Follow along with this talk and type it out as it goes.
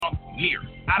here.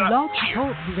 Out of Blog here.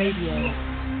 Talk Radio.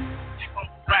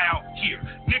 Around here.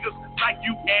 Niggas like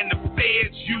you and the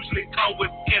feds usually come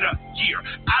within a year.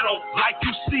 I don't like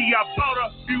you see, I bought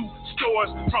a few stores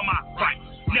from my right.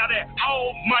 Now that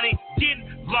old money getting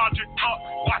laundered up,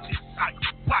 watch it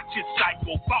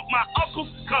cycle. Bought my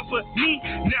uncle's company,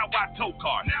 now I tow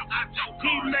cars.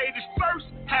 He made his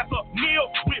first $500,000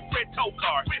 with Fred tow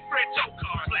cars.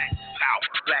 Black power,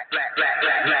 black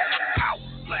power,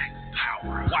 black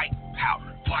power, white power,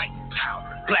 white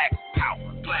power, black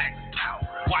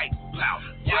power, white power,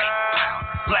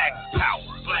 white power,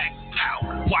 black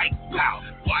power, white power,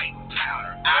 white power.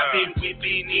 I've been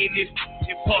whipping in this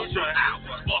and bust them out.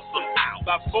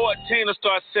 By 14, I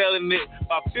start selling it.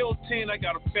 By 15, I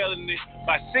got a felony.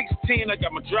 By 16, I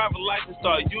got my driver's license.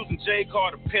 Started using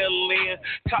J-Car to pedal in.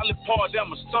 College Park, down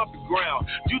my stomping ground.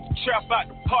 Used to trap out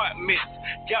the apartments.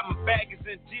 Got my baggage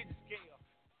in Digicale.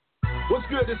 What's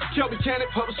good? This is Kelby Cannon,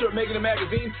 publisher of Making It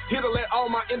Magazine. Here to let all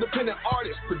my independent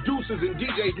artists, producers, and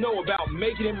DJs know about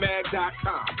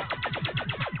MakingItMag.com.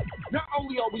 Not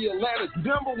only are we Atlanta's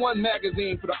 #1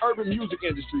 magazine for the urban music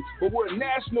industry, but we're a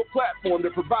national platform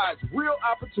that provides real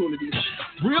opportunities,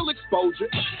 real exposure,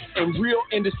 and real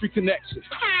industry connections.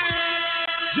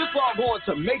 Just log on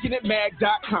to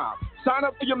MakingItMag.com. Sign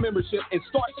up for your membership and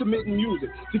start submitting music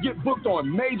to get booked on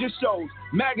major shows,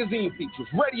 magazine features,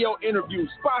 radio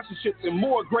interviews, sponsorships, and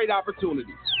more great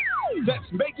opportunities. That's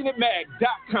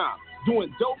MakingItMag.com.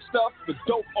 Doing dope stuff for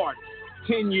dope artists.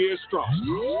 10 years strong.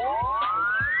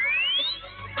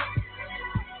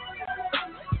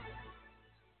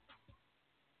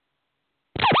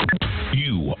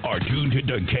 You are tuned to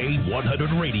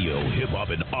K100 Radio, Hip Hop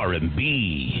and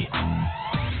R&B.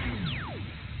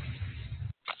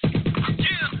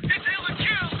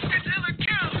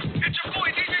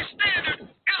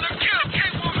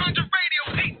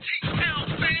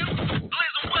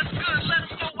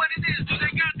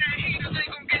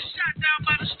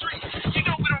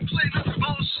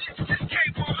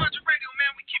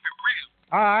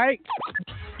 All right.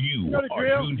 You are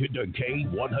tuned to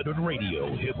K100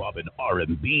 Radio, Hip Hop and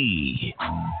R&B.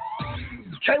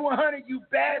 K100, you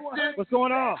bastard. What's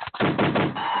going on?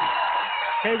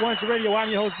 K100 Radio. I'm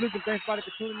your host, Luke, and thanks for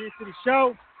tuning in to the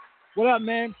show. What up,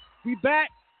 man? We back.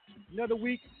 Another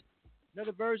week,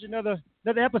 another version, another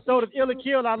episode of Ill or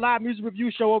Kill, our live music review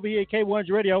show over here at K100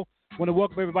 Radio. Want to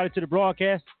welcome everybody to the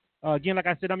broadcast. Again, like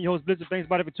I said, I'm your host, Blizzard. Thanks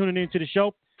for tuning in to the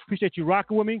show. Appreciate you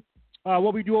rocking with me.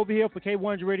 What we do over here for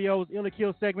K100 Radio's Ill or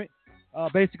Kill segment,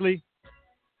 basically,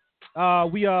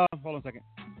 we hold on a second.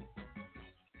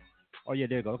 Oh yeah,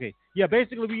 there you go. Okay, yeah,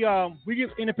 basically we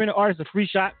give independent artists a free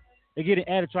shot. They get an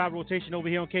added tribe rotation over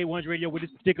here on K100 Radio with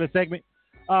this particular segment.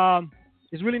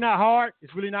 It's really not hard.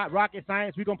 It's really not rocket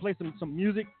science. We're gonna play some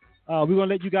music. We're gonna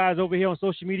let you guys over here on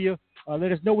social media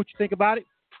let us know what you think about it.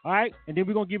 All right, and then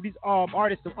we're gonna give these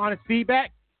artists some honest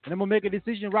feedback, and I'm gonna make a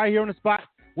decision right here on the spot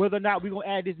whether or not we're going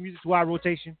to add this music to our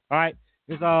rotation. All right.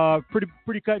 It's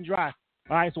pretty cut and dry.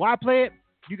 All right. So I play it.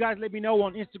 You guys let me know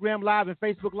on Instagram Live and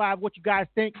Facebook Live what you guys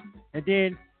think. And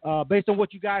then based on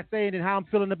what you guys saying and how I'm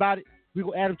feeling about it, we're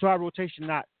going to add them to our rotation or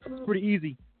not. It's a pretty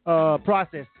easy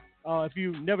process. If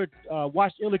you never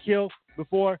watched Ill or Kill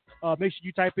before, make sure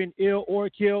you type in Ill or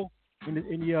Kill in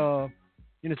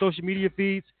the social media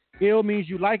feeds. Ill means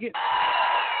you like it.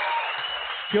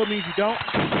 Kill means you don't.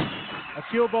 A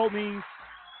kill vote means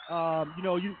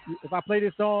if I play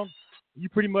this song, you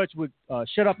pretty much would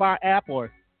shut up our app or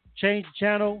change the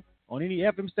channel on any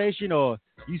FM station, or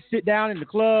you sit down in the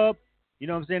club. You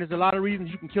know what I'm saying? There's a lot of reasons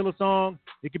you can kill a song.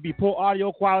 It could be poor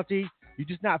audio quality. You're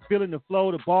just not feeling the flow,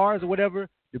 the bars or whatever.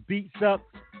 The beat sucks.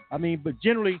 I mean, but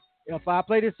generally, if I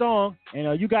play this song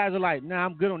and you guys are like, nah,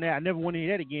 I'm good on that. I never want to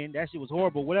hear that again. That shit was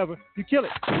horrible, whatever. You kill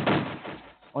it.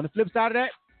 On the flip side of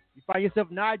that, you find yourself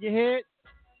nodding your head.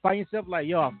 Find yourself like,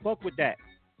 yo, I fuck with that.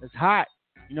 It's hot.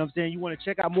 You know what I'm saying? You want to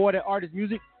check out more of that artist's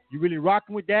music. You really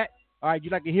rocking with that. All right,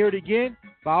 you'd like to hear it again.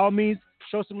 By all means,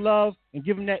 show some love and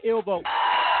give them that ill vote.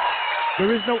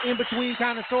 There is no in-between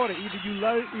kind of sort of. Either you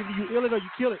love it, either you ill it, or you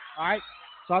kill it. All right?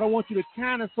 So I don't want you to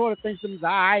kind of sort of think something's all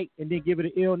right and then give it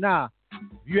an ill. Nah.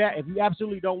 If you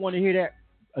absolutely don't want to hear that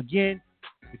again,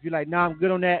 if you're like, nah, I'm good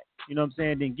on that, you know what I'm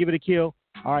saying, then give it a kill.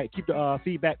 All right? Keep the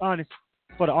feedback honest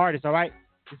for the artist, all right?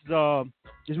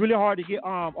 It's really hard to get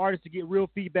artists to get real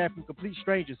feedback from complete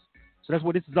strangers. So that's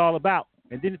what this is all about.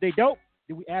 And then if they don't,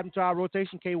 then we add them to our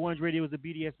rotation. K100 Radio is the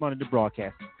BDS monitor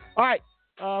broadcast. All right.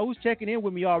 Who's checking in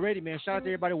with me already, man? Shout out to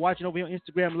everybody watching over here on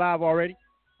Instagram Live already.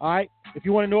 All right. If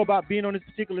you want to know about being on this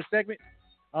particular segment,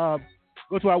 go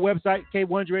to our website,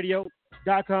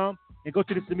 K100Radio.com, and go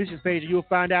to the submissions page, and you'll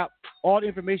find out all the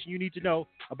information you need to know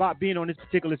about being on this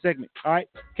particular segment. All right,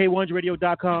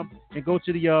 K1radio.com and go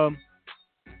to the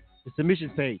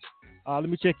submissions page. Let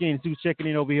me check in. See who's checking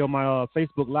in over here on my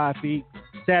Facebook live feed.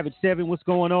 Savage 7, what's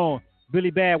going on? Billy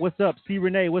Bad, what's up? C.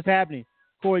 Renee, what's happening?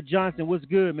 Corey Johnson, what's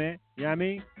good, man? You know what I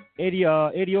mean? Eddie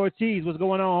Ortiz, what's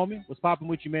going on, homie? What's popping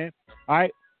with you, man? All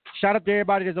right. Shout out to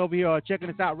everybody that's over here checking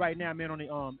us out right now, man, on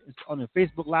the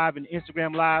Facebook Live and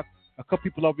Instagram Live. A couple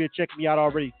people over here checking me out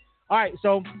already. All right,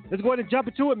 so let's go ahead and jump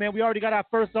into it, man. We already got our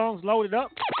first songs loaded up.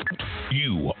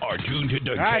 You are tuned to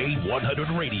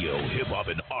K100 Radio, Hip Hop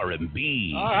and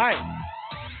R&B. All right.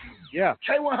 Yeah.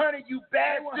 K100, you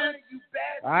bastard.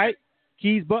 All right.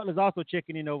 Keys Butler's also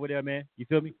checking in over there, man. You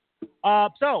feel me?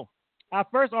 So our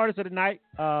first artist of the night,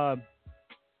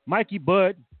 Mikey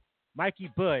Bud. Mikey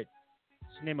Bud.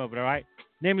 That's the name of it, all right?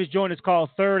 Name of this joint is called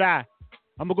Third Eye.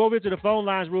 I'm going to go over to the phone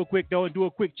lines real quick, though, and do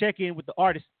a quick check-in with the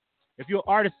artist. If you're an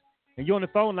artist and you're on the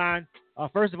phone line,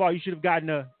 first of all, you should have gotten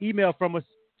an email from us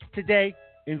today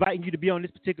inviting you to be on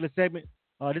this particular segment,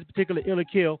 this particular Ill or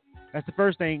Kill. That's the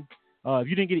first thing. If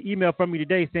you didn't get an email from me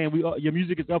today saying your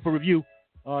music is up for review,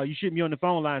 you shouldn't be on the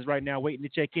phone lines right now waiting to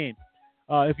check in.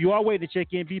 If you are waiting to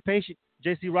check in, be patient.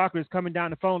 JC Rocker is coming down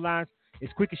the phone lines as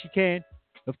quick as she can.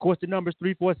 Of course, the number is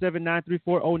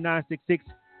 347-934-0966.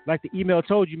 Like the email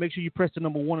told you, make sure you press the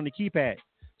number 1 on the keypad.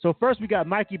 So first we got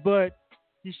Mikey Bud.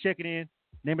 He's checking in.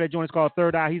 Name of that joint is called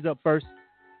Third Eye. He's up first.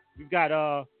 We've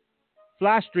got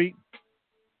Fly Street.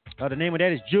 The name of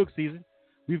that is Jug Season.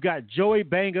 We've got Joey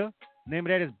Banger. Name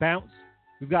of that is Bounce.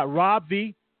 We've got Rob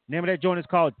V. Name of that joint is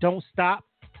called Don't Stop.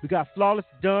 We got Flawless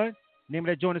Done. Name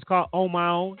of that joint is called On My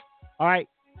Own. All right.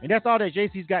 And that's all that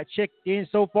JC's got checked in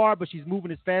so far, but she's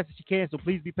moving as fast as she can, so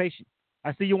please be patient.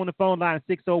 I see you on the phone line,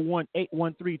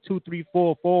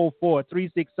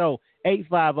 601-813-234-404,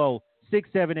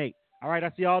 360-850-678. All right, I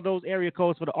see all those area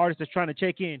codes for the artists that's trying to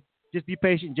check in. Just be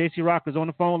patient. JC Rocker's on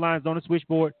the phone lines, on the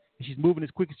switchboard, and she's moving as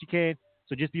quick as she can,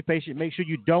 so just be patient. Make sure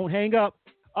you don't hang up.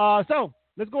 So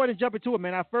let's go ahead and jump into it,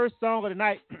 man. Our first song of the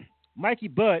night, Mikey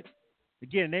Bud.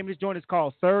 Again, the name of this joint is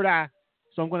called Third Eye.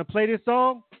 So I'm going to play this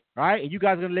song, all right, and you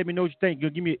guys are going to let me know what you think. You're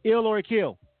going to give me an ill or a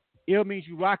kill. Ill means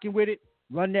you rocking with it.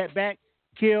 Run that back.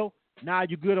 Kill. Nah,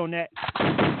 you're good on that.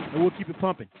 And we'll keep it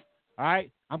pumping. All right?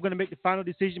 I'm going to make the final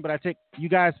decision, but I take you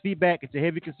guys' feedback into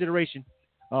heavy consideration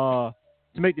to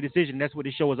make the decision. That's what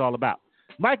this show is all about.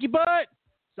 Mikey Bud,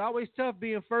 it's always tough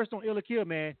being first on Ill or Kill,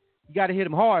 man. You got to hit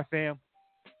them hard, fam.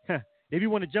 If you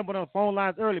want to jump on the phone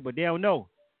lines early, but they don't know.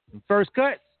 The first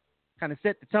cuts kind of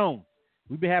set the tone.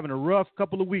 We've been having a rough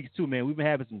couple of weeks, too, man. We've been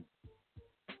having some,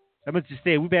 I must just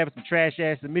say, we've been having some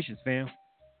trash-ass submissions, fam.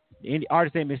 Any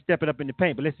artist ain't been stepping up in the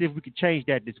paint, but let's see if we can change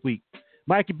that this week.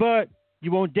 Mikey Bud,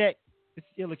 you on deck. This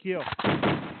is Ill or Kill.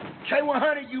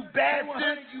 K100, you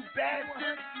bastard.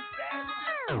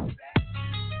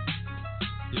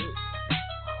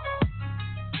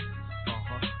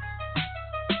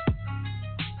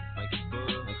 Mikey Bud.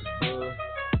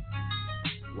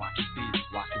 Watch your beats.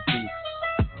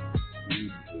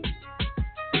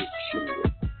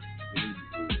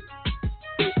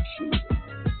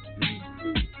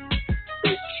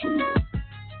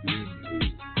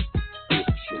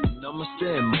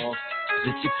 Namaste, Moth.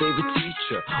 It's your favorite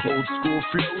teacher. Old school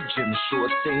flow, gym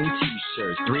shorts and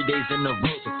t-shirts. 3 days in a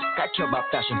row, so I care about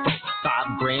fashion for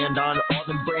 $5,000 on all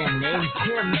them brand names.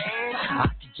 Here, man, I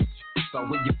can get you from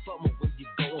where you from or where you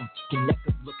going. Connect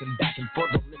up, looking back and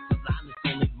forth on this line. It's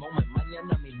only moment,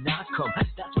 mañana may not come.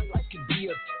 That's why life can be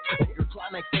a bigger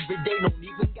climax every day. Don't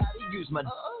even gotta use my did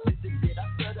I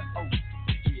stutter? Oh,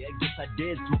 yeah, I guess I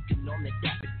did. Smoking on that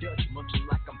Dapper Dutch, munching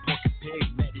like I'm pork and pig.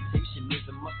 Meditation is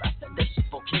a must. I said that shit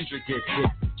for Kendrick did.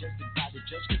 Suggested by the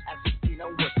judge, cause as a teen I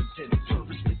was intended.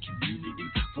 Service the community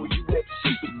for you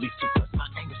exceedingly. Suppress my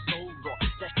anger so raw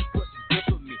that it wasn't good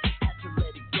for me. Had to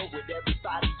let it go with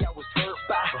everybody I was hurt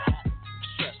by.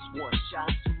 Stress one shot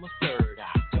to my third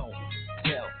eye. Don't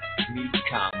tell me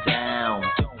calm down.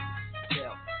 Don't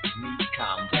tell me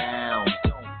calm down.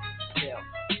 Don't tell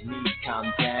me calm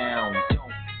down.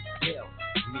 Don't tell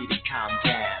me to calm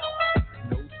down.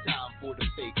 No time for the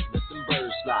fake, let them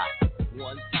birds fly.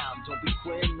 One time, don't be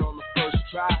quitting on the first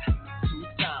try. 2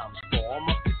 times for all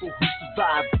my people who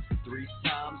survived. 3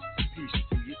 times, peace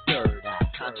to your third eye.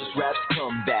 Conscious raps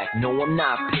come back. No, I'm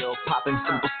not pill popping,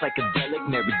 simple psychedelic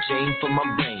Mary Jane for my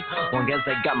brain. Long as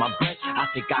I got my breath, I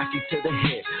take oxy to the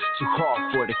head. Too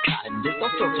hard for the cotton, there's no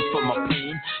filter for my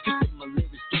pain. You say my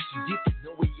lyrics get too deep, there's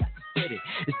no way I can fit it.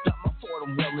 It's not my fault,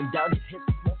 I'm well endowed, it hits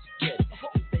won't get it.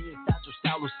 Stay in Dr.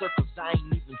 Style circles, I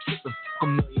ain't even tripping. A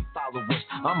million followers,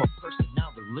 I'm a person,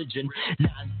 not religion.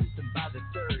 Non-system by the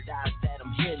third eye that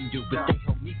I'm Hindu. But they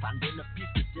help me finding a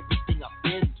piece of everything I've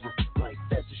been through. Like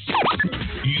that's a shit.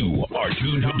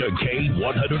 tuned to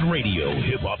K100 Radio,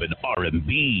 Hip Hop and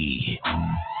R&B.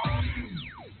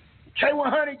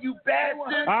 K100, you bad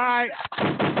one. All right.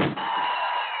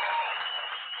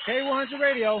 K100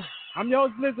 Radio. I'm your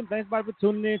host, Blizzard. Thanks, everybody, for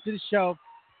tuning in to the show.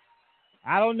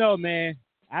 I don't know, man.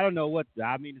 I don't know what.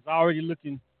 I mean, it's already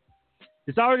looking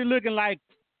like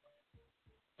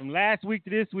from last week to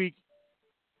this week,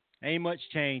 ain't much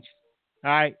change.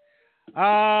 All right.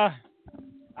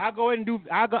 I'll go ahead and do.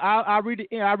 I'll read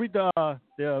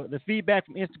the feedback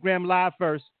from Instagram Live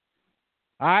first.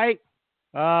 All right.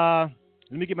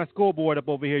 Let me get my scoreboard up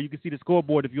over here. You can see the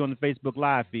scoreboard if you're on the Facebook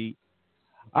Live feed.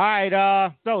 All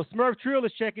right. So Smurf Trill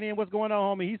is checking in. What's going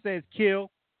on, homie? He says kill.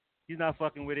 He's not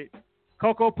fucking with it.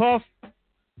 Coco Puff,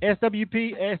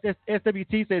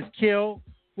 SWT says kill.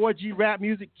 4G Rap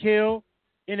Music, kill.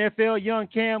 NFL Young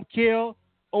Cam, kill.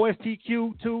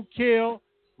 OSTQ2, kill.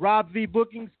 Rob V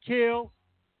Bookings, kill.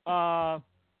 Let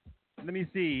me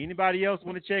see. Anybody else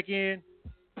want to check in?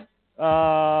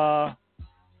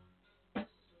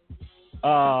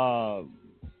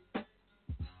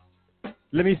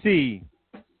 Let me see.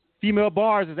 Female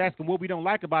Bars is asking what we don't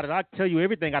like about it. I'll tell you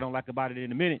everything I don't like about it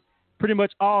in a minute. Pretty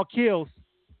much all kills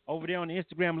over there on the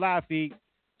Instagram Live feed.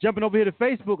 Jumping over here to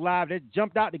Facebook Live, that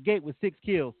jumped out the gate with 6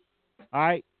 kills. All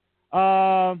right.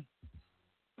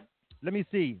 Let me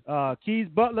see. Keys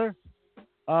Butler.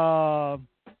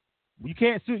 You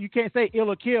can't say ill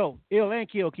or kill. Ill and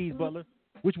kill, Keys Butler.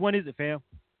 Which one is it, fam?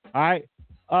 All right.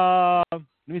 Let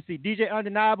me see. DJ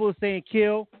Undeniable is saying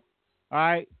kill. All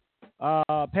right.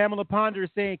 Pamela Ponder is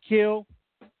saying kill.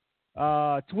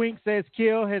 Twink says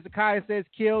kill. Hezekiah says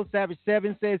kill. Savage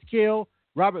 7 says kill.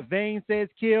 Robert Vane says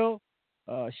kill.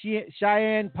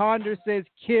 Cheyenne Ponder says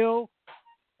kill.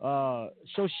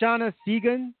 Shoshana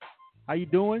Segan, how you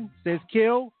doing? Says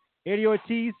kill. Eddie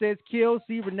Ortiz says kill.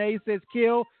 C. Renee says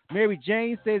kill. Mary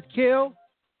Jane says kill.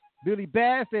 Billy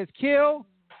Bass says kill.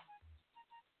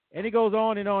 And it goes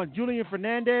on and on. Julian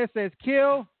Fernandez says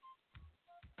kill.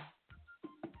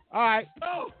 All right.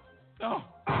 Oh.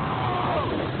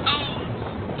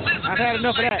 I've had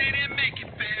enough of that.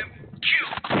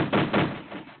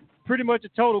 Pretty much a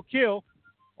total kill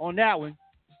on that one.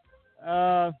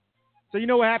 So you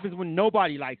know what happens when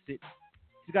nobody likes it?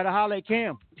 You got to holler at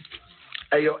Cam.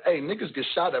 Hey, niggas get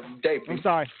shot every day, people. I'm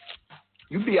sorry.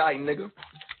 You be all right, nigga.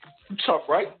 You tough,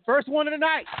 right? First one of the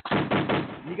night.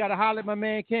 You got to holler at my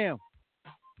man Cam.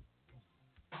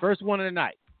 First one of the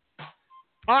night.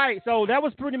 All right, so that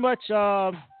was pretty much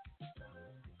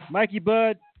Mikey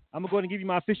Bud. I'm going to go ahead and give you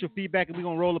my official feedback, and we're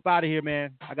going to roll up out of here,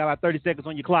 man. I got about 30 seconds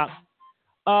on your clock.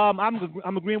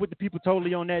 I'm agreeing with the people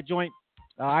totally on that joint.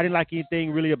 I didn't like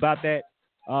anything really about that.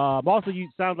 Also, you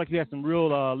sounds like you had some real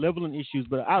leveling issues,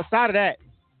 but outside of that,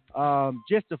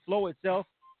 just the flow itself,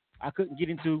 I couldn't get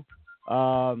into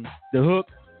the hook.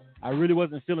 I really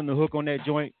wasn't feeling the hook on that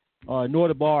joint, nor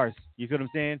the bars. You feel what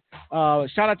I'm saying?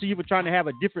 Shout out to you for trying to have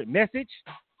a different message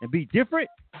and be different,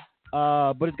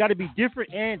 but it's got to be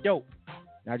different and dope.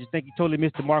 And I just think you totally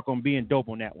missed the mark on being dope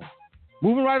on that one.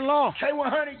 Moving right along.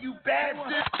 K100, you bad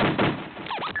one.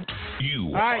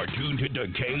 You are tuned to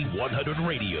K100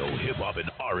 Radio, Hip Hop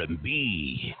and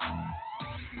R&B.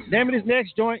 Name of this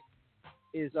next joint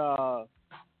is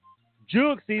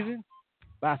Jug Season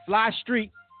by Fly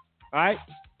Street. All right.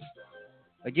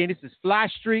 Again, this is Fly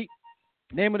Street.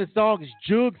 Name of the song is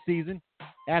Jug Season.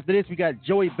 After this, we got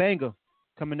Joey Banger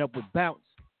coming up with Bounce.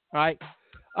 All right.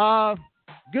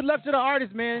 Good luck to the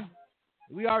artists, man.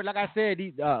 We are, like I said,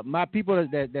 my people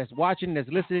that's watching, that's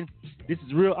listening, this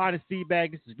is real honest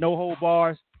feedback. This is no hold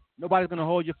bars. Nobody's going to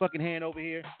hold your fucking hand over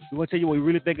here. We want to tell you what we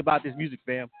really think about this music,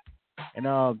 fam. And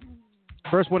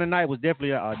first one tonight was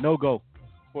definitely a no-go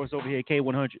for us over here at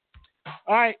K100.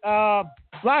 All right,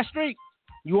 Fly Street,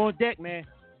 you on deck, man.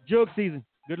 Jug Season.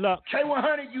 Good luck.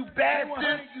 K100, you bad one.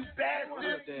 You bad one.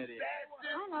 I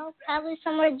don't know, probably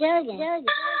somewhere jugging.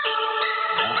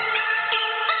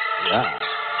 Yeah.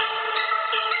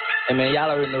 Hey, man, y'all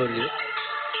already know what it is.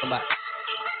 Come on.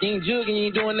 You ain't jugging, you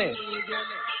ain't doing that.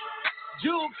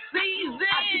 Jug Season. I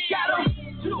just got a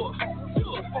jug.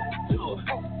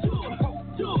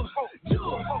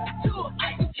 I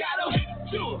just got a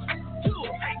jug.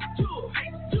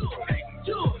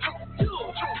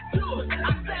 I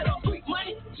set up quick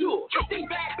money, jug. Think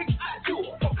back, bitch, I jug.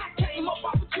 I came up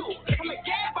off a jug. I'm a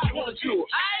everybody want a jug.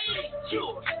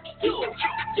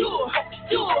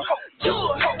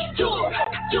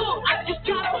 I just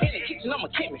got in the kitchen, I'm a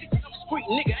chemist. Street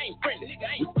nigga ain't friendly.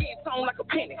 We skin tone like a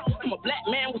penny. I'm a black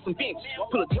man with some bench.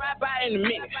 Pull a drive-by in a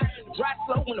minute. Dry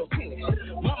slow with no tennis.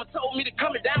 Mama told me to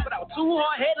come it down, but I was too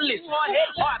hard-headed to listen.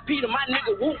 R.I.P. to my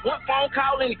nigga Whoop. One phone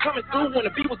call and he coming through. When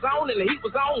the beat was on and the heat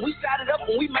was on, we shot it up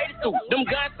and we made it through. Them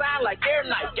guns sound like air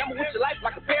night. Gamble with your life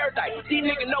like a paradise. These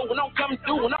niggas know when I'm coming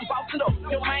through, when I'm bossing up.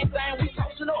 Your main thing, we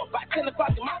tossing up. By 10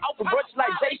 o'clock in my office, bro, just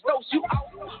like Jay Stokes, you out.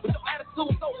 With your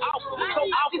attitude so awful, so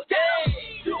awful.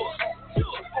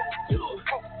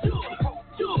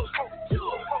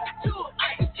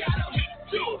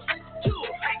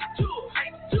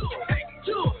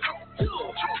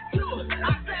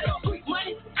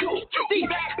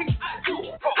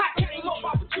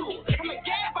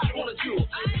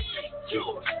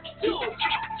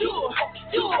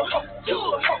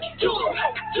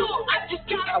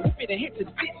 I whip it and hit to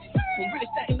the bitch. I'm really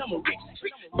saying I'm a rich.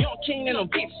 Young king and I'm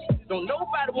bitch. Don't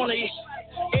nobody wanna eat.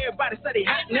 Everybody say they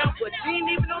hot now, but she ain't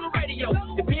even on the radio.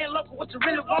 If being local, what you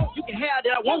really want, you can have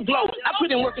that. I won't blow. I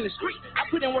put in work in the street. I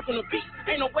put in work on the beat.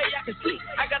 Ain't no way I can sleep.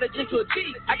 I gotta drink to a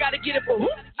tea. I gotta get it for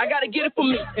who? I gotta get it for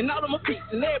me and all of my peeps.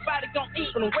 And everybody gon'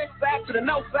 eat from the west side to the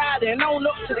north side and on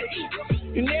up to the east.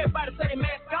 And everybody say they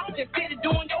mask on, just steady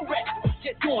doing your rap.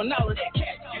 Just doing all of that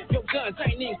cash. Your guns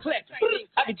ain't even clapping.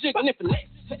 I be jigging it for less.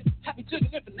 I be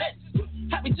jigging it for less.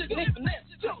 I be jigging it for less.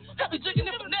 I be jigging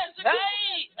it for less.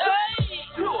 Hey, hey.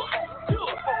 You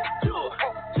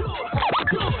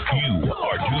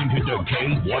are tuned to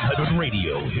K100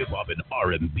 Radio, Hip Hop and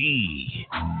R&B.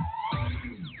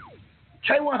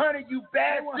 K100, you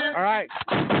bastard. All right.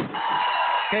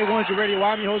 K100 Radio.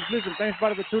 I'm your host, Blizzard. Thanks,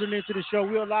 everybody, for tuning into the show.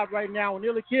 We're live right now on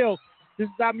Ill or Kill. This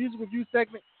is our music review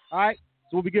segment. All right.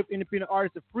 So we'll be giving independent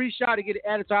artists a free shot to get it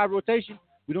added to our rotation.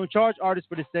 We don't charge artists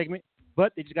for this segment,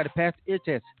 but they just got to pass the ear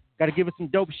test. Got to give us some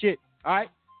dope shit. All right.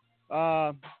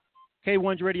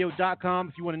 K1radio.com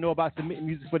if you want to know about submitting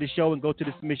music for the show, and go to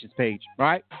the submissions page. All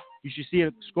right. You should see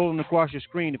it scrolling across your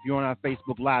screen if you're on our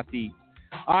Facebook live feed.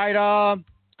 All right.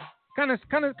 Kind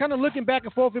of looking back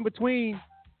and forth in between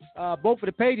both of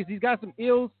the pages. He's got some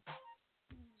ills.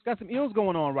 He's got some ills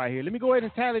going on right here. Let me go ahead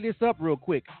and tally this up real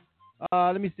quick.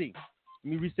 Let me see.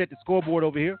 Let me reset the scoreboard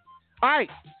over here. All right.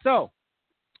 So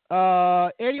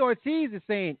Eddie Ortiz is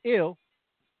saying ill.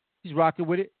 She's rocking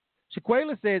with it.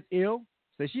 Shaquela says ill.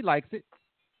 Says she likes it.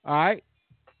 All right.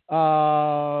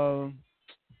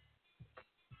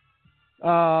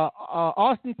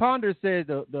 Austin Ponder says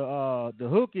the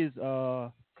hook is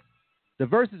the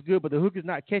verse is good, but the hook is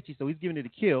not catchy, so he's giving it a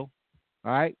kill.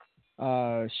 All right.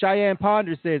 Cheyenne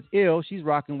Ponder says ill. She's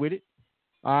rocking with it.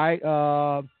 All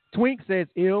right. Twink says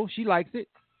ill. She likes it.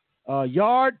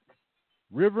 Yard.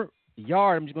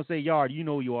 I'm just gonna say Yard. You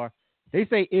know who you are. They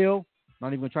say ill. I'm not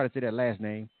even gonna try to say that last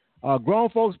name. Grown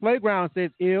Folks Playground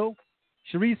says ill.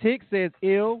 Sharice Hicks says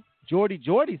ill.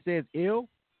 Jordy says ill.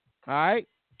 All right.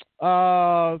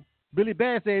 Billy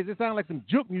Bass says it sounds like some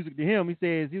juke music to him. He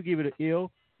says he'll give it an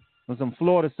ill. On some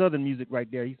Florida Southern music right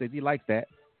there. He says he likes that.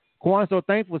 Quan So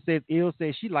Thankful says ill.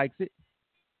 Says she likes it.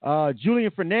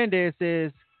 Julian Fernandez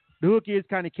says the hook is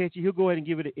kind of catchy. He'll go ahead and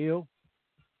give it an ill.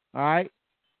 All right.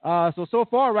 So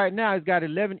far right now, he's got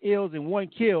 11 ills and 1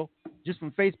 kill just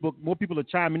from Facebook. More people are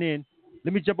chiming in.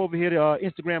 Let me jump over here to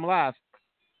Instagram Live.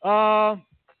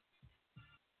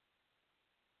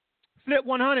 Flip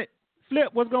 100. Flip,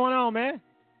 what's going on, man?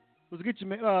 What's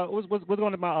going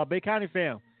on to my Bay County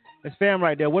fam? That's fam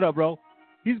right there. What up, bro?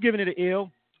 He's giving it an ill.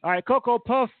 All right, Coco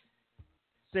Puff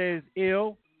says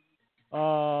ill.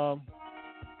 Rob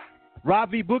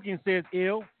V Booking says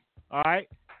ill. All right.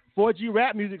 4G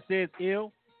Rap Music says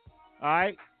ill. All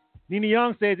right. Nina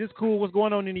Young says it's cool. What's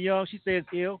going on, Nina Young? She says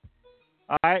ill.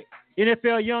 All right.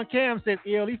 NFL Young Cam says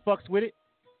ill. He fucks with it.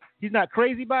 He's not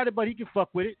crazy about it, but he can fuck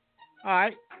with it. All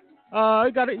right.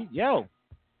 We got it. Yo.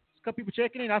 A couple people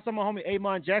checking in. I saw my homie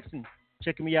Amon Jackson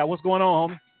checking me out. What's going on,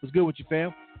 homie? What's good with you,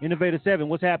 fam? Innovator 7.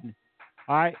 What's happening?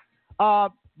 All right.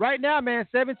 Right now, man,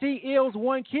 17 ills,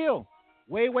 1 kill.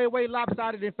 Way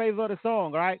lopsided in favor of the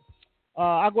song, all right?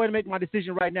 I'll go ahead and make my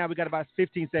decision right now. We got about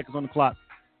 15 seconds on the clock.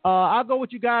 I'll go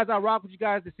with you guys. I'll rock with you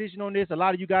guys' decision on this. A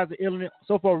lot of you guys are ill in it.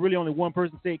 So far, really only one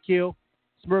person said kill.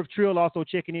 Smurf Trill also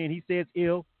checking in. He says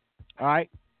ill. All right.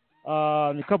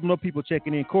 And a couple more people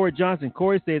checking in. Corey Johnson.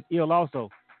 Corey says ill also.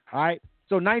 All right.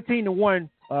 So 19-1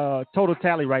 total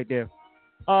tally right there.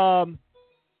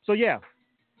 So, yeah,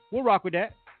 we'll rock with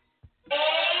that.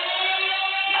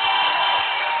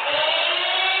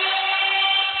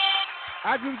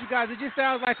 I agree with you guys. It just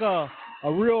sounds like a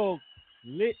real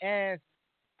lit-ass,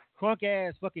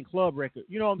 crunk-ass fucking club record.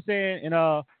 You know what I'm saying? And,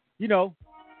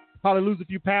 probably lose a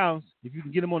few pounds if you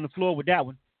can get them on the floor with that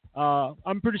one.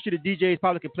 I'm pretty sure the DJs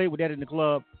probably can play with that in the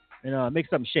club and make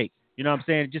something shake. You know what I'm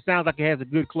saying? It just sounds like it has a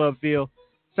good club feel.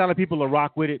 Sounds like people will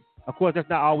rock with it. Of course, that's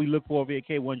not all we look for over at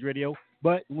K1's Radio.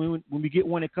 But when we get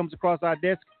one that comes across our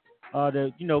desk,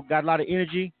 that got a lot of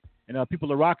energy and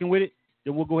people are rocking with it,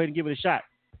 then we'll go ahead and give it a shot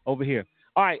over here.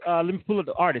 All right, let me pull up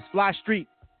the artist. Fly Street.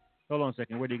 Hold on a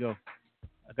second. Where'd he go?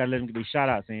 I gotta let him give me shout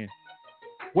outs in.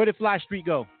 Where did Fly Street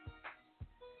go?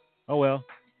 Oh well.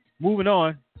 Moving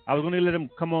on. I was gonna let him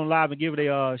come on live and give it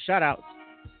a shout outs,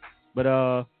 but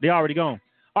they already gone.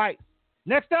 All right.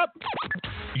 Next up.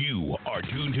 You are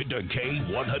tuned to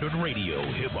K100 Radio,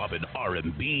 Hip Hop and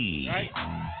R&B. Right.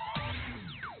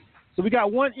 So we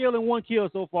got one ill and one kill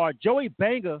so far. Joey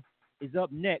Banga is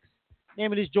up next.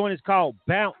 Name of this joint is called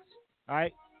Bounce. All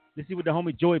right. Let's see what the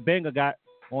homie Joey Banga got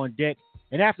on deck.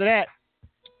 And after that,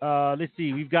 let's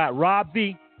see. We've got Rob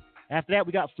V. After that,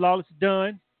 we got Flawless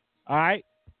Done. All right.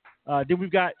 Then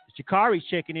we've got Shikari's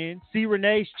checking in. C.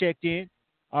 Renee's checked in.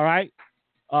 All right.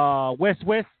 West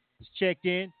is checked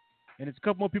in. And there's a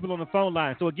couple more people on the phone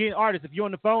line. So, again, artists, if you're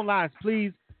on the phone lines,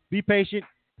 please be patient.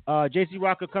 JC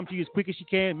Rocker will come to you as quick as she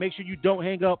can. Make sure you don't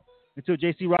hang up until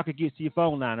JC Rocker gets to your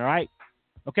phone line, all right?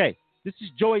 Okay, this is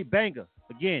Joey Banga.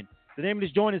 Again, the name of this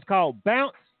joint is called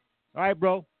Bounce. All right,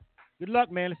 bro. Good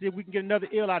luck, man. Let's see if we can get another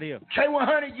ill out of here.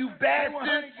 K100, you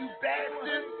bastard.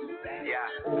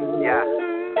 Yeah.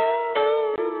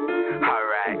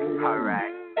 All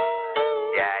right.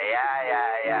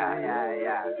 Yeah.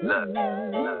 Look.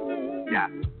 Yeah.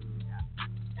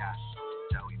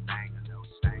 Joey Banga, no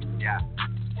sting. Yeah.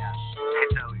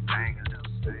 Joey Banga, no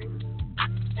sting.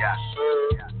 Yeah.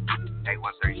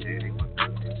 813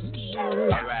 shit.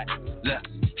 Alright, look.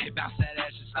 Hey, bounce that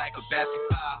ass just like a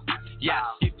basketball. Yeah,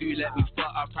 if you let me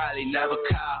fuck, I'll probably never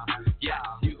call. Yeah,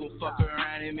 you gon' fuck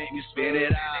around and make me spin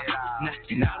it out. Nah,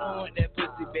 and I don't want that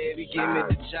pussy, baby, give me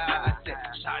the job. I said,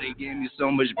 Shawty gave me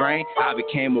so much brain, I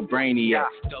became a brainiac.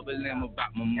 Double M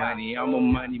about my money, I'm a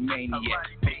money maniac.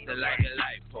 Picture like a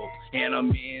light pole, and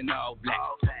I'm in all black.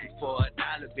 Fucking for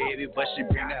 $1, baby, but she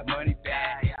bring that money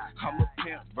back. I'm a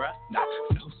pimp, bruh, nah,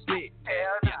 no split.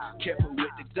 Yeah, careful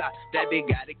with the Glock, that bitch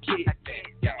got a kid.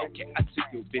 Yeah, okay, I took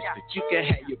your bitch, but you can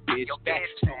have your bitch back.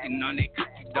 Smoking on that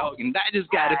cookie dog, and I just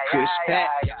got a kush pack.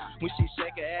 When she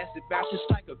shake her ass, it bounce just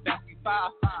like a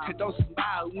basketball. And don't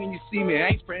smile when you see me, I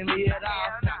ain't friendly at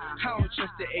all. Nah, I don't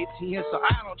trust the ATM, so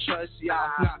I don't trust y'all.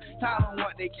 Nah, I don't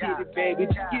want that kitty, baby,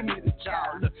 just give me the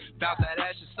job. Look, bounce that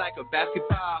ass just like a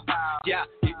basketball. Yeah,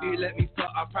 if you let me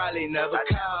fuck, I'll probably never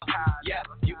call. Yeah,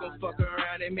 you gon' fuck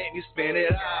around and make me spin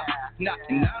it off. Nah,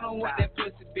 and I don't want that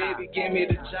pussy, baby, give me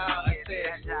the job. I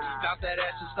said, bounce that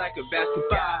ass just like a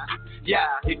basketball. Yeah,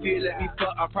 if you let me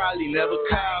fuck, I'll probably never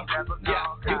call. Yeah,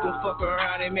 you gon' fuck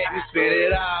around and make me spin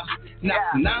it off. Nah,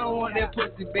 and I don't want that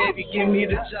pussy, baby, give me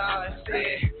the job. I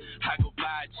said, I go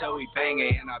buy a Joey Banga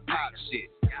and I pop shit.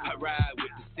 I ride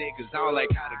with the stick cause I don't like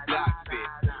how the Glock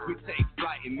fit. We take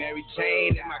flight in Mary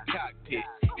Jane in my cockpit.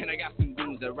 And I got some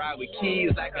dudes that ride with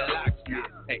keys like a locksmith.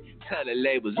 Hey, tell the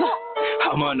labels,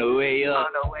 I'm on the way up.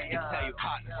 And tell your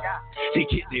partners, they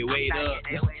get their weight up.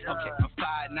 Okay, I'm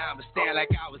 5'9", but stand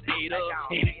like I was 8 up.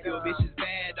 And if your bitch is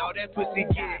bad, all that pussy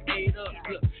get ate up.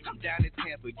 Look, I'm down in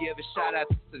Tampa, give a shout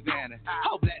out to Savannah.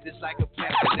 All black just like a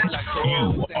panther.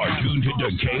 You are tuned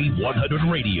to K100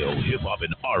 Radio, Hip Hop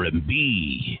and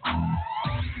R&B.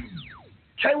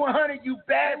 K100, you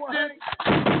bastard.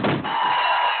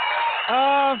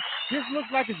 This looks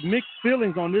like it's mixed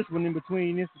feelings on this one in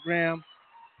between Instagram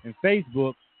and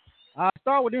Facebook. I'll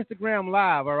start with Instagram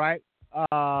Live, all right?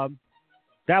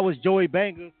 That was Joey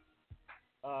Banga.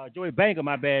 Joey Banga,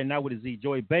 my bad, not with a Z.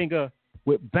 Joey Banga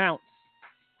with Bounce.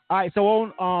 All right, so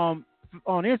on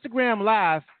Instagram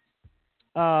Live,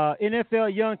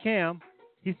 NFL Young Cam,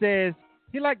 he says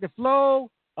he liked the flow,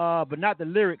 but not the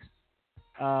lyrics.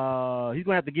 He's going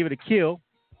to have to give it a kill.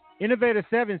 Innovator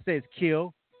 7 says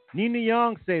kill. Nina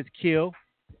Young says kill.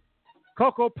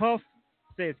 Coco Puff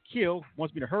says kill.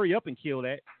 Wants me to hurry up and kill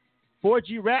that.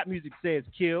 4G Rap Music says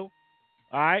kill.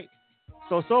 All right.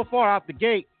 So far out the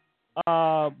gate,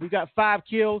 we got 5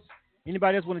 kills.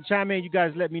 Anybody else want to chime in? You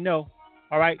guys let me know.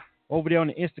 All right. Over there on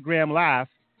the Instagram Live.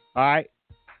 All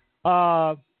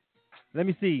right. Let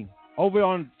me see. Over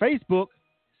on Facebook,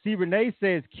 C. Renee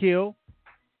says kill.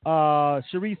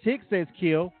 Sharice Hicks says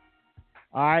kill.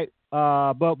 All right.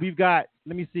 But we've got,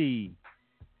 let me see.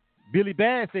 Billy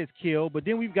Bad says kill. But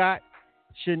then we've got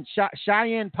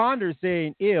Cheyenne Ponder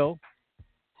saying ill.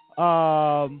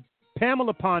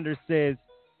 Pamela Ponder says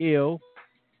ill.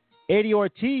 Eddie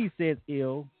Ortiz says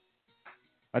ill.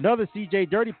 Another CJ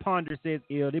Dirty Ponder says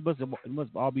ill. It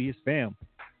must all be his fam.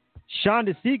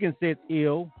 Shonda Segan says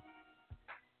ill.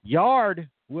 Yard,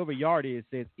 whoever Yard is,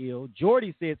 says ill.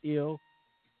 Jordy says ill.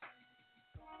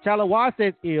 Chalawa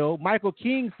says ill. Michael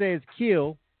King says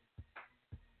kill.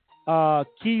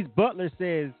 Keys Butler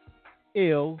says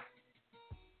ill.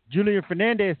 Julian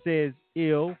Fernandez says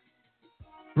ill.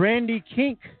 Brandy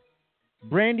Kinc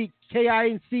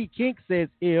Kink says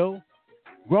ill.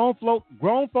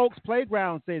 Grown Folks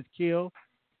Playground says kill.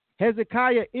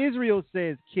 Hezekiah Israel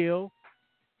says kill.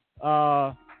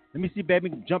 Let me see,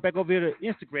 baby. Jump back over here to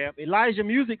Instagram. Elijah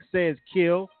Music says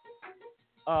kill.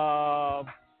 Momo.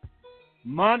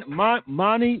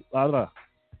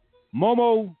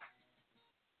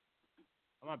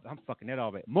 I'm fucking that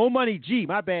all right. Mo Money G,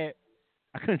 my bad.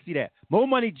 I couldn't see that. Mo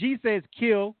Money G says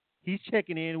kill. He's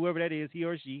checking in, whoever that is, he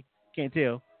or she. Can't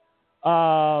tell.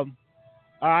 All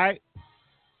right.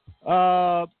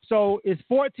 So it's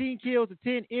 14 kills to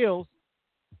 10 ills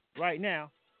right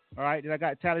now. All right, that I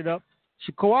got tallied up.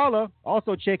 Koala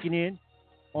also checking in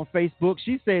on Facebook.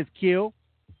 She says kill.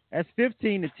 That's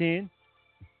 15 to 10.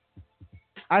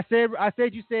 I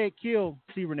said you said kill,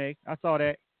 C. Renee. I saw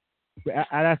that.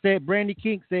 And I said Brandy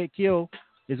King said kill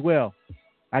as well.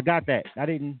 I got that. I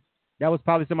didn't. That was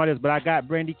probably somebody else, but I got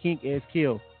Brandy King as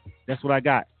kill. That's what I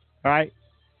got. All right.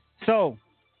 So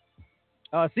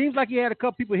seems like he had a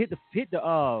couple people hit the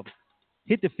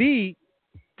feed.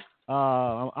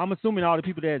 I'm assuming all the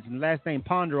people that's last name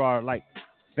Ponder are like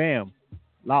fam.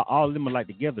 All of them are like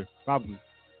together, probably.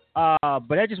 But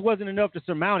that just wasn't enough to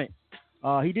surmount it.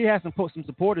 He did have some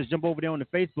supporters jump over there on the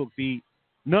Facebook feed.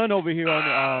 None over here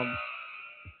on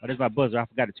the there's my buzzer. I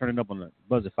forgot to turn it up on the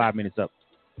buzzer 5 minutes up.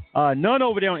 None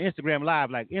over there on Instagram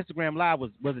Live. Like Instagram Live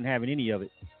wasn't having any of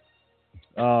it.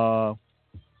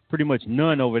 Pretty much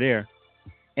none over there.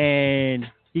 And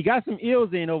he got some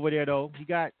ills in over there though. He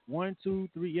got 1, 2,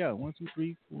 3,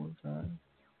 4, 5,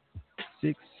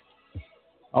 6.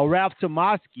 Oh, Ralph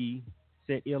Tomasky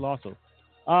said ill also.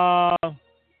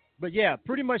 But yeah,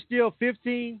 pretty much still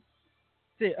 15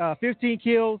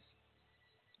 kills,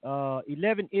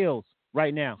 11 ills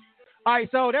right now. All right,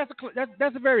 so that's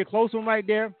a very close one right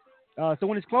there. So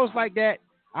when it's close like that,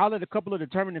 I'll let a couple of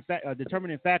determining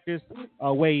factors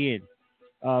weigh in.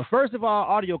 First of all,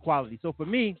 audio quality. So for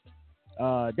me,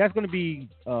 that's going to be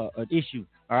an issue.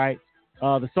 All right,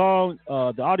 the song,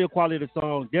 the audio quality of the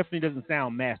song definitely doesn't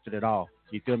sound mastered at all.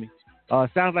 You feel me?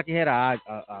 Sounds like it had a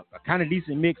kind of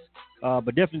decent mix,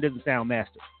 but definitely doesn't sound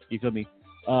mastered. You feel me?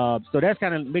 So that's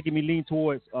kind of making me lean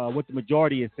towards what the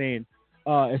majority is saying.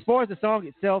 As far as the song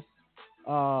itself,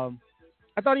 I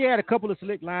thought he had a couple of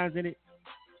slick lines in it.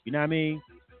 You know what I mean?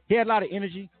 He had a lot of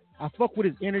energy. I fuck with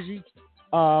his energy.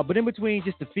 But in between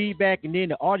just the feedback and then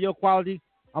the audio quality,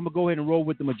 I'm going to go ahead and roll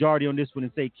with the majority on this one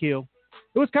and say kill.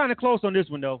 It was kind of close on this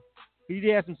one, though. He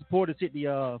did have some supporters hit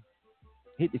the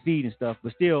feed and stuff,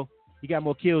 but still, he got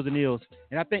more kills than ills.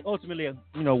 And I think ultimately,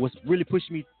 what's really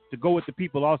pushing me to go with the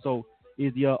people also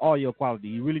is the audio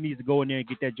quality. He really needs to go in there and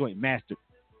get that joint mastered.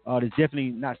 It's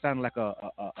definitely not sounding like a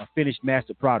finished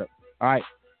mastered product. All right.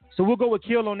 So we'll go with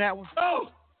kill on that one. Oh.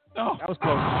 That was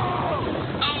close.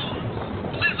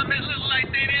 Elizabeth looked like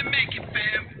they didn't make it,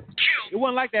 fam. Kill. It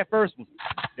wasn't like that first one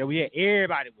that we had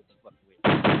everybody was fucking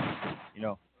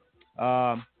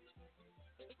with.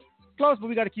 Close, but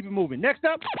we got to keep it moving. Next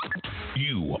up.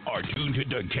 You are tuned to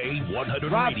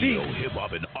K100 Rob Radio, B. Hip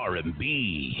Hop and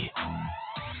R&B.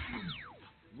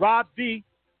 Rob B.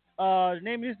 The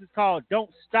name of this is called Don't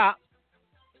Stop.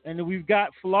 And then we've got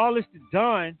Flawless to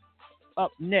Done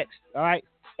up next. All right.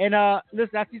 And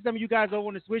listen, I see some of you guys over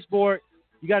on the switchboard.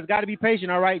 You guys got to be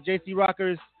patient. All right. JC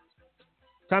Rockers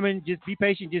coming. Just be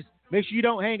patient. Just make sure you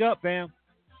don't hang up, fam.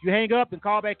 If you hang up and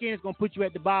call back in, it's going to put you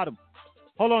at the bottom.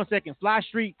 Hold on a second. Fly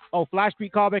Street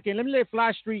call back in. Let me let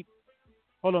Fly Street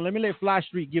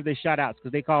give their shout outs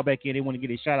because they call back in. They want to get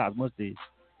their shout outs. Must is.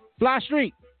 Fly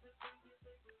Street.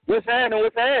 What's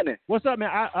happening? What's up, man?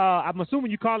 I'm assuming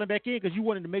you calling back in because you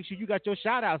wanted to make sure you got your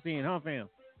shout outs in, huh, fam?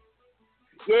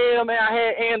 Yeah, man, I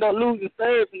had ended up losing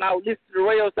service and I was listening to the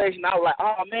radio station. I was like,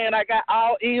 oh, man, I got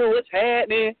all ill. What's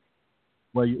happening?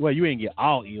 Well, you ain't get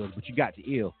all ills, but you got the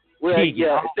ill. Well,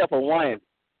 yeah, except for one.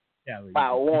 Yeah,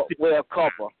 a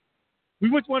couple. We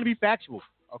just want to be factual,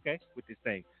 okay, with this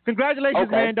thing. Congratulations,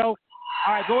 okay. man, though.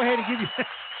 All right, go ahead and give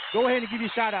your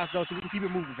shout outs, though, so we can keep it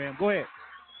moving, fam. Go ahead.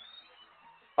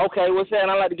 Okay, what's that?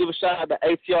 I'd like to give a shout out to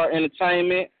ATR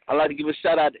Entertainment. I'd like to give a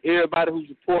shout out to everybody who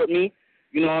support me,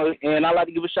 and I'd like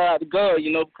to give a shout out to God,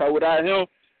 because without him,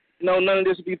 none of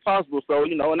this would be possible. So,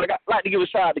 and I'd like to give a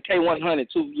shout out to K100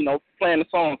 too, playing the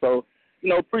song. So,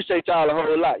 appreciate y'all a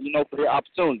whole lot, for the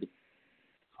opportunity.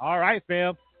 All right,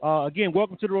 fam. Again,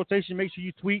 welcome to the rotation. Make sure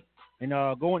you tweet and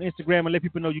go on Instagram and let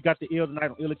people know you got the ill tonight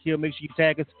on Ill or Kill. Make sure you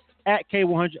tag us at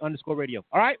K100_radio.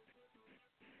 All right?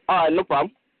 All right, no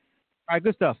problem. All right,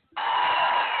 good stuff.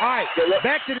 All right,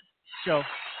 back to the show.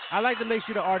 I like to make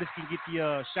sure the artists can get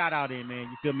the shout out in, man.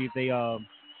 You feel me?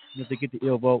 If they get the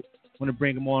ill vote, want to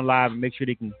bring them on live and make sure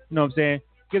they can, you know what I'm saying?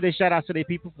 Give their shout outs to their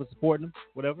people for supporting them,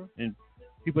 whatever, and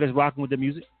people that's rocking with their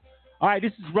music. All right,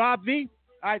 this is Rob V.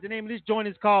 All right, the name of this joint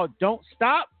is called Don't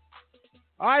Stop.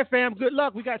 All right, fam, good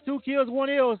luck. We got 2 kills, 1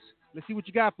 ills. Let's see what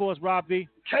you got for us, Rob V.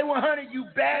 K100, you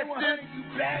bastard.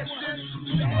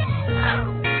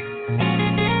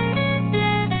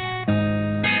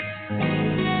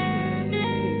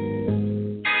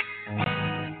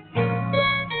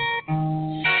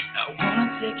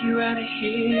 Take you out of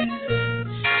here.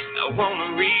 I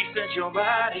wanna reset your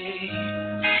body.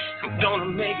 I'm gonna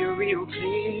make it real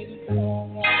clear.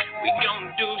 We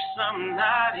gonna do something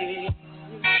naughty.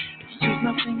 Use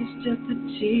my fingers just to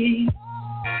tease.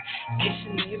 Kiss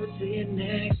your neighbor to your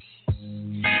neck.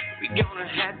 We gonna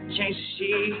have to change the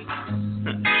sheets.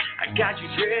 I got you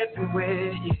dripping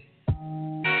wet, yeah.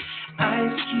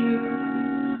 Ice Cube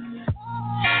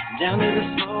down to the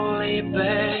small lay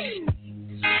back.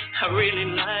 I really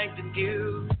like the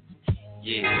view.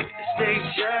 Yeah, it stays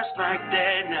just like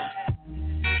that now.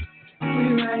 We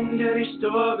writing dirty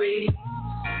stories.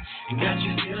 And got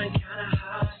you feeling kinda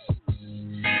hot.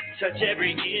 Touch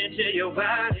every inch of your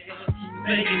body,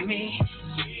 begging me,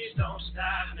 please don't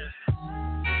stop now.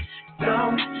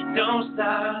 Don't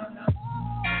stop.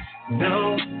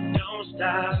 No, don't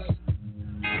stop.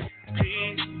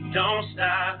 Please don't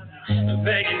stop.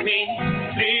 Begging me,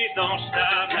 please don't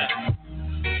stop now.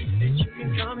 You can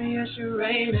call me as your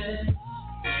Raymond.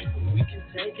 We can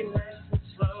take it nice and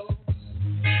slow.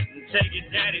 Take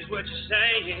it, daddy's what you're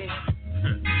saying.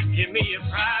 Give me a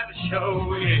private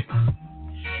show, yeah.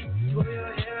 Twirl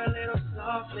your hair a little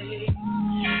softly.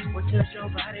 What does your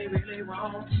body really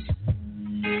want?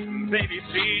 Baby,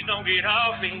 please don't get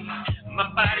off me. My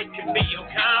body can be your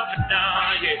confidant,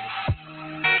 yeah.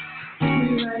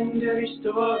 We writing dirty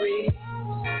stories.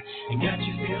 And got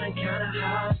you feeling kinda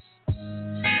hot.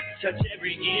 Touch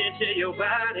every inch of your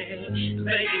body,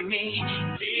 begging me,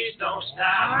 please don't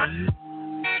stop.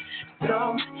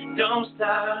 Don't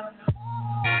stop.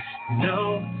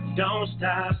 No, don't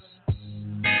stop.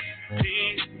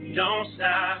 Please don't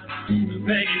stop.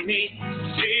 Begging me,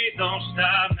 please don't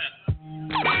stop.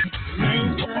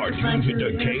 You are tuned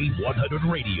to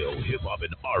K100 Radio, Hip Hop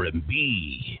and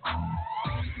R&B.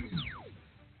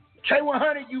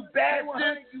 K100, you bastard.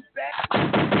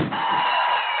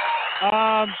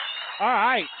 All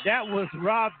right, that was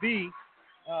Rob V.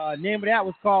 Name of that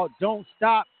was called Don't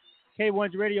Stop.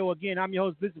 K100 Radio. Again, I'm your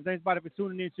host, Blizzard. Thanks, everybody, for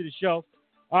tuning in to the show.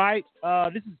 All right,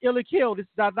 this is Ill or Kill. This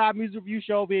is our live music review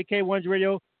show via K100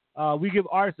 Radio. We give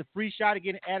artists a free shot at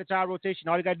getting added to our rotation.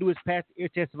 All you got to do is pass the ear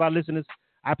test of our listeners.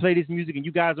 I play this music, and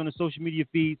you guys on the social media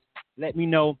feeds, let me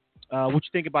know what you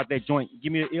think about that joint.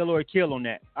 Give me an ill or a kill on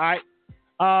that. All right.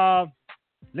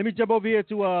 Let me jump over here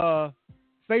to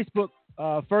Facebook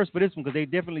first for this one, because they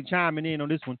definitely chiming in on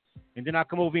this one. And then I'll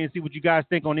come over here and see what you guys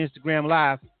think on Instagram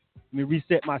Live. Let me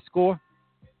reset my score.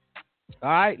 All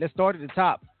right, let's start at the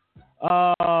top.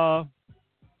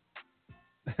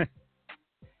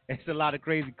 It's a lot of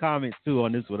crazy comments too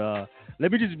on this one.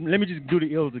 Let me just do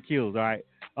the ills or kills. All right.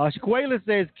 Shaquela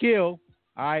says kill.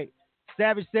 All right.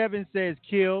 Savage 7 says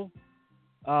kill.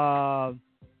 Sharice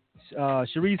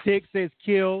Hicks says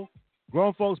kill.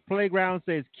 Grown Folks Playground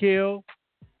says kill.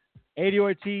 Eddie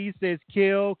Ortiz says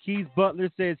kill. Keith Butler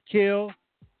says kill.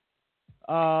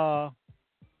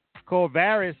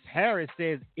 Corvaris Harris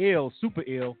says ill, super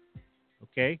ill.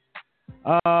 Okay.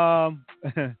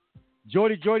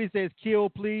 Jordy says kill,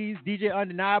 please. DJ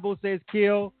Undeniable says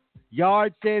kill.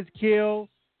 Yard says kill.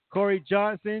 Corey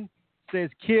Johnson says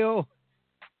kill.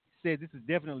 Says this is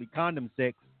definitely condom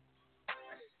sex.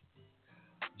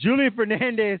 Julian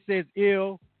Fernandez says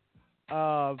ill.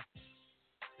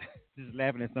 Just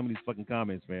laughing at some of these fucking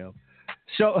comments, man.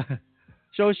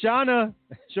 Shoshana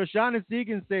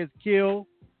Segan says kill.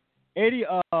 Eddie,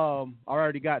 I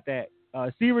already got that.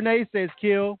 C. Renee says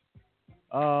kill.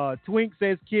 Twink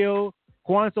says kill.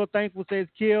 Quan So Thankful says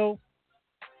kill.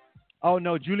 Oh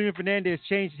no, Julian Fernandez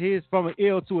changed his from an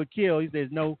ill to a kill. He says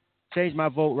no, change my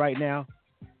vote right now.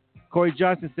 Corey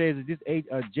Johnson says, is this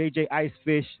JJ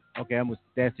Icefish? Okay,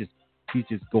 he's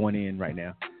just going in right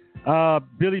now.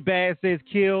 Billy Bass says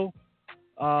kill.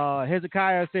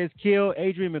 Hezekiah says kill.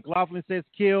 Adrian McLaughlin says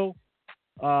kill.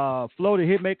 Flo the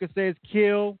Hitmaker says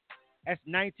kill. That's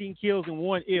 19 kills and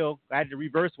 1 ill. I had to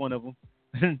reverse one of them.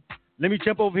 Let me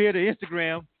jump over here to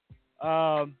Instagram.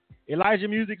 Elijah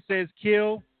Music says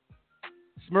kill.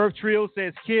 Smurf Trill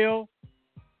says kill.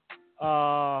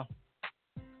 I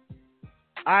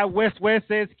West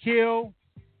says kill.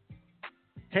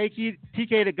 TK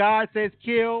the God says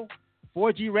kill.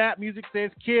 4G Rap Music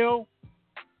says kill.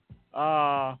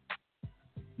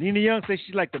 Nina Young says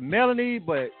she like the melody,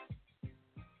 but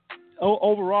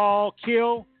overall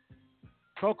kill.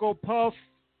 Coco Puff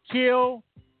kill.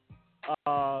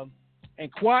 And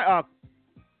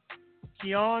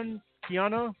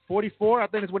Kiana 44, I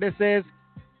think is what it says.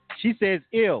 She says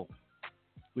ill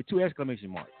with 2 exclamation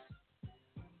marks.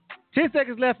 10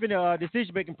 seconds left in the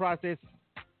decision-making process.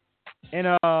 And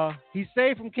he's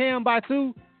saved from Cam by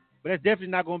 2, but that's definitely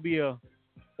not going to be a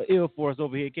ill for us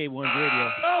over here at K1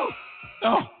 Radio.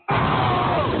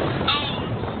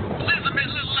 Elizabeth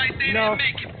look like they didn't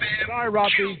make it, fam. Sorry,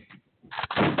 Robbie.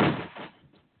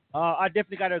 I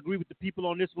definitely got to agree with the people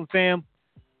on this one, fam.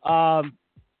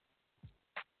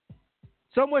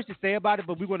 So much to say about it,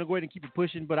 but we're going to go ahead and keep it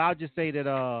pushing. But I'll just say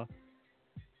that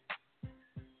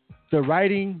the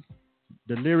writing,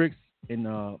 the lyrics, and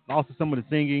also some of the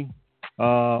singing.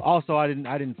 Also, I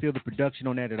didn't feel the production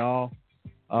on that at all.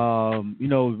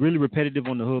 Really repetitive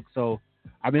on the hook. So,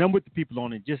 I mean, I'm with the people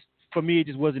on it. Just for me, it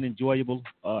just wasn't enjoyable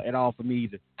at all for me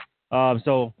either.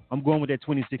 So I'm going with that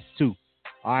 26-2.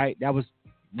 All right, that was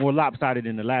more lopsided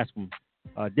than the last one.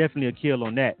 Definitely a kill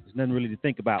on that. There's nothing really to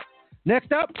think about.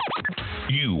 Next up,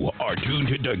 you are tuned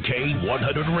to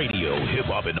K100 Radio, Hip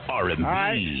Hop and R&B. All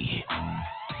right.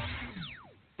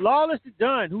 Flawless is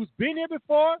done. Who's been here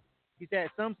before? He's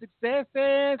had some success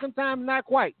and sometimes not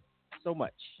quite so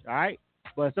much. All right,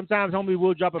 but sometimes homie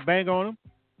will drop a banger on him.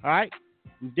 All right,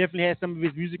 we've definitely had some of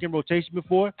his music in rotation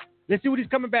before. Let's see what he's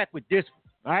coming back with this one.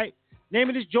 All right, name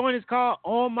of this joint is called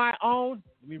On My Own.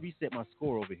 Let me reset my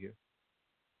score over here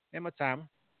and my timer.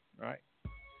 All right,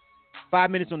 5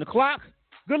 minutes on the clock.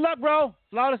 Good luck, bro.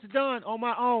 Flawless is done. On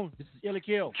My Own. This is Illa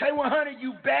Kill. K100,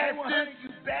 you bastard.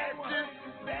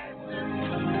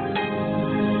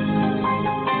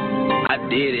 I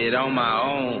did it on my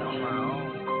own.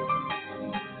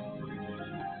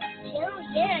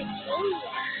 Yeah.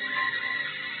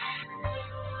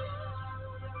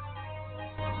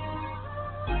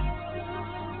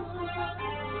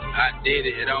 I did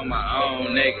it on my own,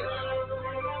 nigga.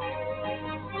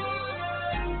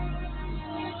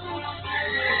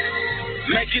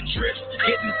 Making trips,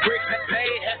 getting bricks,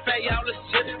 paid FA, all this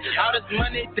shit. All this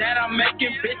money that I'm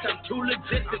making, bitch, I'm too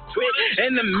legit to quit.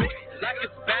 In the mix, like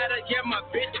it's better, yeah, my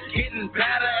bitch getting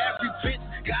better. Every bitch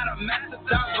got a massive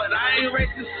dog, but I ain't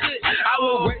racing shit. I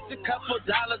will raise a couple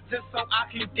dollars just so I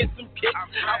can get some kicks.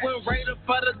 I went rated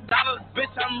for the dollars,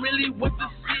 bitch, I'm really with the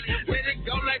shit. Let it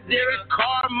go like Derek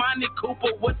Carr, Monty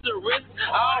Cooper with the wrist.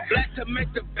 All black to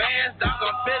make the bands, dog,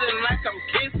 I'm feeling like I'm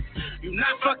Kiss. You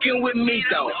not fucking with me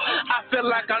though. I feel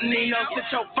like I'm Neo. Sit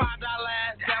your $5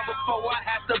 ass down before I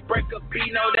have to break a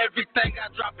B-note. Everything I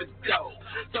drop is dope.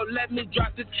 So let me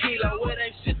drop this kilo. It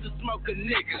ain't shit to smoke a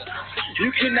nigga.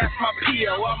 You can ask my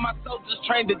P.O. All my soldiers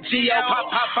trained to G.O.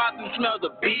 Pop out and smell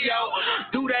the B.O.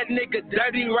 Do that nigga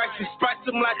dirty rice and spice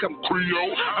him like I'm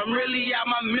Creole. I'm really out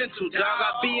my mental, dog.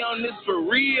 I be on this for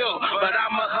real. But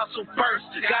I'ma hustle first.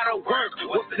 Gotta work.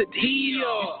 What's the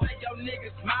deal? You say yo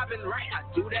niggas mobbing right. I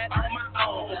do that on my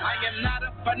own. I am not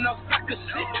up for no sucker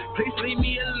shit. Please leave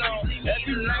me alone.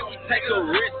 Every night we take a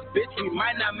risk, bitch. We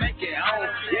might not make it home.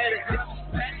 Yeah, the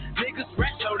disrespect. Niggas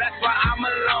retro, that's why I'm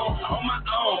alone. On my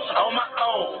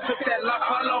own. Took that lock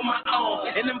all on my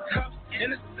own. In them cuffs,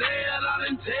 in the cell, all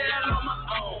in jail. On my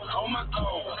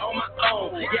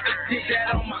own. Yeah, I did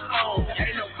that on my own.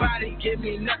 Ain't nobody give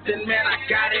me nothing, man. I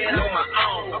got it on my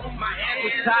own. My hands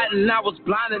was tied and I was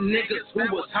blinding niggas who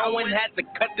was hoeing. Had to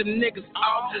cut them niggas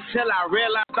off till I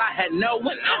realized I had no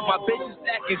one. My bitches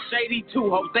acting shady too.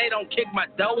 Hope they don't kick my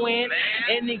dough in.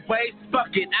 Anyways,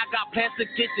 fuck it. I got plans to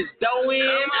get this dough in.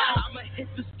 I'ma hit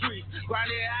the streets,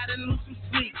 grind it out and lose some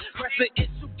sleep. Press the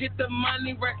issue, get the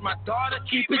money, raise my daughter,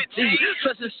 keep it G.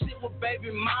 Such a shit with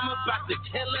baby mama, about to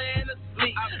kill her in her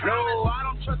sleep. No, I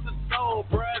don't trust a soul,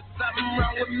 bruh. Something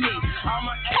wrong with me. All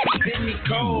my ex hit me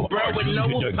cold, bruh, with no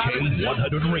apology.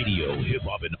 K100 Radio, Hip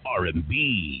Hop and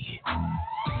R&B.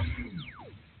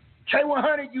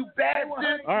 K100, you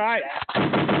bastard. All right.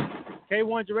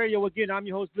 K100 Radio again. I'm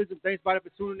your host, Blizzard. Thanks, everybody,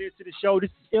 for tuning in to the show. This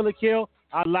is Illa Kill,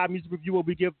 our live music review where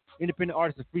we give independent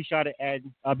artists a free shot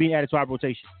at being added to our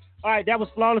rotation. All right, that was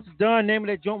Flawless is Done. Name of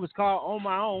that joint was called On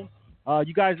My Own.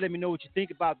 You guys let me know what you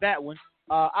think about that one.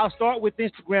 I'll start with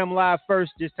Instagram Live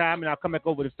first this time, and I'll come back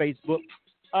over to Facebook.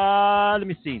 Let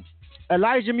me see.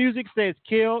 Elijah Music says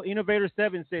kill. Innovator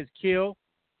 7 says kill.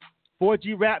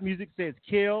 4G Rap Music says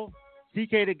kill.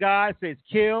 TK the God says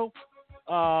kill.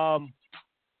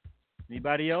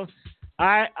 Anybody else?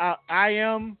 I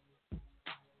am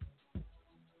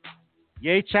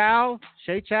Shay Child.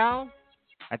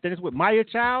 I think it's with Maya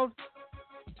Child.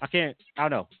 I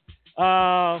don't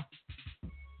know.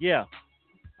 Yeah.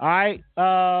 All right.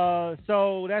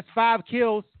 So that's 5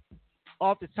 kills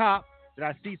off the top that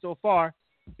I see so far.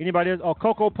 Anybody else? Oh,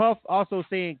 Coco Puff also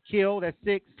saying kill. That's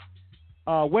 6.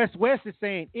 West is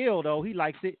saying ill, though. He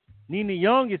likes it. Nina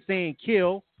Young is saying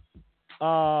kill.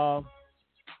 Smurf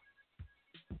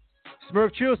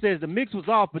Chill says the mix was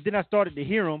off, but then I started to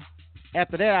hear him.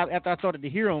 After I started to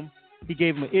hear him, he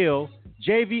gave him an ill.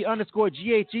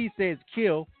 JV_GHE says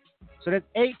kill. So that's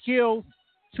 8 kills,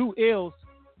 2 ills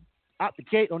out the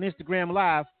gate on Instagram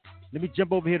Live. Let me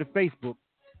jump over here to Facebook.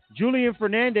 Julian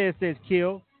Fernandez says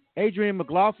kill. Adrian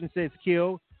McLaughlin says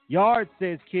kill. Yard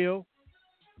says kill.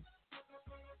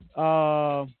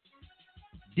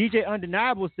 DJ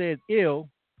Undeniable says ill.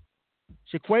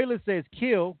 Shaquela says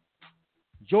kill.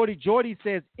 Jordy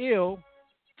says ill.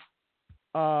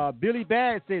 Billy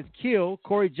Bad says kill.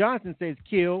 Corey Johnson says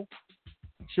kill.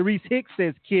 Sharice Hicks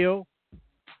says kill.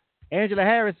 Angela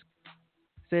Harris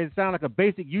says it sounds like a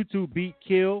basic YouTube beat,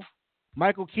 kill.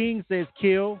 Michael King says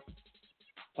kill.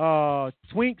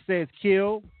 Twink says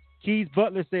kill. Keys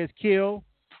Butler says kill.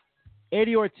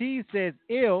 Eddie Ortiz says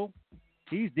ill.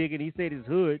 He's digging. He said his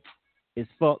hood is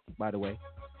fucked, by the way.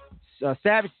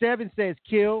 Savage 7 says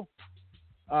kill.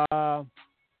 All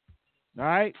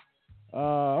right.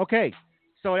 Okay.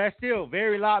 So that's still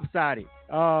very lopsided.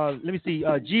 Let me see.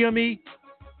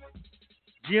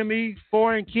 GME,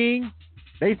 Foreign King,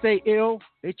 they say ill.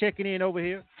 They checking in over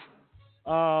here.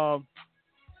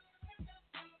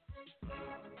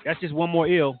 That's just one more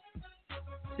ill.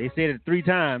 They said it 3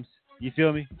 times. You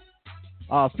feel me?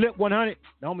 Flip 100,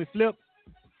 the homie Flip,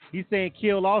 he's saying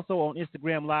kill also on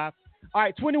Instagram Live. All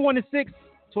right, 21-6,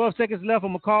 12 seconds left.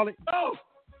 I'm going to call it. Oh,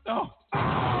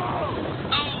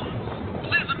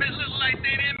 Elizabeth look like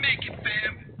they didn't make it,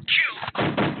 fam. Kill.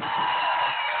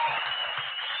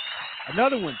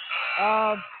 Another one.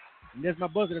 That's my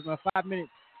buzzer. That's my 5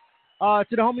 minutes. To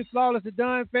the homie Flawless and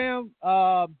Done, fam.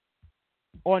 On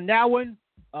that one,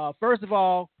 first of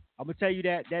all, I'm going to tell you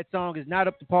that song is not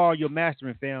up to par your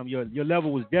mastering, fam. Your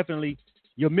level was definitely,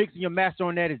 your mix and your master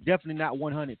on that is definitely not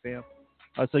 100, fam.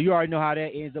 So you already know how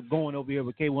that ends up going over here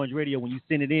with K1's Radio when you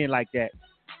send it in like that.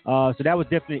 So that was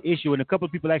definitely an issue, and a couple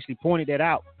of people actually pointed that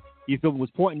out. You feel me?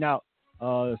 Was pointing out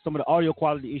some of the audio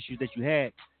quality issues that you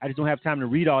had. I just don't have time to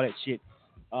read all that shit.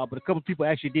 But a couple of people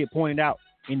actually did point it out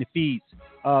in the feeds.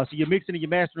 So your mixing and your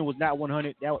mastering was not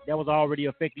 100. That was already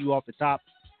affecting you off the top.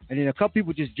 And then a couple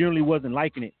people just generally wasn't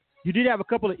liking it. You did have a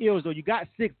couple of ills, though. You got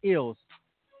 6 ills.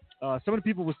 Some of the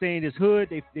people were saying this hood,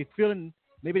 they feeling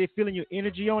your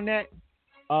energy on that.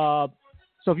 So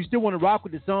if you still want to rock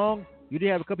with the song, you did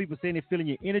have a couple people saying they're feeling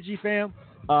your energy, fam.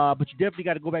 But you definitely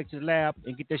got to go back to the lab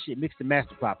and get that shit mixed and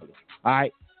mastered properly. All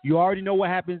right? You already know what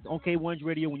happens on K1's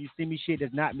Radio when you send me shit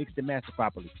that's not mixed and mastered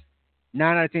properly.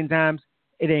 9 out of 10 times,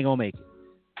 it ain't going to make it.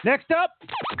 Next up.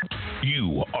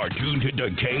 You are tuned to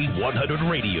K100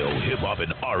 Radio, Hip Hop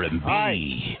and R&B.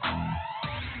 Right.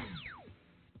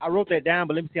 I wrote that down,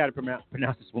 but let me see how to pronounce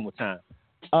this one more time.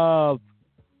 Because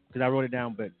I wrote it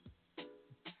down, but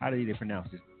how do they pronounce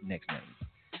this next name?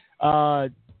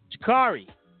 Jakari,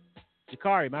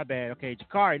 my bad. Okay,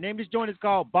 Jakari. Name of this joint is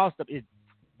called Bossed Up. It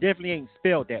definitely ain't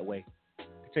spelled that way.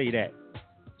 I'll tell you that.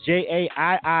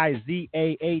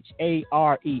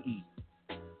 JAIIZAHAREE.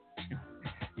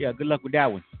 Yeah, good luck with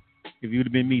that one. If you would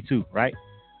have been me too, right?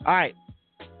 All right.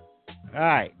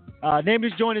 Name of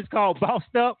this joint is called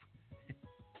Bossed Up. That's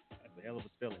a hell of a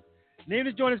spelling. Name of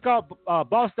this joint is called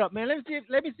Bossed Up, man. Let me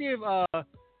see if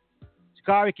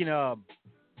Jakari can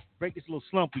break this little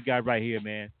slump we got right here,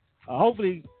 man.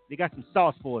 Hopefully they got some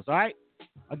sauce for us, all right?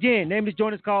 Again, name of this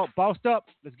joint is called Bossed Up.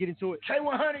 Let's get into it.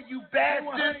 K100, you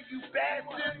bastard.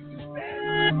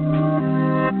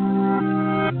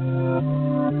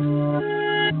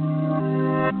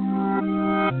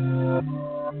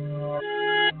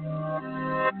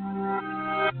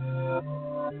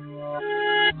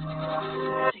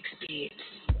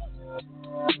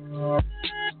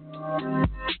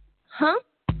 Huh?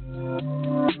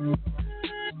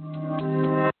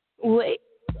 Wait.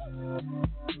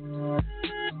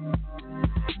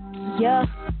 Yeah.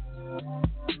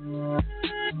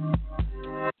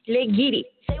 Let's get it.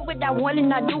 Say what I want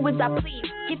and I do as I please.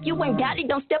 If you ain't got it,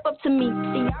 don't step up to me.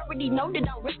 See, I already know that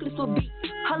I'm reckless with beef.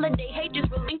 Holiday hate just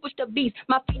relinquish the beef.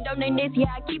 My feet on their necks,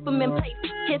 yeah, I keep them in place.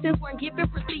 Cousins weren't given,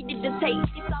 proceeded to take.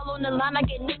 It's all on the line, I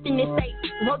get nothing to say.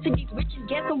 Roll to these riches,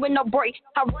 guessing with no break.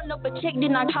 I run up a check,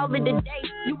 then I call it a day.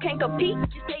 You can't compete,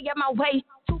 just stay out my way.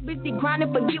 Too busy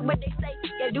grinding, forget what they say.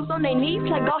 Yeah, dudes on their knees,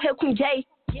 like go help Queen Jay.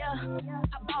 Yeah,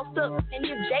 I bossed up, and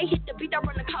if Jay hit the beat, I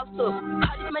run the cost up.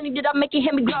 All this money that I'm making,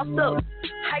 had me glossed up.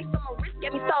 Ice on my wrist,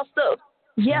 get me sauced up.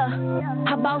 Yeah,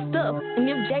 I bossed up. And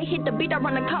if Jay hit the beat, I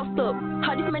run the cost up.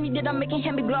 All this money that I'm making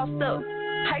had me glossed up.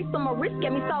 Ice on my wrist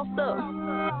got me sauced up.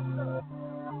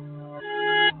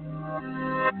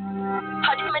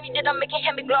 All this money that I'm making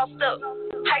had me glossed up.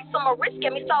 Ice on my wrist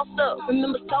got me sauced up.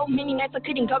 Remember so many nights I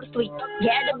couldn't go to sleep.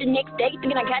 Gathered up the next day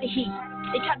thinking I got a heat.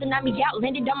 They tried to knock me out,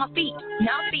 landed on my feet.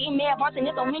 Now I'm feeding mad bars and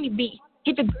it's on many beat.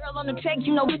 Hit the girl on the track,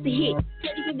 you know it's a hit.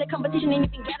 Steady since the competition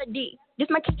ain't even got a D. This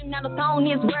my kingdom, now the throne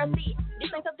is where I see it. This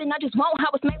ain't something I just want,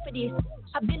 I was made for this.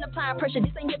 I've been applying pressure,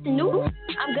 this ain't nothing new.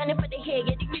 I'm gunning for the head,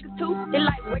 yeah, these niggas too. They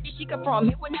like, where did she come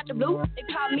from? It went out the blue. They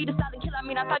called me the silent killer, I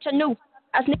mean, I thought you knew.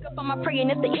 I sneak up on my prey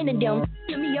and it's the end of them.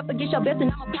 Put me up against your best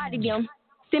and I'ma body them.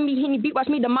 Send me Henny beat, watch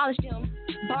me demolish them.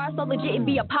 Bars so legit, it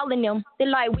be appalling them. They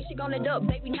like, we should gon' let up,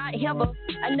 baby, not ever.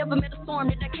 I never met a storm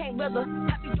that I can't weather.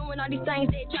 I be doing all these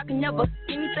things that y'all can never.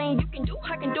 Anything you can do,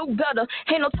 I can do better.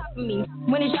 Ain't no top of me.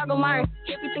 When is y'all gon' learn?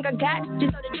 Everything I got,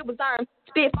 just so that it was earned.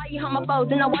 Spit fire on my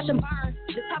foes, and I watch them burn.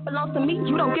 The top belongs to me,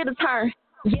 you don't get a turn.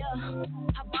 Yeah,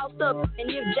 I bossed up, and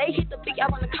if Jay hit the beat, I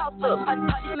run the cost up. All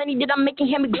this money that I'm making,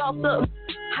 had me glossed up.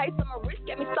 Ice on my wrist,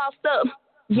 got me sauced up.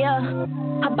 Yeah,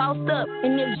 I bossed up,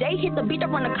 and if Jay hit the beat, I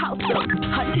run the cost up. All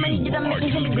this money that I'm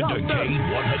making, had me glossed up.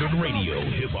 K100 Radio,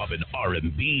 Hip Hop and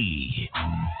R&B.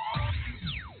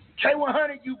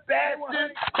 K100, you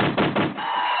bastard!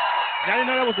 I didn't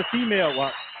know that was a female. Well,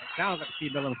 it sounds like a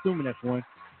female. I'm assuming that's one.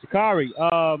 Shikari.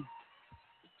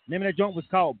 Name of that joint was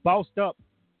called Bossed Up.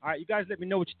 All right, you guys let me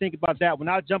know what you think about that. When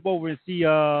I jump over and see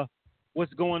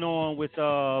what's going on with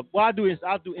I'll do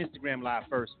Instagram Live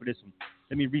first for this one.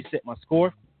 Let me reset my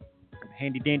score.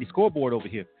 Handy dandy scoreboard over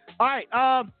here. All right,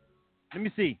 let me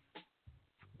see.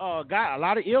 Got a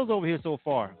lot of ills over here so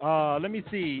far. Let me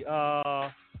see.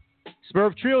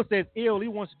 Spurv Trill says ill. He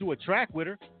wants to do a track with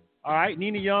her. All right,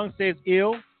 Nina Young says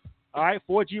ill. All right,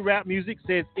 4G Rap Music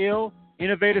says ill.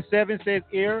 Innovator 7 says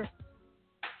ill.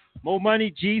 Mo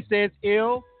Money G says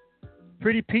ill.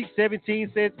 Pretty Pete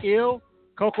 17 says ill.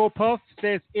 Coco Puff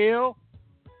says ill.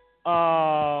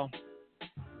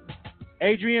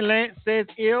 Adrian Lance says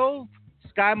ill.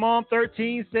 Sky Mom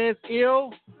 13 says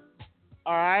ill.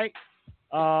 All right.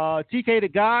 TK the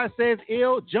God says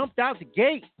ill. Jumped out the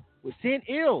gate with 10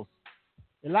 ills.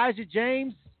 Elijah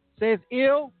James says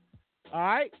ill. All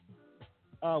right.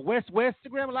 West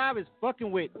Instagram Live is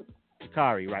fucking with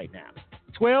Shikari right now.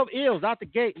 12 ills out the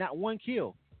gate, not one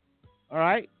kill. All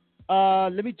right.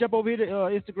 Let me jump over here to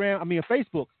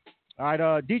Facebook. All right.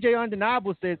 DJ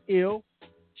Undeniable says ill.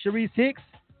 Sharice Hicks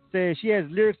says she has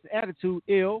lyrics and attitude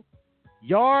ill.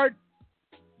 Yard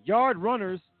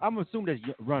Runners. I'm assuming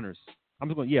that's runners. I'm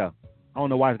just going, yeah. I don't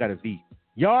know why it's got a V.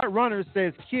 Yard Runners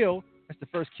says kill. That's the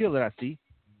first kill that I see.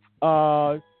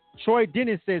 Troy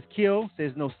Dennis says kill.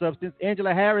 Says no substance.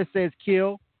 Angela Harris says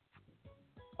kill.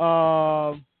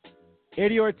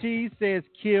 Eddie Ortiz says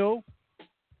kill.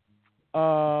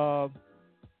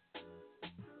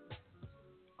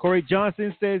 Corey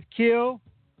Johnson says kill.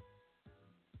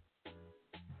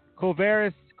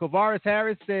 Kovaris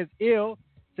Harris says ill.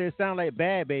 Says sound like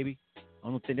bad, baby. I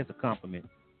don't think that's a compliment.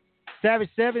 Savage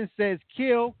 7 says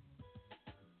kill.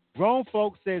 Grown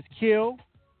Folk says kill.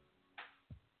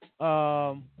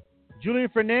 Julian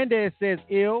Fernandez says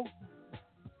ill.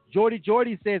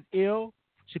 Jordy says ill.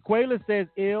 Shaquela says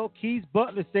ill. Keys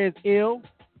Butler says ill.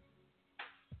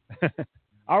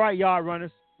 All right, Yard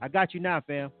Runners. I got you now,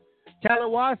 fam.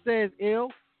 Talawa says ill.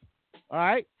 All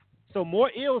right. So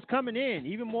more ills coming in.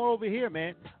 Even more over here,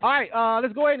 man. All right,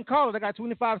 let's go ahead and call it. I got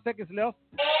 25 seconds left.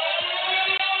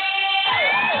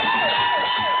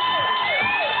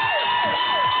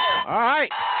 All right.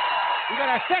 We got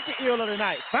our second ill of the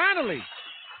night. Finally.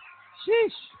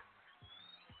 Sheesh.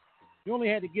 You only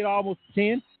had to get almost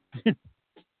 10.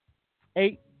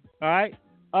 8. All right.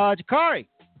 Jakari,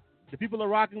 the people are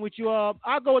rocking with you.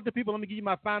 I'll go with the people. Let me give you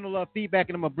my final feedback,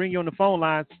 and I'm going to bring you on the phone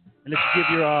lines and let you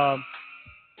give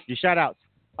your shout-outs.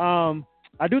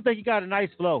 I do think you got a nice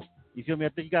flow. You feel me? I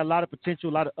think you got a lot of potential,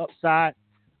 a lot of upside.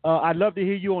 I'd love to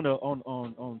hear you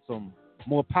on some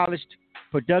more polished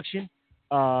production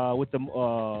with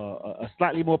a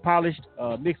slightly more polished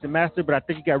mix and master, but I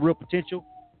think you got real potential.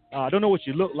 I don't know what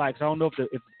you look like, so I don't know if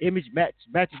the image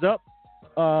matches up.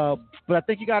 But I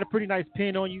think you got a pretty nice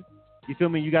pin on you. You feel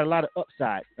me? You got a lot of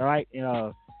upside. All right.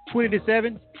 And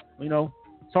 20-7, you know,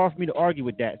 it's hard for me to argue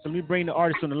with that. So let me bring the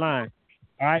artist on the line.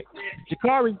 All right.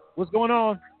 Jakari, what's going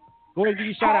on? Go ahead and give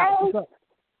you a shout out. What's up?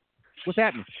 What's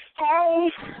happening? Hey.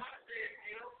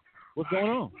 What's going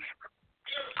on?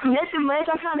 Nothing much.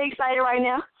 I'm kind of excited right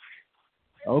now.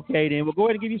 Okay, then. Well, go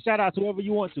ahead and give you a shout out to whoever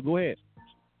you want to. Go ahead.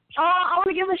 I want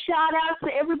to give a shout out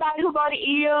to everybody who voted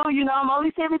ill. You know, I'm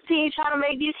only 17, trying to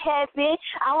make this happen.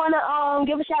 I want to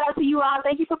give a shout out to you all.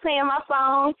 Thank you for playing my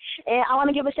song, and I want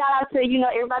to give a shout out to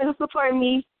everybody who supported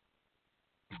me.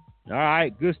 All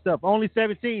right, good stuff. Only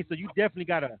 17, so you definitely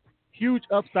got a huge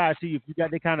upside to you. If you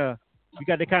got that kind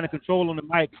of control on the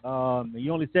mic, and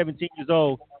you're only 17 years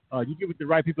old. You get with the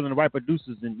right people and the right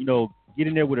producers, and get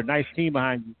in there with a nice team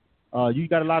behind you. You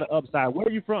got a lot of upside. Where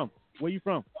are you from?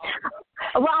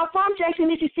 Well, I'm from Jackson,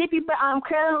 Mississippi, but I'm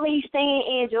currently staying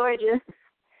in Georgia.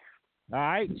 All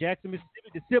right, Jackson,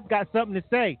 Mississippi. The SIP got something to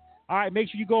say. All right, make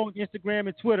sure you go on Instagram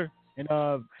and Twitter and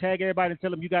tag everybody and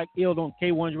tell them you got illed on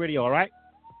K1's radio, all right?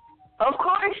 Of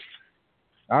course.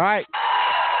 All right.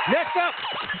 Next up.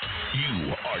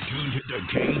 You are tuned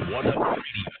to K100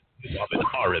 Radio of an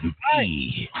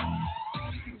R&B.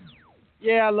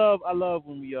 Yeah, I love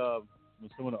when we when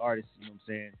some of the artists, you know what I'm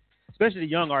saying, especially the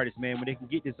young artists, man, when they can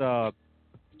get this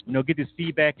get this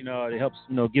feedback, it helps,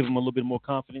 give them a little bit more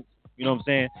confidence, you know what I'm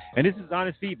saying? And this is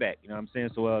honest feedback, you know what I'm saying?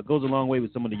 So it goes a long way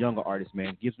with some of the younger artists,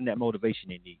 man. Gives them that motivation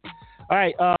they need. All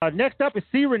right, next up is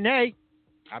C. Renee.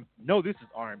 I know this is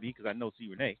R&B because I know C.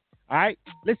 Renee. All right,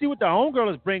 let's see what the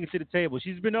homegirl is bringing to the table.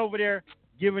 She's been over there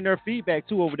giving her feedback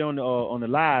too over there on the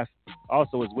live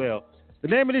also as well. The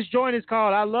name of this joint is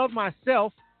called I Love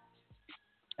Myself.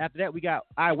 After that, we got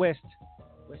West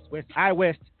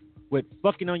with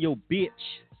Fucking on Your Bitch.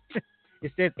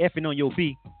 It says effing on your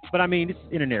B, but I mean, this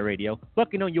is internet radio.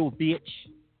 Fucking on your bitch.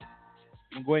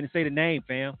 I'm going to go ahead and say the name,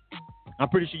 fam. I'm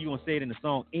pretty sure you're going to say it in the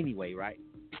song anyway, right?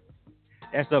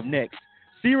 That's up next.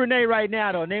 C. Renee right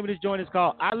now, though. Name of this joint is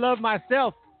called I Love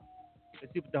Myself.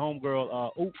 Let's see what the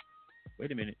homegirl,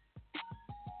 wait a minute.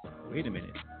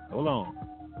 Hold on.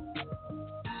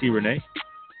 C. Renee.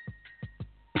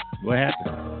 What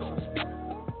happened?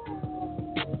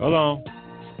 Hold on.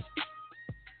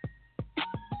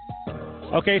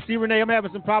 Okay, C. Renee, I'm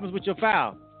having some problems with your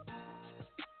file.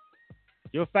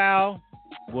 Your file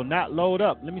will not load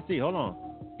up. Let me see. Hold on.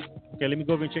 Okay, let me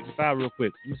go over and check the file real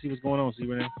quick. Let me see what's going on, C.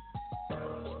 Renee.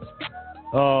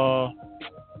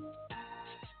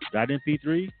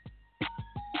 .mp3?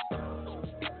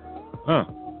 Huh.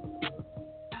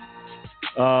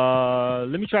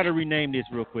 Let me try to rename this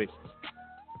real quick.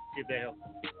 See if that helps.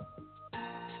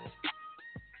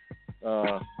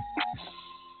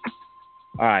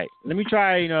 All right. Let me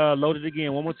try and load it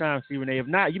again one more time, C. Renee. If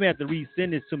not, you may have to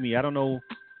resend this to me. I don't know.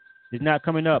 It's not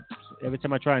coming up. Every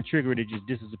time I try and trigger it, it just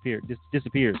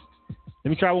disappears. Let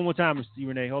me try one more time, C.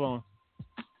 Renee. Hold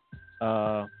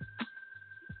on.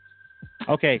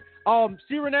 Okay.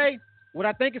 C. Renee, what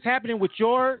I think is happening with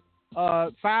your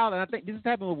file, and I think this is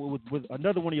happening with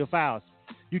another one of your files.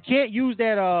 You can't use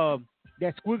that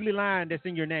squiggly line that's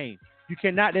in your name. You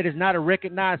cannot. That is not a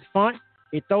recognized font.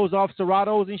 It throws off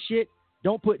Seratos and shit.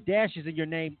 Don't put dashes in your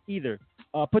name either.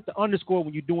 Put the underscore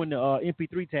when you're doing the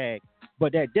MP3 tag.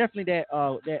 But that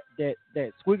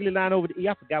squiggly line over the E,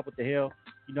 I forgot what the hell.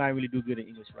 I really do good in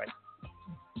English, right?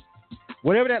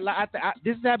 Whatever that,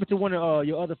 this has happened to one of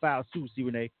your other files too, C.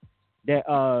 Renee. That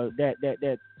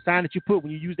sign that you put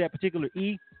when you use that particular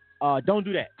E, don't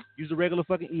do that. Use the regular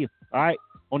fucking E, all right,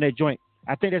 on that joint.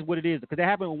 I think that's what it is, because that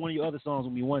happened with one of your other songs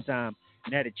with me one time,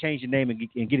 and I had to change the name and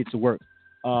get it to work.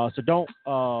 So don't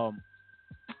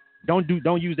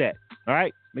use that. All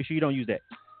right, make sure you don't use that.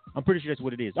 I'm pretty sure that's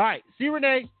what it is. All right, C.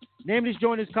 Renee, name of this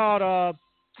joint is called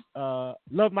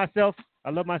Love Myself. I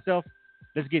Love Myself.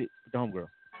 Let's get it with the homegirl.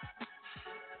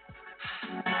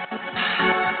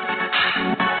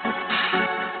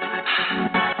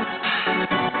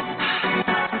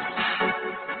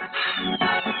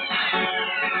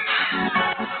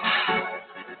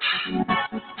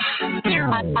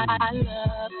 I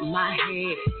love my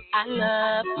head, I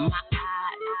love my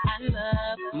eyes, I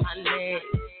love my legs,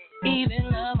 even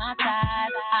love my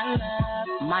thighs. I love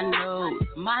my nose,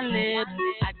 my lips,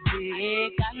 I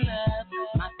dig. I love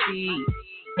my feet,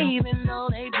 even though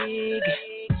they big.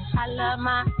 I love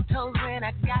my toes when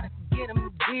I gotta get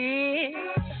them big.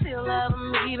 Still love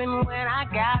them even when I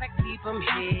gotta keep them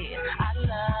hid. I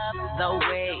love the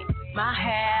way my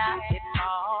hair, it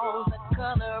falls, the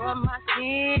color of my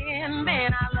skin.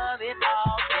 Man, I love it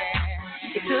all,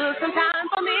 yeah. It took some time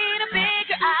for me to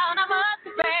figure out I must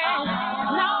have been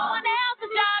no one else's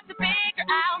job to figure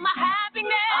out my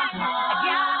happiness. I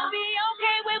gotta be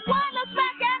okay with what looks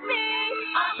back at me.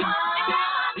 And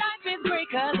now my life is great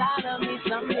 'cause I love me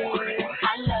some me.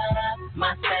 I love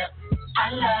myself. I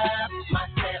love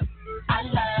myself. I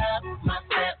love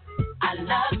myself. I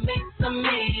love me some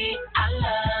me. I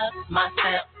love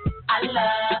myself. I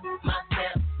love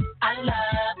myself. I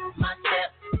love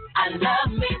myself. I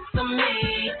love me some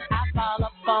me. I fall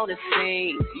up on wanna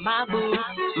sing. My boots,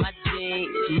 my jeans,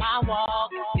 my walk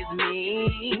is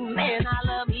mean. Man, I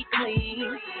love me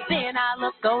clean. Then I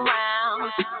look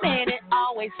around, man, it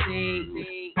always seems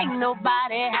ain't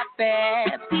nobody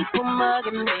happy. People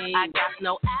mugging me. I got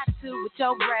no attitude with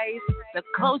your grace. The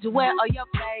clothes you wear or your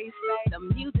face. The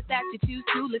music that you choose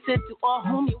to listen to or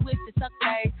whom you wish to touch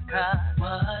base. Cause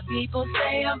what people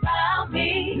say about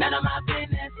me, none of my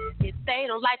business. If they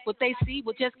don't like what they see,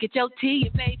 well just get your tea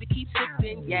and baby keep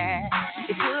sipping, yeah.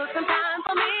 It took some time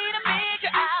for me to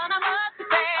figure out I must have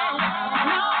failed.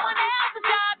 No one else's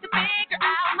job to figure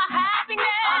out my happiness.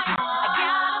 I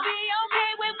gotta be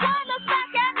okay with what looks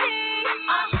like at me.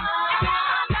 And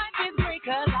now life is great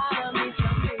cause I love me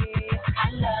some me.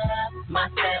 I love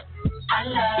myself. I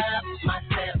love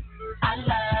myself. I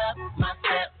love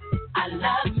myself. I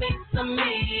love me some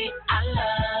me. I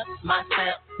love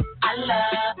myself. I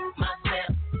love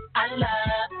myself. I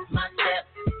love myself.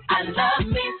 I love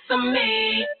me some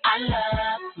me. I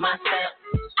love myself.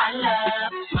 I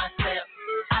love myself.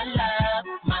 I love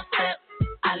myself.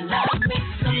 I love me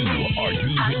some me. You are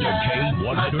tuned to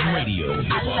K100 Radio,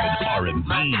 hip hop and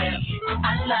R&B.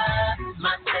 I love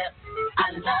myself.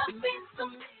 I love me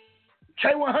some me.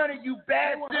 K100, you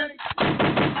bastard.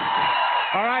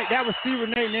 All right, that was C.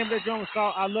 Renee. Name of that joint was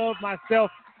called I Love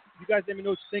Myself. You guys let me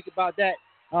know what you think about that.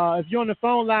 If you're on the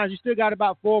phone lines, you still got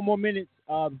about 4 more minutes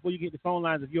before you get the phone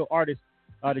lines if you're an artist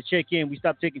to check in. We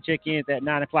stopped taking check-ins at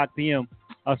 9 o'clock p.m.,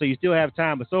 so you still have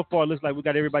time. But so far, it looks like we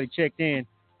got everybody checked in.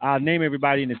 I'll name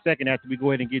everybody in a second after we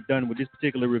go ahead and get done with this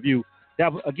particular review.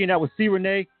 That was C.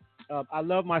 Renee. I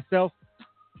Love Myself.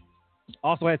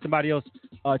 Also had somebody else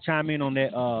chime in on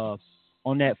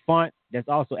that font. That's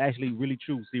also actually really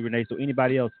true, C. Renee. So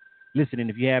anybody else listening,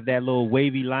 if you have that little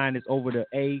wavy line that's over the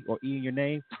A or E in your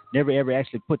name, never ever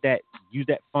actually use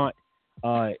that font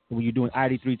when you're doing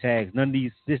ID3 tags. None of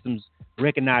these systems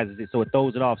recognizes it, so it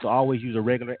throws it off. So always use a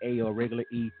regular A or a regular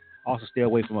E. Also stay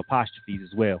away from apostrophes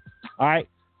as well. All right,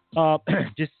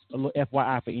 just a little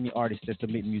FYI for any artists that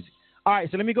submit music. All right,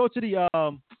 so let me go to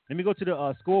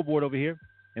the scoreboard over here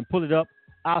and pull it up.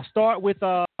 I'll start with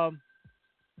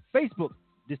Facebook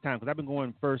this time because I've been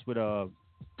going first with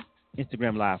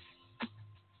Instagram Live a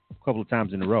couple of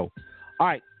times in a row. All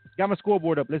right, got my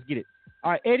scoreboard up. Let's get it.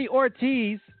 All right, Eddie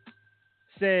Ortiz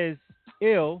says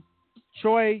ill.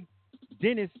 Troy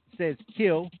Dennis says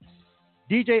kill.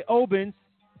 DJ Obens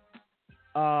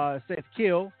says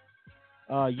kill.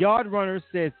 Yard Runner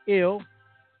says ill.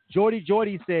 Jordy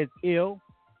says ill.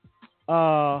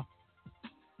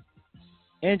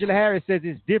 Angela Harris says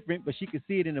it's different, but she can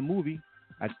see it in the movie.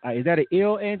 Is that an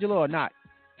ill, Angela, or not?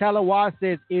 Talawa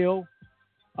says ill.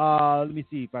 Let me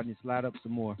see if I can slide up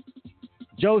some more.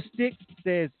 Joe Stick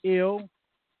says ill.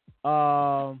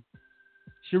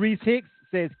 Sharice Hicks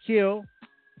says kill.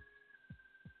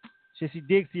 She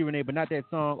digs you, Renee, but not that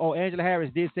song. Oh, Angela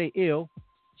Harris did say ill.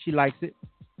 She likes it.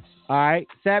 All right.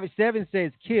 Savage 7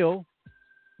 says kill.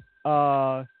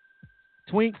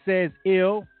 Twink says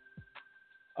ill.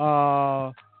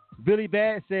 Billy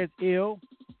Bad says ill.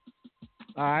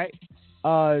 All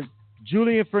right.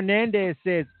 Julian Fernandez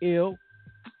says ill.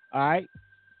 All right.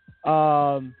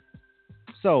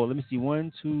 So let me see.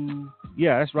 1, 2.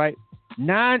 Yeah, that's right.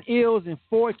 9 ills and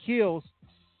 4 kills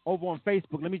over on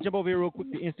Facebook. Let me jump over here real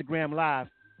quick to Instagram Live.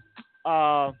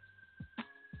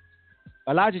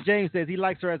 Elijah James says he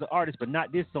likes her as an artist, but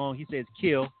not this song. He says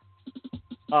kill.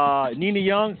 Nina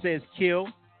Young says kill.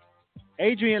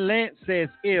 Adrian Lance says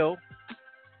ill.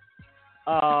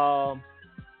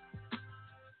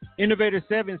 Innovator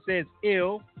 7 says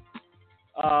ill.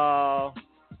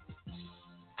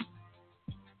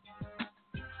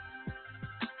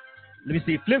 Let me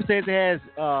see. Flip says it has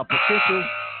potential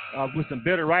with some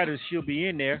better writers. She'll be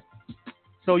in there.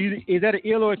 So is that an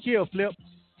ill or a kill, Flip?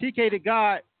 TK the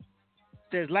God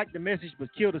says like the message but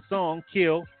kill the song.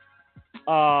 Kill.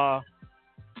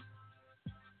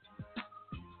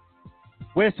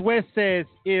 West says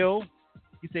ill.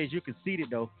 He says you conceded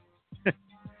though.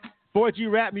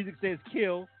 4G Rap Music says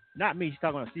kill. Not me. She's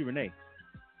talking about C. Renee.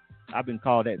 I've been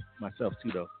called that myself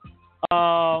too though.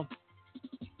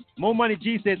 Mo Money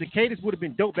G says the cadence would have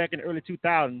been dope back in the early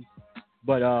 2000s,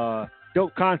 but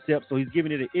dope concept, so he's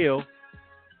giving it an ill.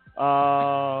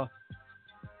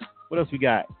 What else we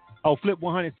got? Oh, Flip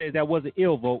 100 says that was an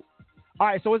ill vote. All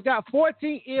right, so it's got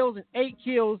 14 ills and 8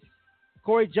 kills.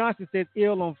 Corey Johnson says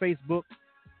ill on Facebook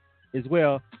as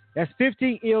well. That's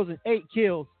 15 ills and 8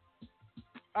 kills.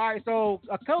 All right, so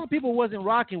a couple of people wasn't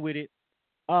rocking with it,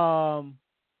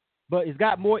 but it's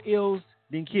got more ills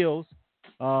than kills.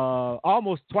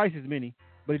 Almost twice as many,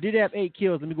 but it did have 8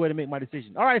 kills. Let me go ahead and make my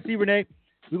decision. All right, C. Renee,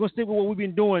 we're going to stick with what we've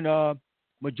been doing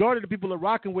Majority of the people are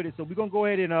rocking with it, so we're gonna go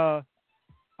ahead and I'm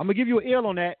gonna give you an ill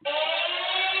on that.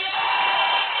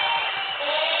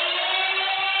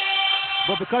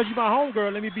 But because you're my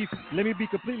homegirl, let me be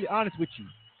completely honest with you.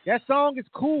 That song is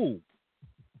cool,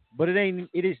 but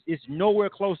it's nowhere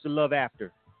close to Love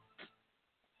After.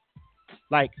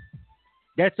 Like,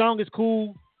 that song is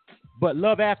cool, but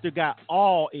Love After got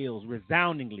all ills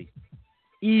resoundingly.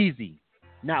 Easy.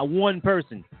 Not one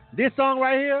person. This song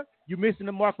right here, you're missing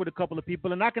the mark with a couple of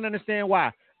people, and I can understand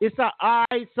why. It's an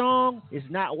alright song. It's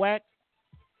not whack.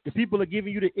 The people are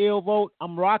giving you the ill vote.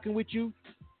 I'm rocking with you.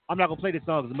 I'm not going to play this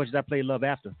song as much as I play Love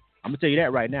After. I'm going to tell you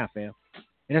that right now, fam.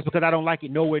 And that's because I don't like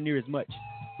it nowhere near as much.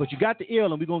 But you got the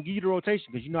ill, and we're going to give you the rotation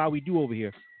because you know how we do over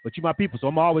here. But you my people, so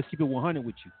I'm going to always keep it 100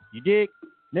 with you. You dig?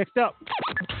 Next up.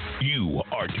 You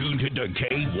are tuned to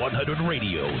K100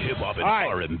 Radio, Hip Hop and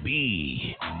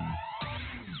R&B.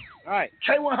 All right.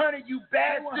 K100, you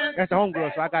bastard. That's the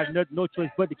homegirl, so I got no choice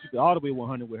but to keep it all the way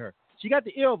 100 with her. She got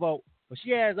the ill vote, but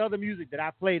she has other music that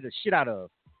I play the shit out of.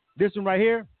 This one right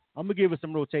here, I'm going to give her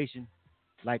some rotation,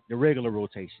 like the regular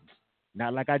rotations.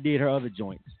 Not like I did her other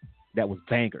joints. That was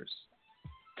bangers.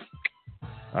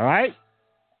 All right?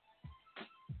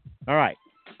 All right.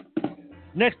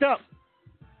 Next up,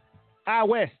 I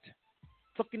West.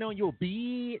 Fucking on your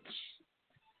bitch.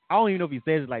 I don't even know if he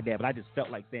says it like that, but I just felt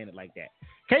like saying it like that.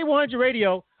 K100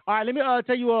 Radio. All right, let me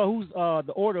tell you who's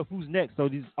the order of who's next, so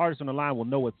these artists on the line will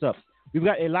know what's up. We've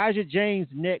got Elijah James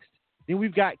next. Then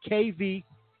we've got KV.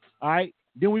 All right.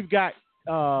 Then we've got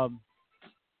Tang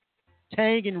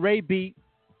and Ray B.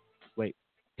 Wait,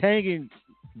 Tang and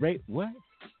Ray what?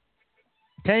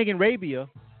 Tang and Rabia.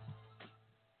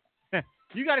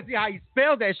 You got to see how you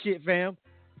spell that shit, fam.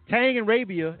 Tang and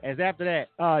Rabia as after that.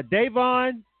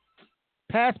 Davon,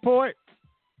 Passport.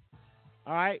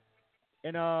 All right.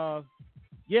 And,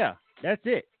 yeah, that's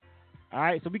it. All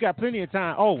right. So we got plenty of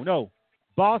time. Oh, no.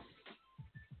 Boss.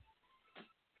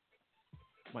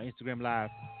 My Instagram Live.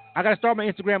 I got to start my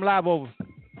Instagram Live over.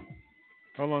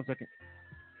 Hold on a second.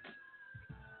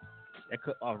 That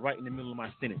cut off right in the middle of my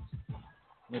sentence.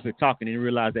 I'm up here talking and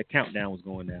realized that countdown was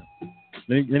going down.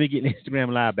 Let me get an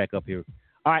Instagram Live back up here.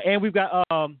 All right, and we've got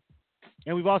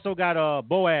we've also got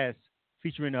Boaz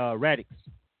featuring Radix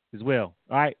as well.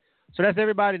 All right, so that's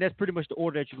everybody. That's pretty much the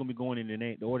order that you're gonna be going in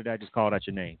the order that I just called out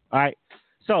your name. All right,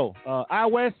 so I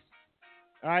West.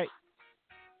 All right,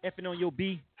 effing on your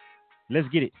B. Let's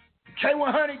get it.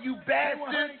 K100, you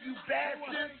bastard. You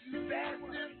bastard.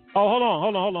 Oh, hold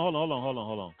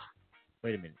on.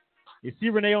 Wait a minute. Is C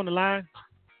Renee on the line?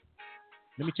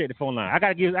 Let me check the phone line. I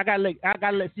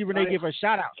gotta let C Renee give her a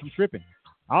shout out. She's tripping.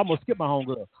 I almost skipped my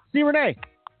homegirl. C Renee.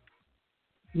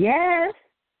 Yes.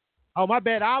 Oh, my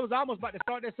bad. I was almost about to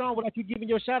start that song without you giving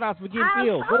your shout outs for getting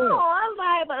ill. I'm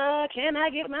like, can I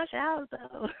get my shout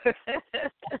out?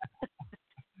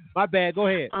 My bad. Go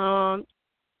ahead.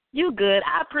 You good.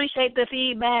 I appreciate the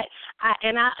feedback.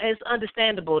 It's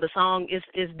understandable. The song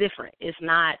is different. It's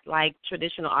not like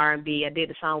traditional R&B. I did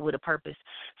the song with a purpose.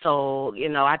 So,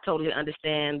 I totally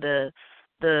understand the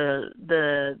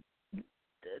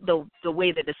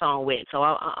way that the song went. So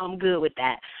I'm good with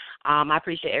that. I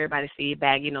appreciate everybody's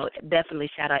feedback. Definitely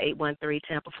shout out 813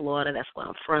 Tampa, Florida. That's where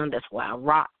I'm from. That's where I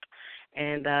rock.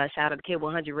 And shout out to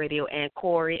K100 Radio and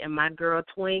Corey and my girl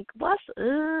Twink. What's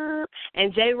up?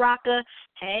 And J Rocka.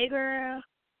 Hey, girl.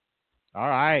 All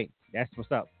right. That's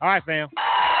what's up. All right, fam.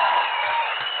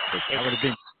 That would have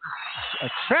been a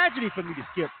tragedy for me to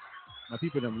skip. My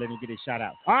people don't let me get a shout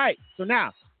out. All right. So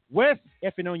now, Wes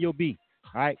effing on your B.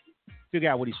 All right. Figure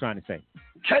out what he's trying to say.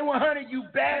 K100, you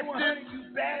bad one.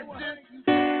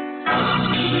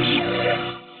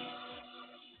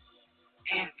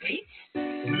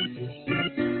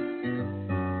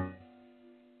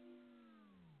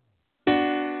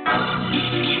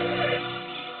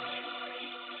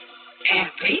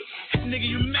 Nigga,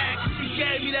 you mad 'cause she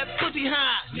gave me that pussy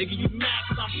high. Nigga, you mad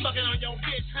 'cause I'm fucking on your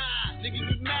bitch high. Nigga,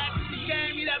 you mad 'cause she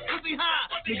gave me that pussy high.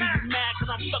 Nigga, you mad 'cause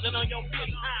I'm fucking on your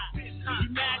bitch high. You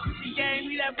mad 'cause she gave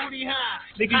me that booty high.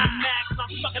 Nigga, you mad 'cause I'm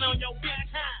fucking on your bitch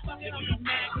high. Nigga, you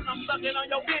mad 'cause I'm fucking on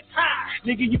your bitch high.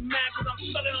 Nigga, you mad 'cause I'm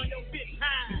fucking on your bitch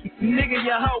high. Nigga,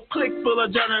 your whole clique full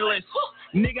of journalists.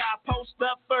 Nigga, I post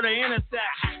up for the intercept.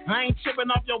 I ain't tripping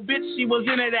off your bitch, she was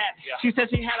into that. She said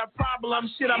she had a problem,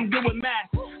 shit, I'm good with math.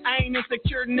 I ain't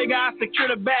insecure, nigga, I secure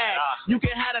the bag. You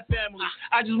can have a family,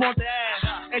 I just want the ass.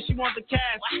 And she want the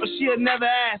cash, but she'll never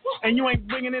ask. And you ain't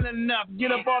bringing in enough,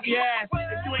 get up off your ass.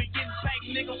 If you ain't getting bank,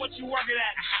 nigga, what you working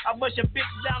at? I bust your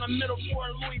bitch down the middle for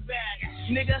a Louis bag.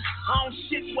 Nigga, I don't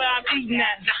shit where I'm eating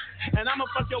at. And I'ma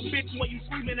fuck your bitch where you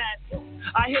sleeping at.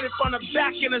 I hit it from the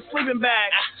back in a sleeping bag.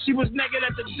 She was naked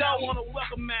at the door on a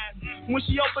welcome mat. When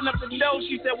she opened up the door,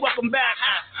 she said, welcome back.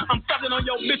 I'm fucking on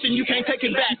your bitch and you can't take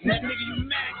it back. Nigga, you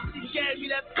mad? You gave me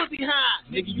that pussy high.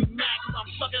 Nigga, you mad cause I'm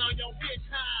fucking on your bitch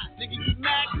high. Nigga, you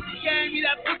mad cause you gave me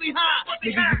that pussy high.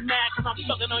 Nigga, you mad cause I'm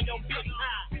fucking on your bitch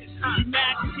high. You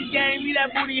mad cause she gave me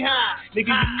that booty high. Nigga,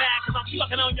 you mad cause I'm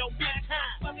fucking on your bitch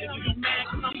high. Nigga, you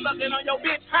mad cause I'm fucking on your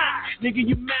bitch high. Nigga,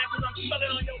 you mad cause I'm fucking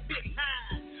on your bitch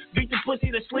high. Beat the pussy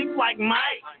to sleep like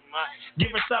Mike. Give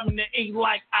her something to eat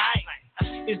like Ike.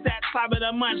 It's that time of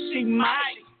the month she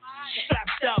might.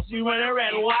 Strapped up, she wear her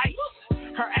red white.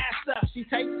 Her ass up, she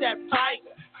takes that pipe.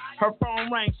 Her phone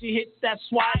rings, she hits that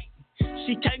swipe.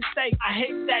 She can't stay, I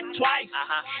hit that twice.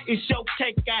 It's your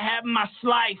cake, I have my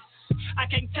slice. I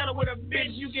can't tell her with a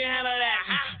bitch, you can handle that.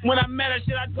 When I met her,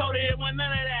 shit, I told her it wasn't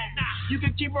none of that. You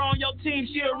can keep her on your team,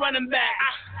 she a running back.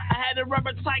 I had the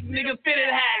rubber tight nigga fitted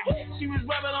hat. She was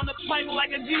rubbing on the pipe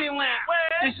like a genie lamp.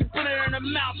 Then she put it in her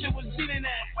mouth, it was getting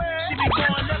that. She be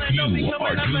going down and don't be You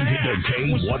are coming up tuned her to hair.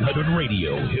 K100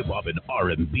 Radio, Hip Hop and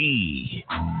R&B.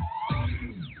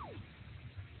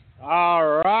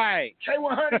 All right.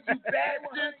 K100, you bad.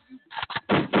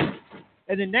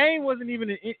 And the name wasn't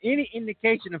even any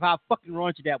indication of how fucking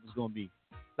raunchy that was going to be.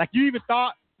 Like, you even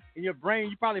thought in your brain,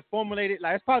 you probably formulated,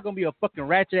 like, it's probably going to be a fucking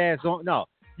ratchet ass song. No,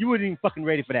 you weren't even fucking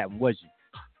ready for that one, was you?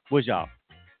 Was y'all?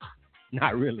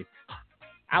 Not really.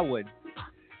 I wouldn't.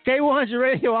 K100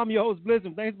 Radio, I'm your host,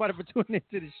 Blizzard. Thanks, everybody, for tuning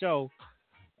into the show.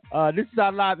 This is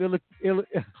our live this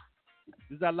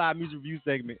is our live music review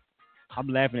segment. I'm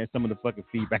laughing at some of the fucking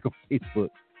feedback on Facebook.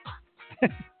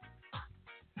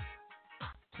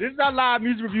 This is our live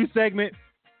music review segment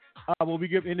where we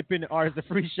give independent artists a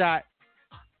free shot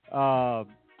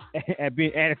at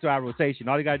being added to our rotation.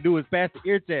 All you got to do is pass the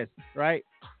ear test, right?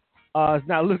 It's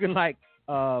not looking like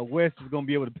Wes is going to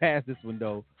be able to pass this one,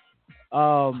 though.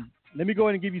 Let me go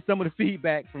ahead and give you some of the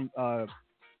feedback from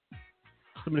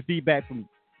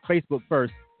Facebook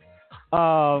first.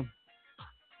 Yard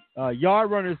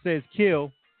Runner says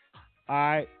kill.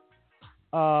 All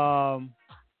right.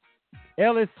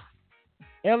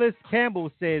 Ellis Campbell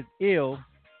says ill.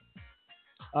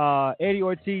 Eddie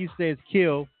Ortiz says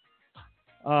kill.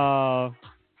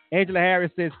 Angela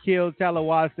Harris says kill.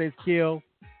 Talawa says kill.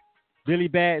 Billy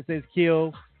Bad says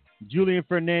kill. Julian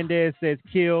Fernandez says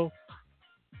kill.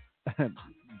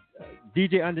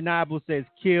 DJ Undeniable says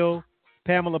kill.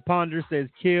 Pamela Ponder says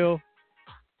kill.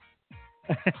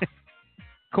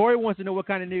 Corey wants to know what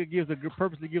kind of nigga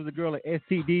purposely gives a girl an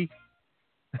STD.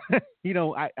 You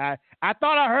know, I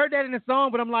thought I heard that in the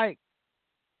song, but I'm like,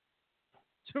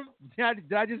 did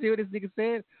I just hear what this nigga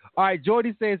said? All right,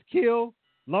 Jordy says kill.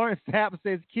 Lawrence Sapp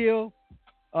says kill.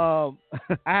 I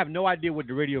have no idea what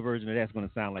the radio version of that's going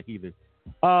to sound like either.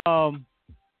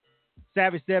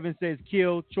 Savage 7 says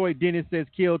kill. Troy Dennis says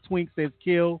kill. Twink says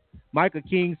kill. Micah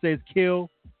King says kill.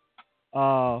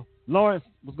 Lawrence,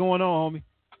 what's going on,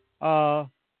 homie?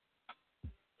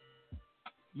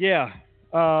 Yeah.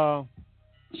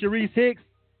 Sharice Hicks.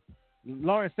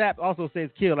 Lawrence Sapp also says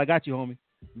kill. I got you, homie.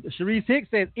 Sharice Hicks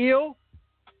says ill.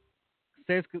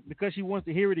 Says because she wants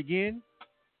to hear it again.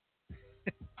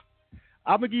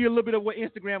 I'm going to give you a little bit of what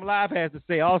Instagram Live has to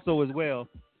say also as well.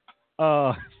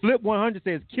 Flip 100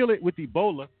 says kill it with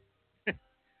Ebola.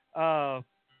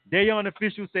 Dayon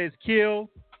Official says kill.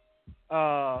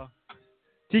 TK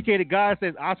the God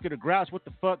says Oscar the Grouch, what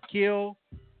the fuck, kill.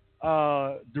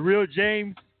 The Real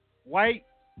James White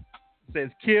says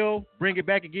kill. Bring it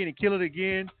back again and kill it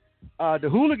again. The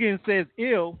Hooligan says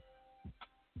ill.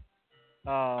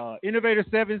 Innovator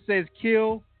 7 says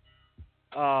kill.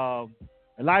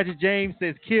 Elijah James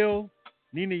says kill.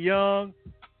 Nina Young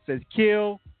says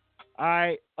kill. All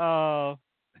right. All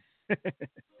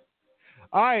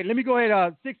right, let me go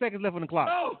ahead. 6 seconds left on the clock.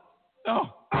 No.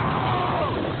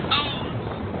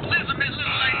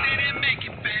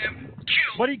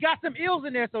 But he got some ills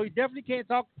in there, so he definitely can't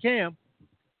talk to Cam.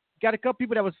 Got a couple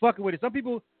people that was fucking with it. Some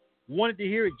people wanted to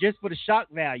hear it just for the shock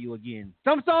value again.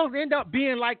 Some songs end up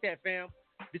being like that, fam.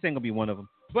 This ain't gonna be one of them.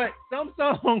 But some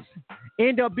songs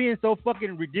end up being so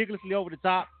fucking ridiculously over the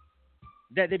top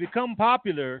that they become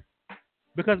popular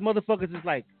because motherfuckers is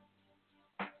like,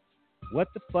 what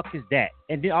the fuck is that?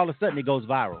 And then all of a sudden it goes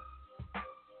viral.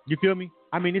 You feel me?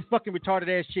 I mean, this fucking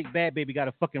retarded ass chick, Bad Baby, got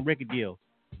a fucking record deal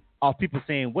off people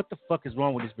saying, what the fuck is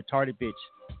wrong with this retarded bitch?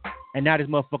 And now this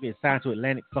motherfucker is signed to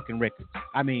Atlantic fucking Records.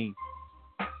 I mean,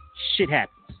 shit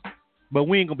happens. But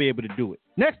we ain't gonna be able to do it.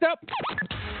 Next up,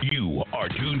 You are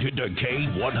tuned to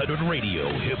K100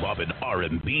 Radio, Hip Hop and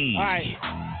R&B. All right.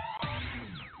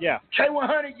 Yeah.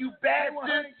 K100, you bad.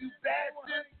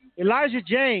 Elijah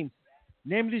James.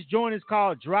 Name of this joint is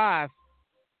called Drive.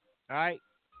 All right.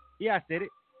 Yeah, I said it.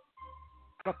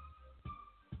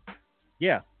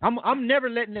 Yeah. I'm never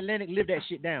letting Atlantic live that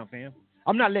shit down, fam.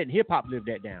 I'm not letting hip hop live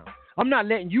that down. I'm not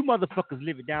letting you motherfuckers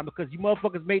live it down because you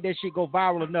motherfuckers made that shit go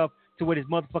viral enough to where this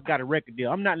motherfucker got a record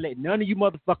deal. I'm not letting none of you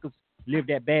motherfuckers live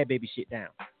that bad baby shit down.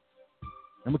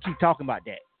 I'm gonna keep talking about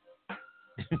that.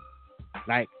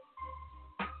 Like,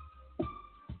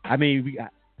 I mean,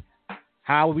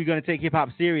 how are we gonna take hip hop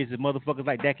serious if motherfuckers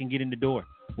like that can get in the door?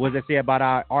 What does that say about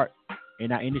our art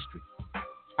and our industry?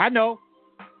 I know.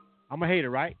 I'm a hater,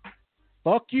 right?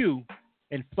 Fuck you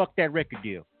and fuck that record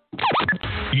deal.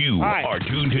 You are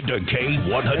tuned to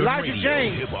K100 Elijah Radio,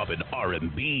 James. Hip Hop and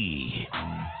R&B.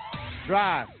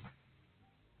 Drive.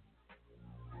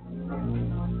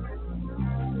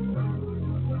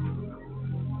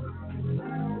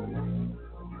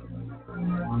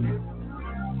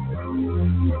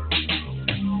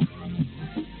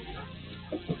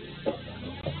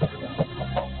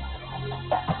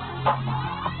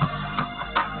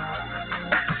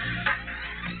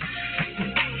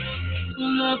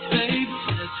 Pull up, baby,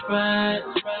 let's ride.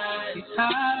 These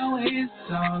highways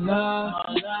all up.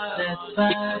 Let's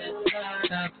ride.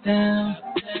 Top down.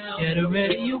 Get a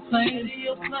radio play.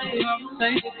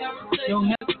 Conversation. Don't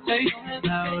hesitate.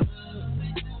 Loud.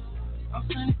 I'll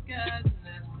turn the skies and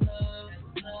let's love.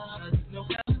 There's no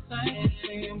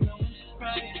conversation. I'm going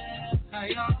right. How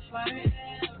y'all fight?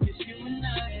 It's you and I.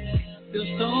 Feel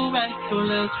so right, so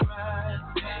let's ride.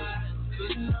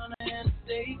 Putting on the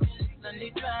interstate.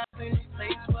 Sunday driving a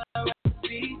place where I like to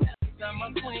be. Got my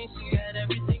queen, she got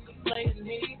everything to play in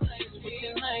me.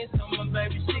 Switching lanes on my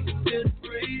baby, she can feel the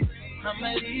breeze. I'm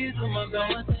at ease with my girl,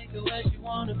 I take her where she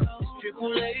wanna go.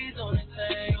 Triple A's on the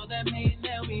thing, so that means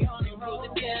that we on the road.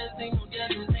 The gas ain't no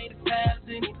designated pass,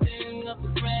 anything up the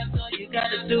grabs. All you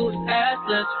gotta do is ask,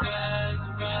 let's ride.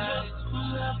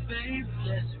 Pull up, baby,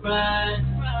 let's ride.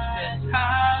 Let's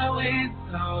highways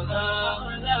all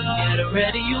up. Get a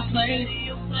radio play.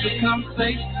 Good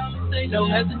conversation, no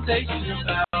hesitation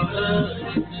about us.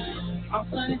 I'll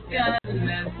turn the skies and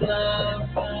that's love.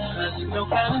 There's no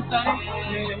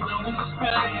conversation, I'm going to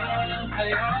spray. How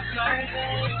y'all play?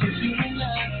 Cause you and I,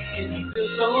 and you feel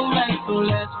so right, so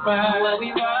let's ride. Where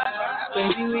we ride,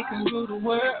 baby, we can rule the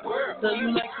world. So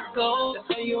you like to go,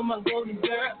 so you're my golden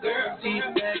girl. Seat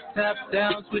back, top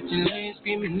down, switching lanes,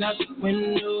 screaming out the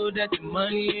window that the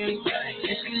money ain't right.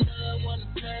 And she love when the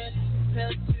train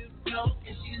tells you.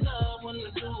 And she love when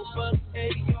the do but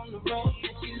 80 on the road.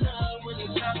 And she love when he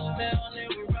drops down and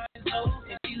we ride low.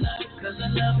 And she love it cause I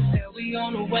love it that we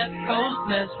on the west coast.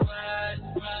 Let's ride,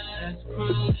 let's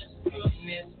cruise. And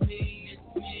it's me,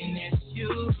 and it's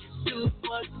you. Do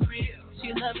what's real.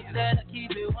 She love it that I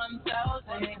keep it 1,000.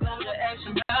 Go to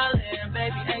Action Valley and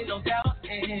baby ain't no doubt.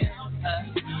 And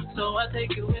so I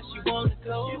take it where she wanna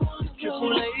go.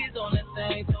 Triple A's on that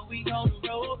thing, so we on the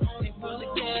road. And full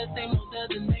of gas, ain't no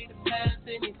designated pass.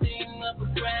 Anything up a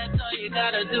grass, all you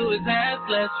gotta do is ask,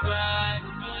 let's ride.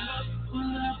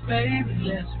 Pull up, baby,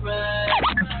 let's ride.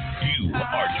 You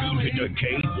are tuned to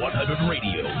K100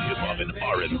 Radio, Hip Hop and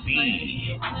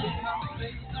R&B.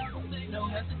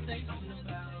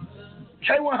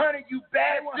 K100, you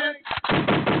bad.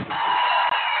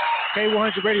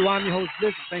 K100 Radio, I'm your host,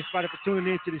 Listen. Thanks, everybody, for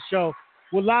tuning in to the show.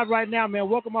 We're live right now, man.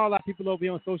 Welcome all our people over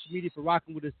here on social media for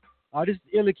rocking with us. This is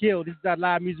Illa Kill. This is our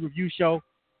live music review show.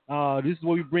 This is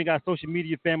where we bring our social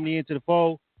media family into the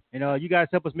fold. And you guys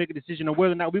help us make a decision on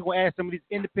whether or not we're going to add some of these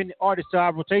independent artists to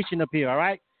our rotation up here, all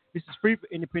right? This is free for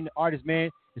independent artists,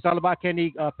 man. It's all about can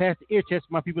they pass the ear test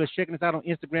for my people that's checking us out on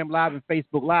Instagram Live and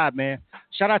Facebook Live, man.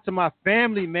 Shout out to my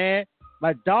family, man.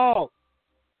 My dog,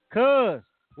 Cuz.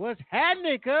 What's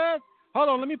happening, Cuz? Hold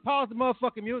on, let me pause the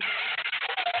motherfucking music.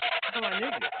 Hold on,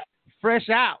 nigga. Fresh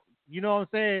out. You know what I'm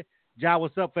saying? Ja,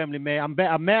 what's up, family, man?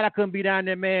 I'm mad I couldn't be down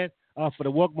there, man, for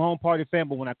the Welcome Home Party, fam.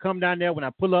 But when I come down there, when I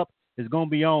pull up, it's going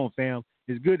to be on, fam.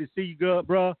 It's good to see you, good,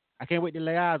 bro. I can't wait to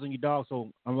lay eyes on you, dog.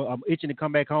 So I'm itching to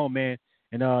come back home, man.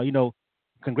 And, you know,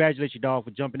 congratulate you, dog,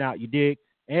 for jumping out. You dig?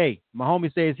 Hey, my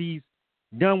homie says he's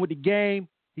done with the game.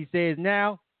 He says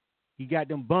now he got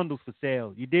them bundles for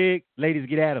sale. You dig? Ladies,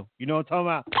 get at him. You know what I'm talking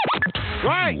about?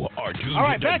 Right. You are tuned all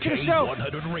right, to back to the show.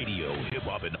 K100 Radio, Hip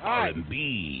Hop and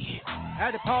R&B. I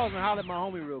had to pause and holler at my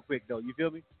homie real quick, though. You feel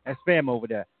me? That's spam over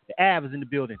there. The Av is in the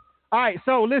building. All right,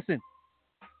 so listen.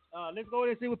 Let's go ahead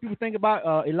and see what people think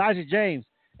about Elijah James.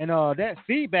 And that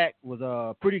feedback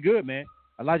was pretty good, man.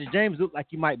 Elijah James looked like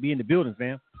he might be in the building,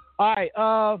 fam. All right,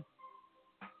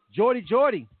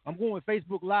 Jordy. I'm going with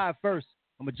Facebook Live first.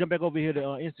 I'm going to jump back over here to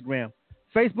Instagram.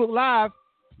 Facebook Live,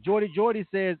 Jordy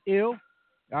says ill.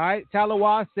 All right.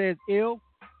 Talawa says ill.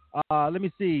 Let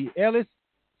me see. Ellis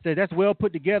says that's well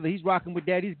put together. He's rocking with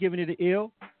that. He's giving it an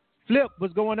ill. Flip,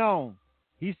 what's going on?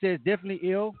 He says definitely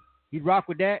ill. He'd rock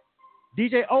with that.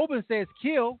 DJ Oben says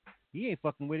kill. He ain't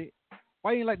fucking with it.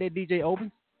 Why you ain't like that, DJ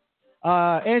Oben?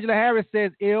 Angela Harris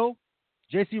says ill.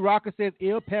 JC Rocker says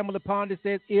ill. Pamela Ponder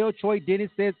says ill. Troy Dennis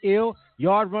says ill.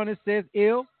 Yard Runner says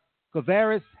ill.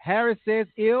 Kavaris Harris says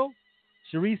ill.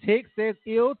 Sharice Hicks says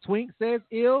ill. Twink says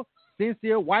ill.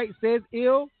 Sincere White says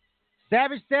ill.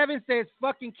 Savage 7 says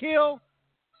fucking kill.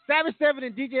 Savage 7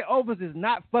 and DJ Ovens is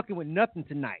not fucking with nothing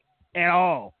tonight at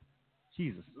all.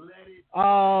 Jesus.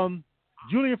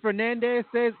 Julian Fernandez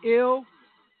says ill.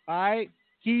 All right.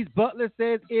 Keys Butler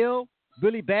says ill.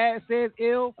 Billy Bad says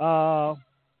ill.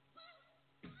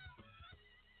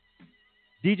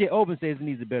 DJ Oben says it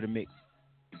needs a better mix.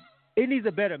 It needs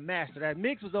a better master. That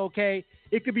mix was okay.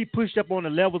 It could be pushed up on the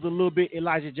levels a little bit,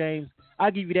 Elijah James.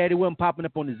 I'll give you that. It wasn't popping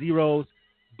up on the zeros.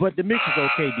 But the mix is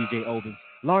okay, DJ Oben.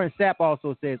 Lauren Sapp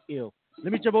also says ill.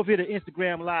 Let me jump over here to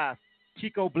Instagram Live.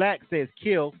 Chico Black says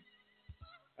kill.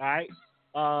 All right.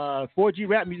 4G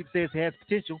Rap Music says it has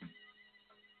potential.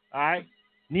 All right.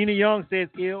 Nina Young says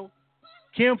ill.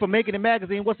 Kim from Making It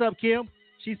Magazine. What's up, Kim?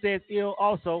 She says ill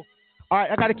also. All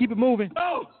right, I got to keep it moving.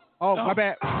 Oh, my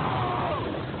bad.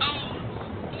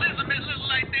 Elizabeth look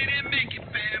like they didn't make it,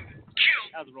 fam.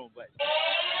 Kill. That was the wrong button.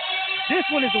 This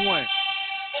one is the one.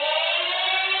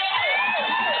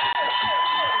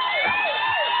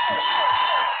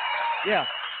 Yeah.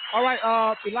 All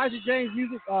right, Elijah James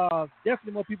music,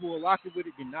 definitely more people were rocking with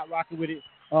it than not rocking with it.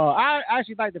 I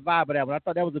actually like the vibe of that one. I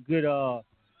thought that was a good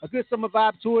summer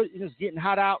vibe to it. It's getting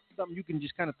hot out, something you can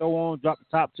just kind of throw on, drop the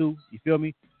top to. You feel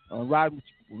me? Riding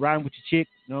with your chick.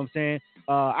 You know what I'm saying?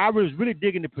 I was really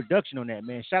digging the production on that,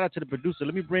 man. Shout out to the producer.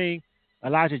 Let me bring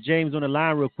Elijah James on the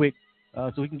line real quick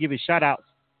so he can give his shout outs.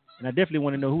 And I definitely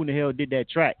want to know who in the hell did that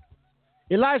track.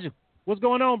 Elijah, what's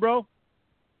going on, bro?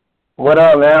 What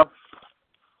up, man?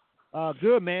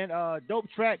 Good, man. Dope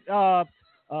track.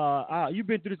 You've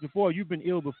been through this before. You've been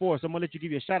ill before, so I'm going to let you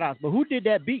give you a shout out. But who did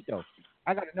that beat, though?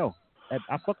 I got to know.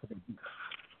 I fuck with that beat.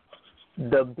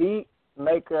 The beat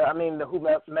maker, who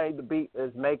made the beat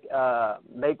is Make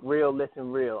Real,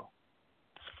 Listen Real.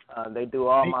 They do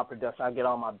all my production. I get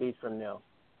all my beats from them.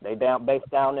 They based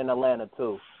down in Atlanta,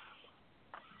 too.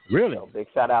 Really? So big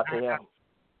shout out to him.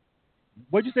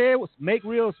 What'd you say? It was Make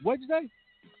Real. What'd you say?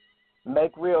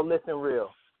 Make Real, Listen Real.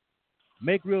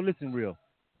 Make Real, Listen Real.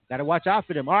 Got to watch out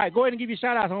for them. All right, go ahead and give you a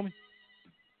shout out, homie.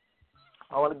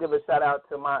 I want to give a shout out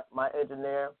to my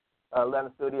engineer,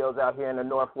 Atlanta Studios out here in the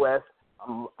Northwest.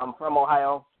 I'm from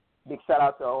Ohio. Big shout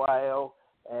out to Ohio.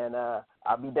 And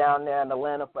I'll be down there in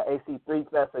Atlanta for AC3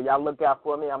 Fest, so y'all look out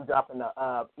for me. I'm dropping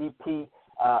an EP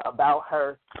about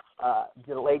her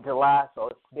late July, so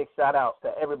it's big shout out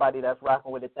to everybody that's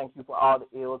rocking with it. Thank you for all the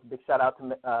ills. Big shout out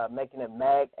to Making It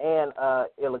Mag and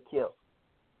Illa Kill.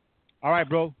 All right,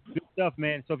 bro. Good stuff,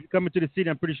 man. So if you're coming to the city,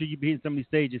 I'm pretty sure you'll be hitting some of these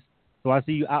stages. So I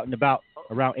see you out and about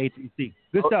around A3C.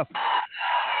 Good stuff.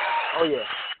 Oh, yeah.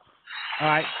 All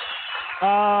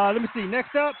right. Let me see.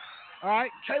 Next up. All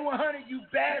right. K100, you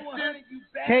bastard.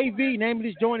 KV, name of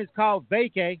this joint is called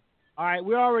Vacay. All right.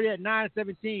 We're already at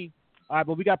 9:17. All right,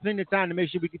 but we got plenty of time to make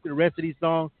sure we get to the rest of these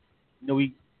songs. You know,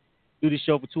 we do this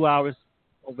show for 2 hours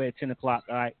over at 10 o'clock.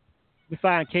 All right. Let me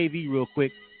find KV real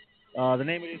quick. The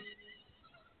name of this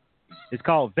is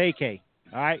called Vacay.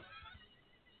 All right.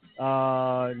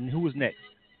 And who was next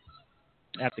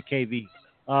after KV?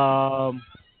 Let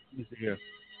me see here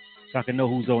so I can know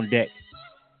who's on deck.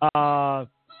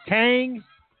 Tang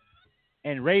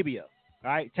and Arabia.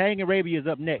 All right. Tang and Arabia is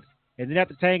up next. And then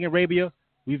after Tang and Arabia,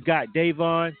 we've got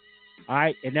Davon. All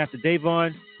right. And after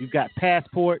Davon, we've got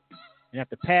Passport. And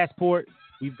after Passport,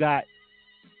 we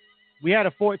had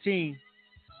a 14.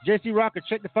 JC Rocker,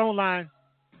 check the phone line.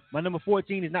 My number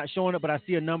 14 is not showing up, but I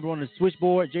see a number on the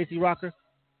switchboard, JC Rocker.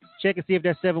 Check and see if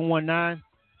that's 719,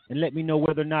 and let me know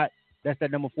whether or not that's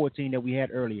that number 14 that we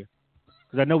had earlier.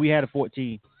 Because I know we had a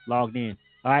 14 logged in.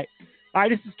 All right. All right,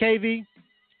 this is KV.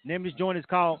 Name of this joint is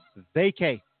called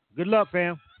Vacay. Good luck,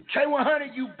 fam.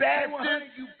 K100, you bastard.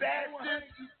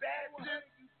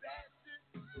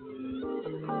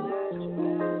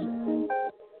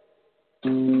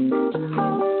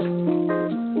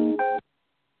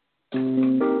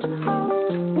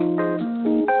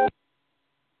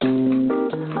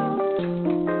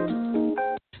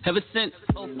 Ever since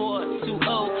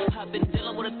 0420, I've been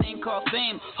dealing with a thing called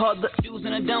fame. All the do's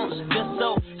and the don'ts, just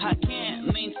so I can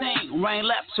maintain. Running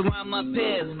laps around my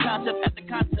peers. Concept after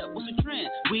concept, what's the trend?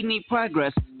 We need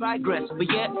progress, but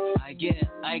yet I get.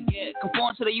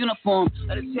 Conform to the uniform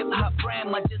of this hip hop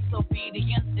brand. My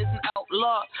disobedience is an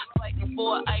outlaw. Fighting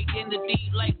for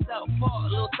identity like Southpaw. A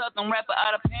little southern rapper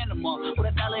out of Panama. With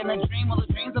a dollar and a dream, all the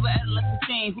dreams of an adolescent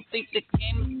teen who think the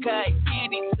game is cotton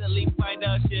candy till he find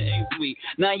out shit ain't sweet.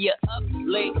 Now you're up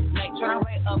late night trying to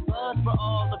write a buzz for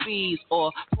all the bees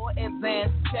or for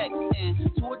advanced checks and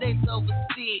 2 days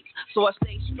overseas. So I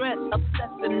stay stressed,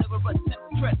 obsessed, and never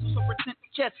attempt stress. So pretend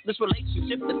chest. This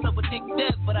relationship is so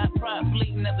addictive, but I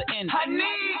probably never end. I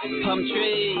need palm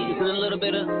trees and a little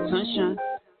bit of sunshine.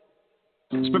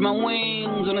 Spread my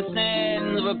wings on the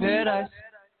sands of a paradise.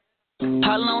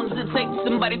 How long does it take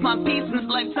somebody to find peace in this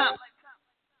lifetime?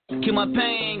 Kill my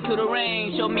pain, kill the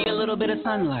rain, show me a little bit of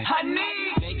sunlight. I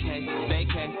need vacay,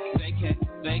 vacay, vacay,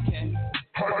 vacay.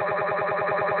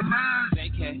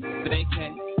 Vacay,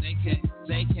 vacay, vacay,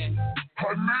 vacay.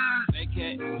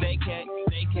 Vacay, vacay,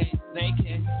 vacay,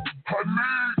 vacay.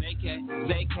 Vacay,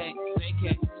 vacay,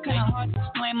 vacay. It's kinda hard to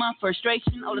explain my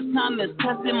frustration. All this time is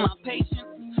testing my patience.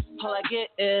 All I get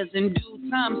is in due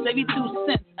time, save you 2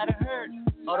 cents. I done heard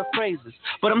all the phrases,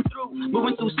 but I'm through,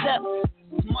 moving through steps,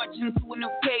 marching to a new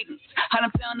cadence. I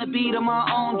done found the beat of my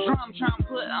own drum, trying to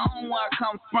put on where I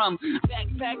come from.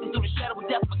 Backpacking through the shadow of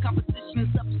death, my competition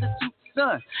substitute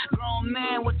son. Grown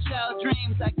man with child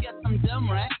dreams, I guess I'm dumb,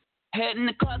 right? Head in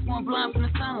the clouds, going blind from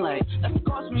the sunlight. That's the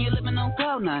cost when you're living on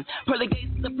cloud nine. Pearly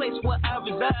Gates is the place where I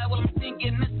reside. While I'm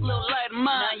thinking this little light of mine.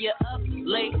 Now you're up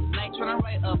late night trying to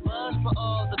write a buzz for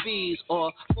all the bees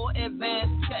or for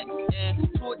advanced checks and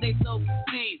 4 days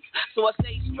overseas. So I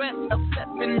stay stressed,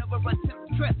 obsessed, and never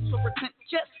attempt stress. So pretend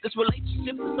chest. This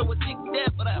relationship is so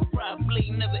addictive, but I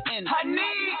probably never end. I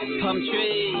need palm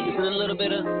trees and a little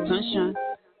bit of sunshine.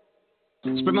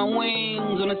 Spread my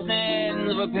wings on the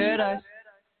sands of a paradise.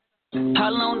 How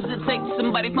long does it take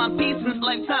somebody to find peace in this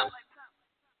lifetime?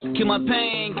 Kill my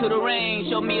pain, kill the rain,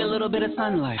 show me a little bit of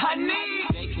sunlight. I need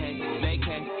vacay,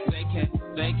 vacay, vacay,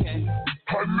 vacay.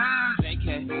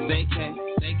 Vacay, vacay,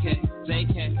 vacay,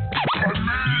 vacay.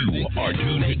 You are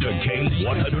tuned to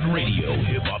K100 Radio,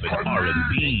 Hip Hop and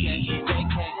R&B.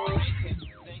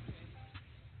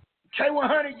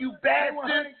 K100, you bad one.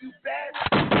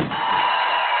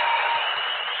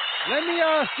 Let me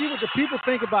see what the people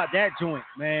think about that joint,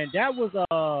 man. That was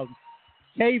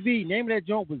KV. Name of that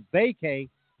joint was Vacay.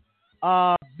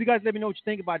 You guys let me know what you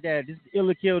think about that. This is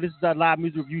Illa Kill. This is our live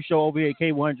music review show over here at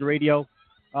K100 Radio.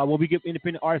 When we give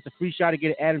independent artists a free shot to get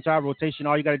it added to our rotation,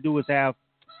 all you got to do is have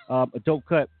a dope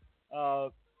cut.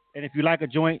 And if you like a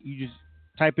joint, you just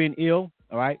type in ill,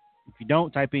 all right? If you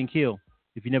don't, type in kill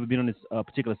if you've never been on this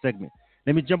particular segment.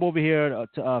 Let me jump over here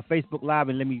to Facebook Live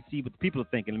and let me see what the people are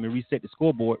thinking. Let me reset the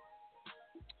scoreboard.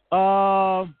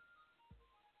 So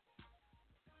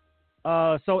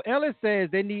Ellis says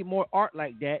they need more art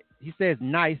like that. He says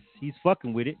nice. He's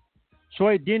fucking with it.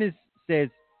 Troy Dennis says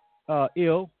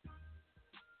ill.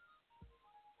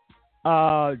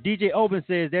 DJ Oben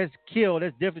says that's kill.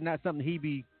 That's definitely not something he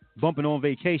be bumping on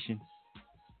vacation.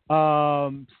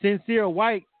 Sincere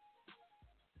White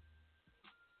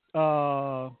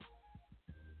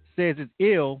says it's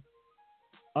ill.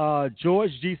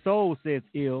 George G. Soul says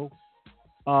ill.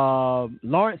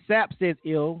 Lawrence Sapp says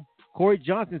ill. Corey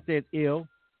Johnson says ill.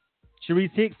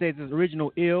 Sharice Hicks says it's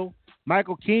original ill.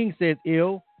 Michael King says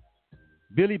ill.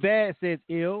 Billy Bad says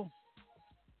ill.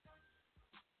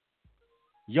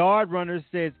 Yard Runner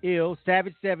says ill.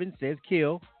 Savage 7 says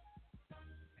kill.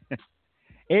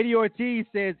 Eddie Ortiz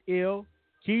says ill.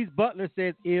 Keys Butler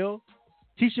says ill.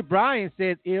 Tisha Bryan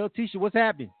says ill. Tisha, what's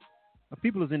happening? My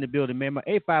people is in the building, man. My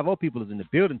 850 people is in the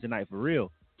building tonight for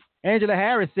real. Angela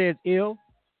Harris says ill.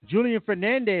 Julian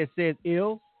Fernandez says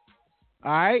ill.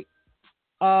 All right.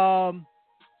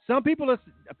 Some people are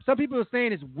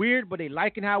saying it's weird, but they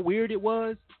liking how weird it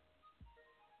was.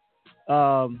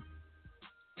 Tamara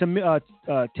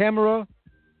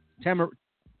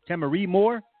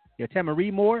Moore. Yeah,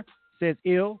 Tamara Moore says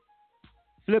ill.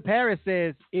 Flip Harris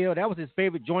says ill. That was his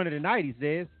favorite joint of the night, he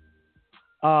says.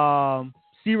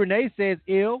 C. Renee says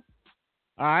ill.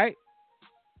 All right.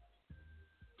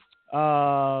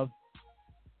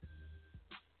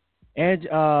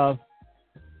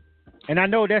 And I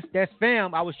know that's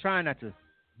fam. I was trying not to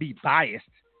be biased,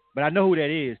 but I know who that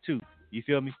is too. You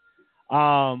feel me?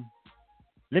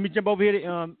 Let me jump over here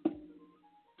to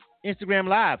Instagram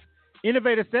Live.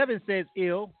 Innovator 7 says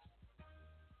ill.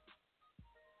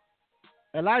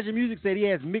 Elijah Music said he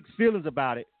has mixed feelings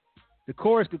about it. The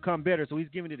chorus could come better, so he's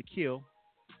giving it a kill.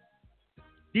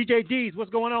 DJ D's,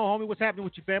 what's going on, homie? What's happening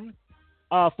with your family?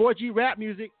 4G Rap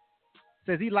Music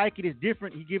says he like it. It's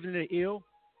different. He giving it an ill.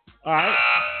 All right.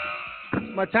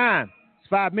 It's my time. It's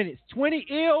 5 minutes. 20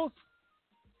 ills,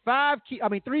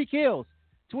 3 kills.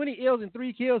 20 ills and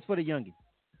 3 kills for the youngin.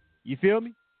 You feel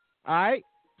me? All right.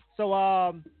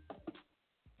 So,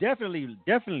 definitely.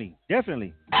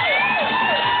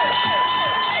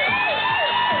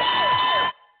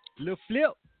 Little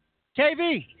flip.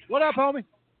 KV, what up, homie?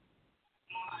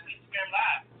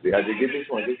 Yeah, I just get this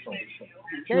one.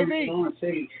 KV.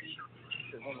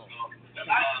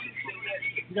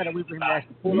 You gotta wait for him to ask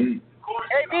the pull up.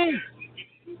 KV.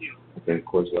 Okay, of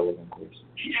course, that was on course.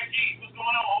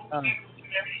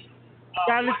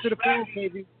 Gotta listen to the phone,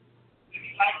 KV.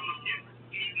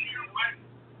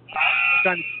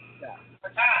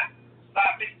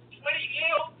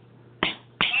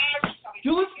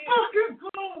 You was fucking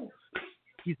go.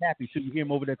 He's happy. So you hear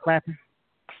him over there clapping?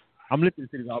 I'm listening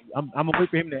to this. I'm gonna wait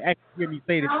for him to actually hear me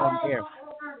say this on the air.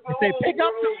 He say, pick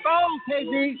up the phone,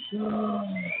 KV.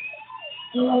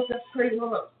 Oh, that's crazy.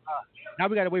 Now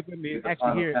we gotta wait for him to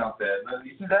actually hear it.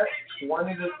 You see that?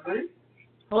 20 to 3?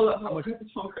 Hold up.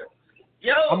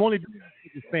 Yo. I'm only doing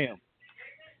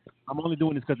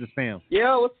this because it's spam.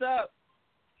 Yo, what's up?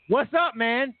 What's up,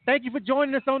 man? Thank you for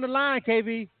joining us on the line,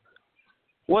 KV.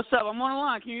 What's up? I'm on the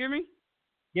line. Can you hear me?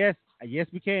 Yes,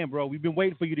 we can, bro. We've been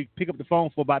waiting for you to pick up the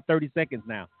phone for about 30 seconds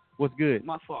now. What's good?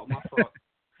 My fault.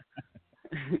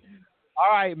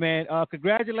 All right, man.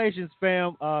 Congratulations,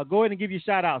 fam. Go ahead and give your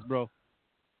shout-outs, bro.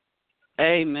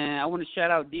 Hey, man, I want to shout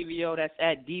out DVO. That's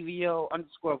at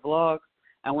DVO_vlog.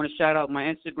 I want to shout out my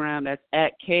Instagram. That's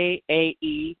at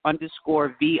KAE_VII.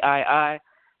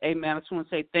 Hey, man, I just want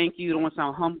to say thank you. You don't want to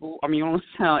sound humble. You don't want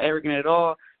to sound arrogant at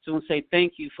all. Just want to say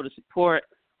thank you for the support.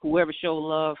 Whoever showed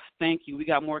love, thank you. We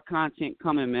got more content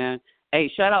coming, man. Hey,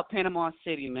 shout out Panama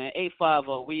City, man.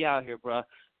 850. We out here, bro.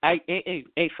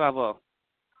 850.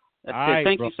 That's all it. Right,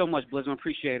 thank bro. you so much, Blizzard.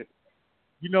 Appreciate it.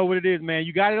 You know what it is, man.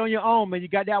 You got it on your own, man. You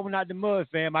got that one out the mud,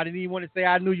 fam. I didn't even want to say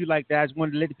I knew you like that. I just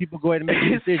wanted to let the people go ahead and make the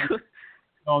decision. You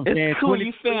know what I'm saying? It's cool,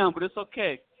 you fam, but it's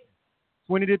okay.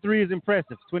 20 to 3 is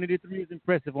impressive. 20 to 3 is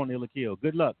impressive on the Illa Kill.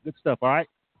 Good luck. Good stuff, all right?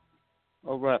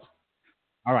 All right.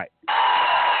 All right.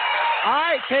 All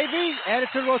right, KV, add it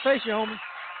to the rotation, homie.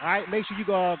 All right, make sure you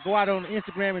go out on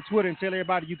Instagram and Twitter and tell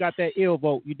everybody you got that ill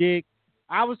vote. You dig?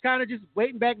 I was kind of just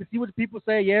waiting back to see what the people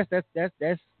say. Yes, that's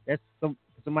some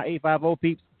of my 850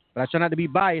 peeps. But I try not to be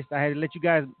biased. I had to let you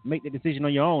guys make the decision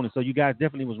on your own, and so you guys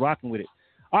definitely was rocking with it.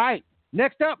 All right,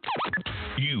 next up.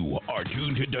 You are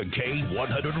tuned to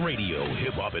K100 Radio,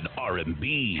 Hip Hop and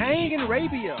R&B. Tang and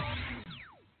Arabia.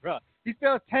 Bruh, he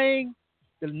spells Tang,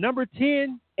 the number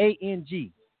 10,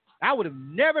 A-N-G. I would have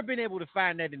never been able to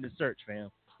find that in the search, fam.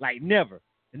 Like, never.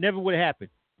 It never would have happened.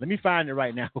 Let me find it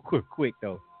right now quick,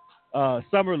 though.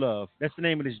 Summer Love. That's the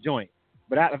name of this joint.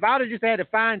 But if I would have just had to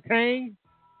find Tang,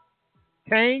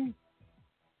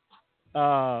 yeah,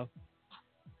 I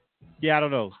don't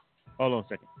know. Hold on a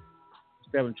second. I'm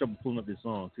still having trouble pulling up this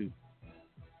song, too.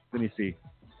 Let me see.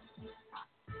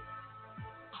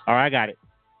 All right, I got it.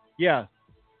 Yeah.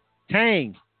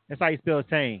 Tang. That's how you spell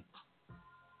Tang.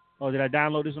 Oh, did I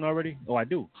download this one already? Oh, I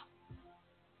do.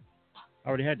 I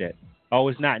already had that. Oh,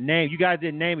 it's not named. You guys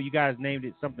didn't name it. You guys named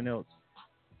it something else.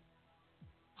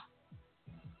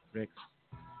 Rex.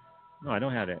 No, I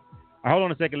don't have that. All right, hold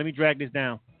on a second. Let me drag this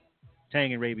down.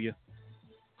 Tang and Arabia.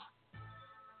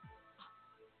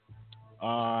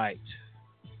 All right.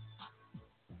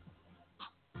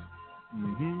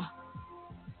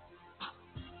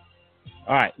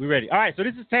 All right, we ready. All right, so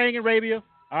this is Tang and Arabia.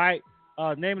 All right.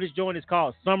 Name of this joint is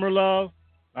called Summer Love.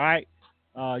 All right.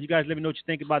 You guys let me know what you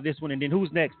think about this one. And then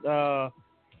who's next?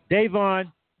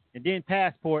 Davon, and then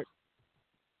Passport.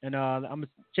 And I'm going to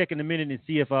check in a minute and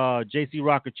see if JC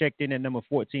Rocker checked in at number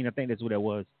 14. I think that's who that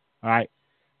was. All right.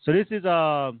 So this is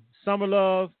Summer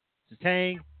Love,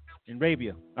 Tang, and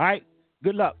Arabia. All right.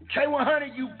 Good luck.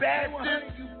 K100, you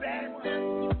bastard. She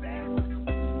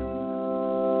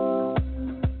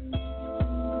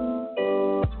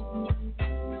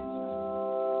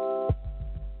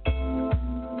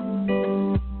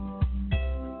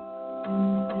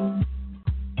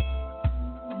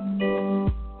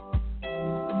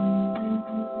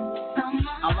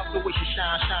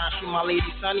my lady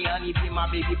Sunny, honey be my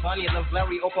baby bunny. Love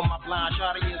Larry, open my blind.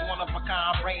 Shawty is one of a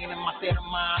kind, brain in my state of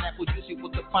mind. Apple juicy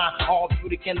with the fine, all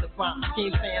beauty can define.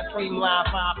 Team stand, streamline,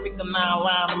 5, pick the 9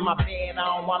 line in my bed.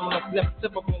 I don't want no flip,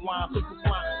 typical wine, super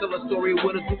fine. Tell a story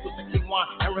with a super sexy wine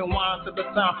and rewind to the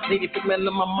time. Lady, pigment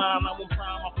in my mind, I won't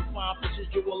prime off the fine fishes,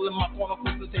 jewel in my corner,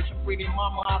 presentation, pretty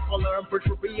mama, I follow her,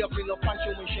 butchery, I feel no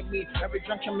punctuation, me, every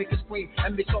junction make a scream,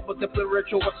 and be sober, the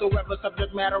spiritual, whatsoever,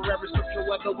 subject matter, every scripture,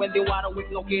 whether when they wide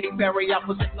awake, no getting buried,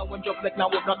 opposite, no one joke, like now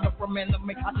we're nothing from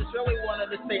enemy, I just really wanted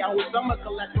to say, I was summer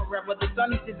collect forever, the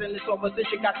sunny season is over, since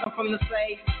you got something to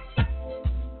say.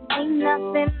 Ain't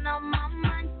nothing on my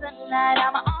mind tonight,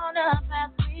 I'm on a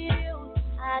path with you,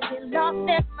 I get lost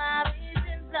in my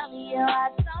visions of you, I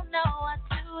don't know what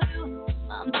to do,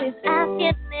 I'm just asking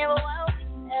if what we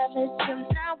have is true,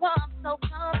 now I'm so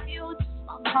confused,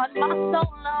 my heart, my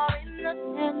soul are in the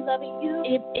hands of you,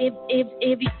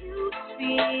 if you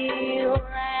feel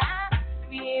right, I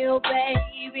feel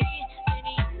baby, then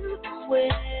you will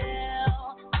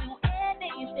do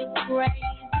anything crazy,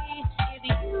 if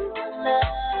you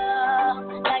love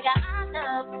like I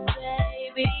love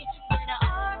baby, then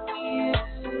are you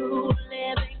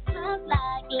living just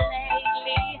like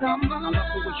lately? Come on, I love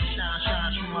the way you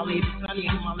shine, you my lady sunny,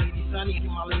 you my lady sunny, you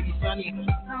my lady sunny.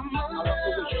 Come on, I love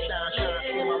the way you shine,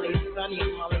 you my lady sunny, you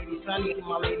my lady sunny, you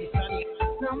my lady sunny.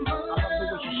 Come on, I love the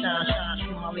way you shine,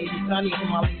 you my lady sunny, you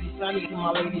my lady sunny, you my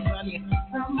lady sunny.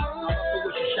 Come on, I love the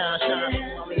way you shine, you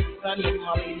my lady sunny, you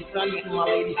my lady sunny, you my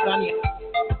lady sunny.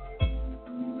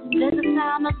 There's a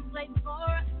time and place for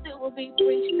us to be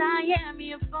preached. I am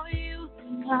here for you.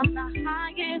 Climb the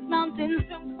highest mountains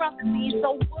in front of me. So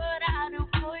what I do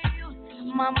for you?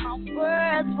 My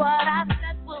words, what I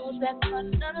said will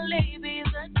definitely be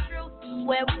the truth.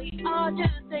 Where we all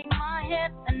just take my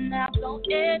hand and I'll go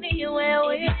anywhere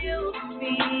with you.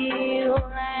 Feel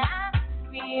right, I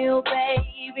feel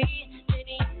baby. Then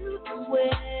you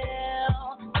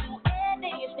will do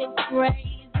anything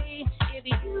crazy. If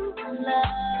you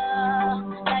love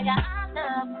like I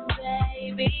love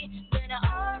baby, then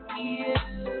are you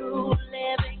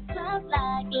living just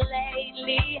like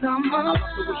lately? Come on.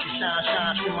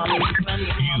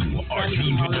 You are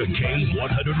tuned to the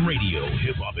K100 Radio,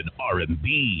 Hip Hop and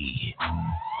R&B.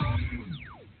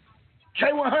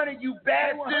 K100, you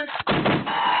bastard!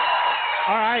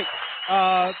 All right,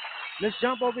 let's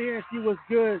jump over here and see what's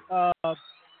good.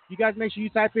 You guys make sure you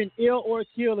type in ill or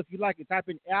kill if you like it. Type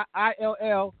in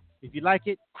ILL if you like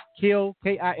it. Kill,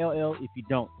 KILL if you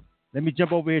don't. Let me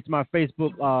jump over here to my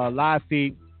Facebook live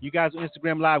feed. You guys on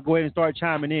Instagram Live, go ahead and start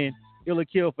chiming in. Ill or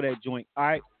kill for that joint. All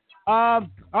right. All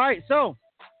right. So,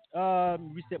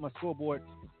 reset my scoreboard.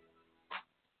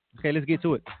 Okay, let's get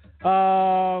to it.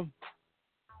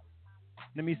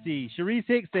 Let me see. Sharice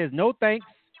Hicks says no thanks.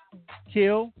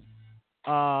 Kill.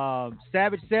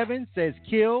 Savage 7 says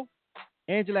kill.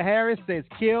 Angela Harris says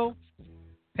kill.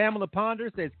 Pamela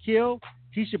Ponder says kill.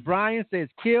 Keisha Bryan says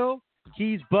kill.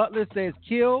 Keys Butler says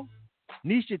kill.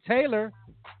 Nisha Taylor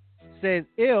says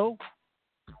ill.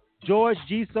 George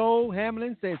G. Soul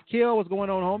Hamlin says kill. What's going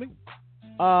on,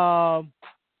 homie?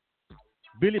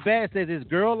 Billy Bass says his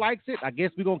girl likes it. I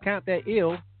guess we're going to count that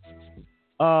ill.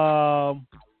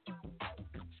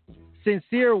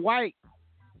 Sincere White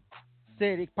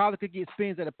said it probably could get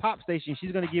spins at a pop station.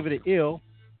 She's going to give it an ill.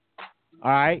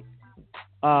 All right.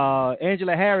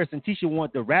 Angela Harris and Tisha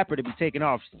want the rapper to be taken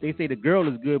off. They say the girl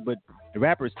is good, but the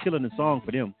rapper is killing the song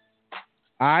for them.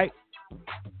 All right.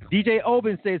 DJ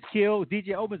Oben says kill.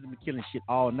 DJ Oben's been killing shit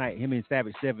all night. Him and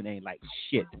Savage 7 ain't like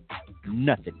shit.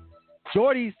 Nothing.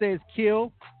 Jordy says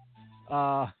kill.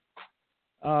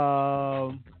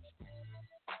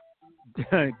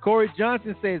 Corey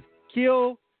Johnson says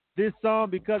kill this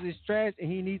song because it's trash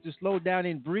and he needs to slow down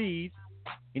and breathe.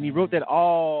 And he wrote that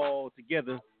all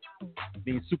together,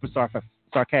 being super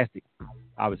sarcastic,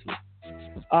 obviously.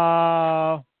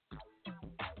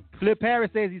 Flip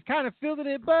Harris says he's kind of feeling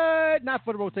it, but not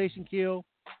for the rotation kill.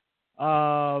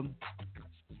 I'm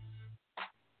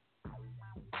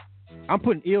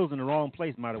putting ills in the wrong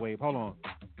place, by the way. Hold on.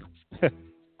 Let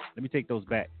me take those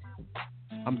back.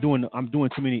 I'm doing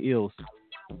too many ills.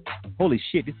 Holy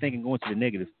shit, this thing can go into the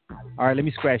negative. All right, let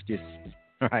me scratch this.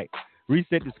 All right.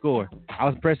 Reset the score. I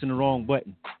was pressing the wrong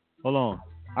button. Hold on.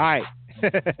 All right.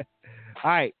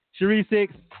 All right. Sharice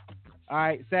 6. All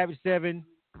right. Savage 7.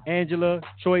 Angela.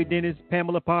 Troy Dennis.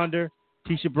 Pamela Ponder.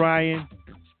 Tisha Bryan.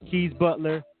 Keys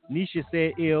Butler. Nisha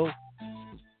said ill.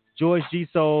 George G.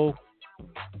 Soul.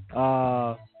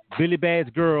 Billy Bad's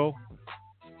girl.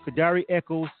 Kadari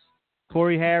Eccles.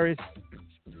 Corey Harris.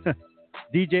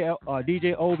 DJ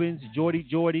Obens.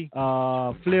 Jordy.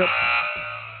 Flip.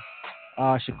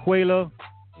 Shaquela.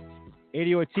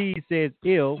 Eddie Ortiz says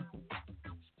ill.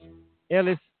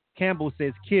 Ellis Campbell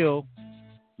says kill.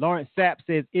 Lawrence Sapp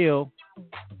says ill.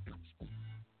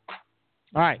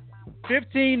 All right.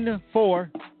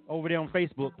 15-4 over there on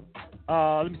Facebook.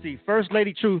 Let me see. First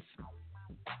Lady Truth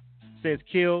says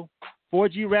kill.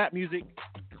 4G Rap Music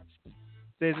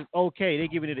says it's okay. They're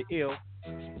giving it an ill.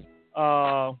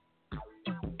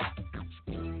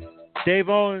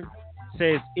 Davon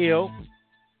says ill.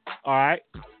 All right.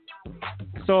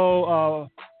 So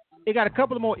they got a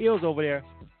couple of more ills over there,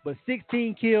 but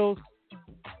 16 kills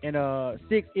and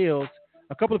 6 ills.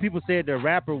 A couple of people said the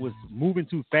rapper was moving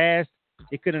too fast.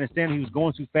 They couldn't understand he was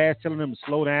going too fast, telling them to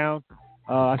slow down.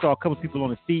 I saw a couple of people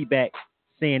on the feedback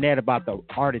saying that about the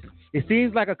artist. It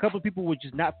seems like a couple of people were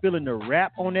just not feeling the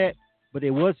rap on that, but they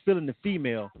was feeling the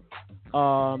female.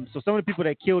 So some of the people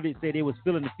that killed it said they was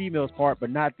feeling the female's part, but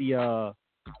not the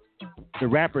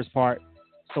rapper's part.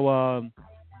 So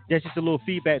that's just a little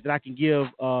feedback that I can give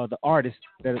the artist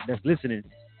that's listening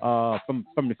from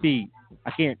the feed.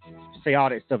 I can't say all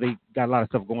that stuff. They got a lot of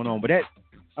stuff going on, but that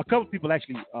a couple of people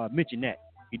actually mentioned that.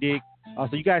 You dig?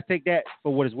 So you guys take that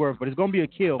for what it's worth, but it's gonna be a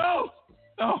kill.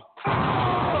 Elizabeth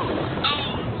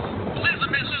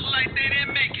look like they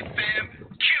didn't make it, fam.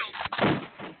 Kill.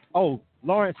 Oh,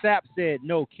 Lawrence Sapp said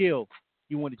no kill.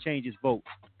 He wanted to change his vote.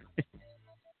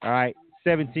 All right,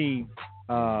 17.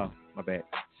 My bad.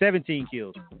 17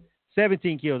 kills.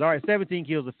 17 kills. All right, 17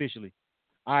 kills officially.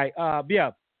 All right.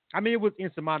 Yeah. I mean, it was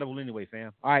insurmountable anyway,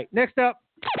 fam. All right. Next up.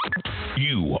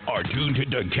 You are tuned to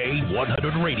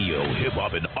K100 Radio, Hip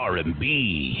Hop and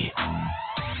R&B.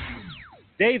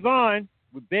 Davon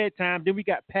with Bedtime. Then we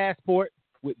got Passport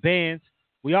with Bands.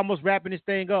 We almost wrapping this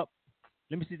thing up.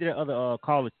 Let me see the other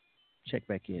caller check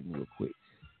back in real quick.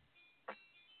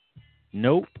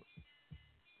 Nope.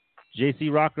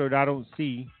 JC Rocker, I don't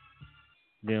see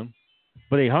them.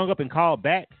 But they hung up and called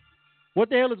back. What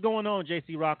the hell is going on,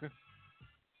 JC Rocker?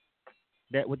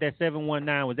 That with that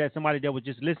 719, was that somebody that was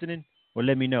just listening? Or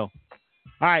let me know.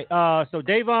 All right, so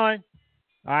Davon,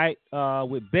 all right,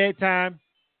 with Bedtime.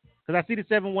 Because I see the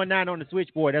 719 on the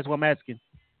switchboard. That's what I'm asking,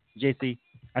 JC.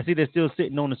 I see they're still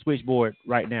sitting on the switchboard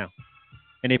right now.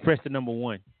 And they pressed the number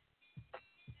 1.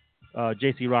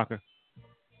 JC Rocker.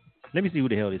 Let me see who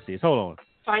the hell this is. Hold on.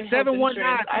 Find health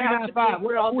insurance. I have to pay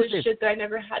for all this this shit that I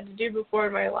never had to do before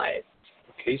in my life.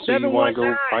 Okay, so you want to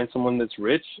go find someone that's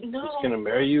rich? No. That's going to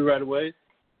marry you right away?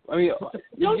 I mean,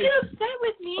 Don't get upset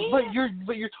with me. But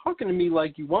you're talking to me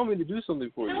like you want me to do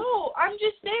something for you. No, I'm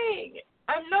just saying.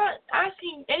 I'm not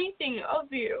asking anything of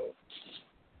you.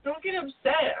 Don't get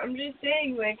upset. I'm just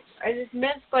saying, like, I just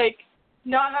miss, like,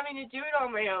 not having to do it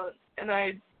on my own. And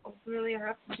I ultimately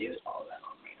have to do all that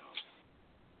on my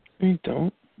own. You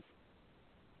don't.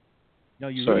 No,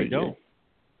 you Sorry, really don't. Jay.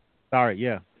 Sorry,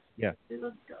 yeah.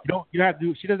 Let's go. You have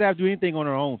to. She doesn't have to do anything on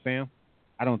her own, fam.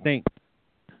 I don't think.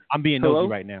 I'm being Hello? nosy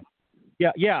right now.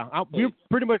 Yeah. We're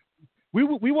pretty much. We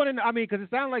want to. I mean, because it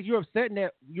sounds like you're upsetting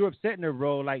her,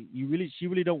 bro. Like she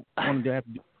really don't want to have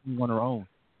to do anything on her own.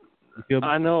 You feel me?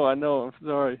 I know. I'm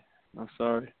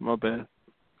sorry. My bad.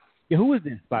 Yeah, who is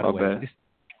this, by the My way? bad.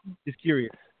 Just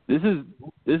curious. This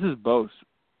is Bose.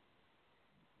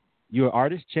 You're an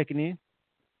artist checking in?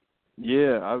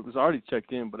 Yeah, I was already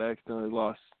checked in, but I accidentally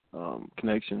lost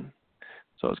connection,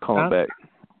 so I was calling back.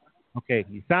 Okay,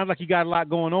 it sounds like you got a lot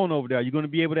going on over there. Are you going to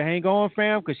be able to hang on,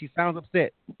 fam? Because she sounds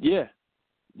upset. Yeah,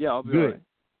 I'll be good. all right.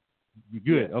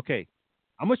 You're good. Yeah. Okay,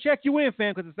 I'm gonna check you in,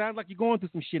 fam, because it sounds like you're going through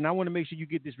some shit, and I want to make sure you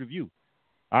get this review.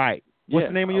 All right. What's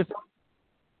the name of your song?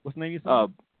 What's the name of your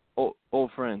song?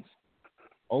 Old Friends.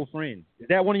 Old Friends. Is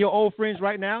that one of your old friends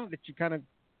right now that you kind of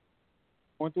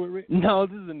going through it, Rick? No,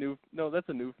 that's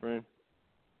a new friend.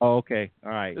 Oh, okay.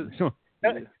 All right.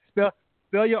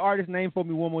 Spell your artist name for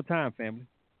me one more time, family.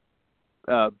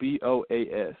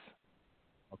 Boas.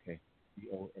 Okay.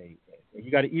 Boas. And you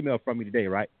got an email from me today,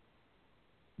 right?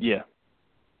 Yeah.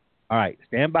 All right.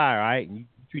 Stand by, all right? And you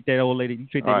treat that old lady. You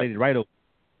treat that lady right over.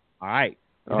 All right.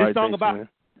 Is this song about? Man.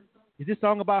 Is this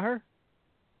song about her?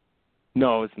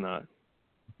 No, it's not.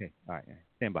 Okay. All right.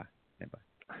 Stand by. All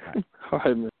right. All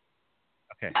right, man.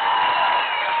 Okay.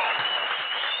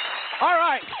 All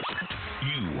right.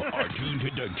 You are tuned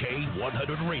to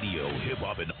K100 Radio, Hip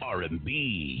Hop and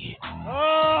R&B.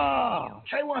 Oh,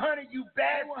 K100, you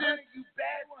bastard.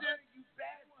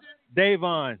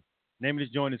 Davon. Name of this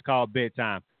joint is called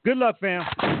Bedtime. Good luck, fam.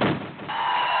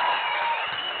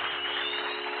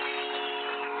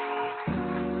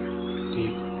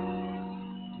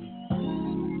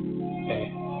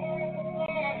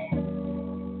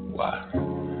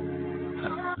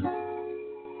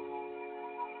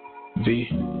 V.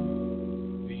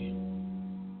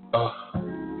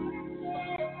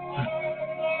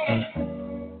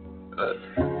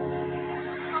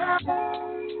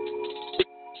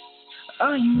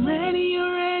 Are you ready? You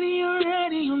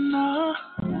ready or not?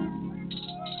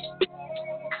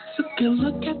 Took a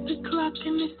look at the clock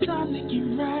and it's time to get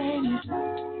ready.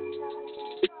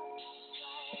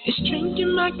 This drink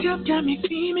in my cup got me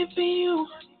feeling for you.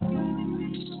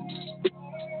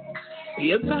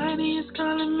 Your body is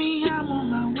calling me, I'm on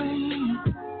my way.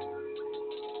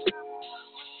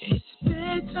 It's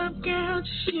bedtime, girl,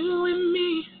 just you and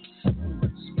me.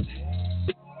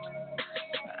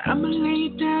 I'ma lay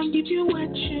it down, give you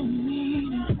what you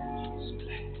need.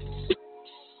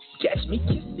 Catch me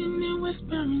kissing and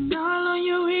whispering all on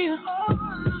your ear.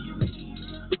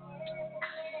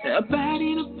 A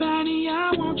body to body,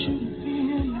 I want you to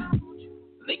feel.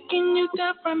 Licking you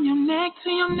down from your neck to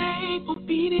your navel.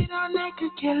 Beat it all night,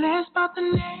 could care less about the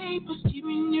neighbors.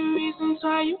 Giving you reasons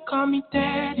why you call me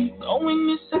daddy.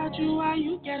 Going inside you while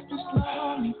you get me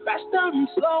slowly. Faster and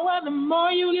slower, the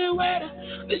more you get wetter.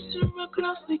 Listen real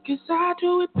closely, cause I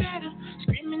do it better.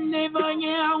 Screaming neighbor,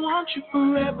 yeah, I want you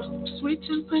forever.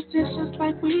 Switching positions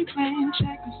like we playing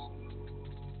checkers.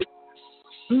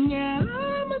 Yeah,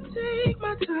 I'ma take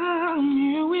my time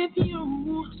here with you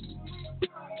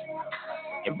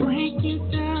and break you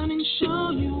down and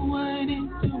show you what it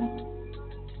do.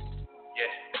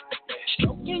 Yeah.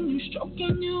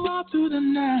 Stroking you all through the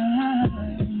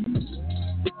night.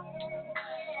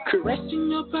 Caressing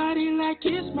your body like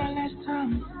it's my last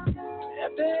time.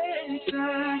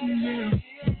 Bedtime, yeah.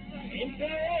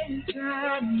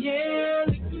 Bedtime, yeah.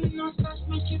 Licking on stars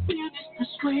make you feel this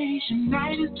persuasion.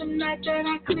 Night is the night that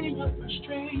I clear your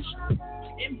frustration.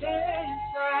 In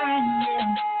bedtime,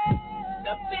 yeah.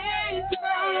 The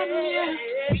bedtime, yeah.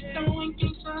 We throwing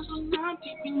games on so I'm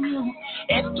keeping you.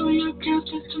 And through your girls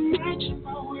just tonight, you're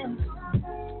my world.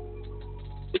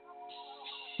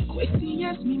 Quincy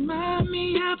asked me,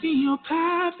 mommy, I'll be your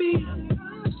pappy.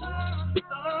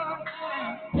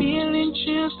 Feeling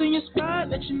chills in your spot,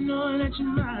 let you know that you're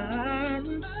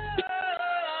mine.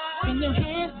 Bring your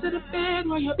hands to the bed,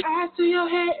 while your eyes to your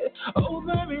head.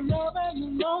 Over and over, you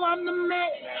know I'm the man.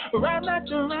 Right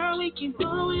after round, we keep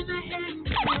going ahead.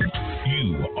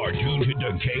 You are tuned to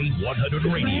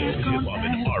K100 Radio, Hip Hop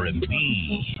and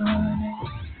R&B.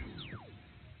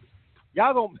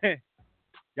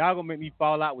 Y'all gonna make me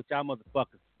fall out with y'all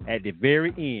motherfuckers at the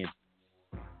very end.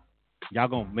 Y'all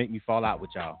gonna make me fall out with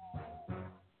y'all.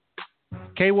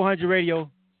 K100 Radio.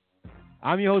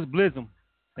 I'm your host, Blizzum.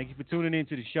 Thank you for tuning in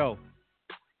to the show.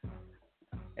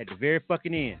 At the very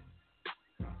fucking end.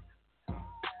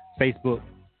 Facebook.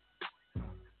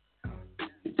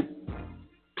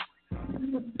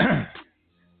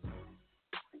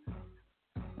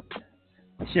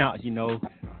 Shout, you know.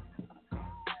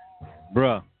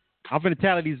 Bruh. I'm finna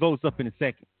tally these votes up in a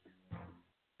second.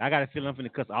 I got a feeling I'm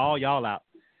finna cuss all y'all out.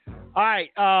 All right,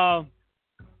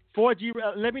 4G,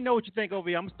 let me know what you think over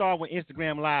here. I'm starting with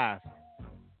Instagram Live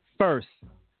first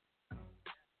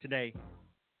today.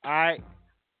 All right,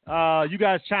 you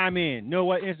guys chime in. Know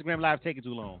what? Instagram Live taking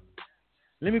too long.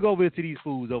 Let me go over to these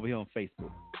fools over here on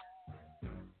Facebook.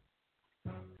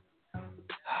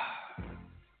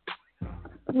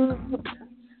 Mm-hmm.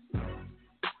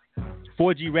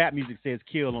 4G Rap Music says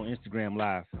kill on Instagram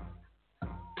Live.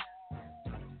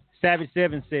 Savage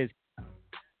 7 says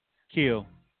kill.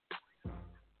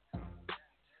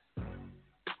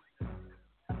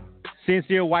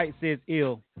 Sincere White says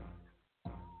ill.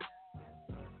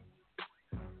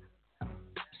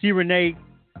 C. Renee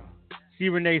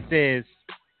says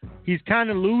he's kind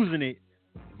of losing it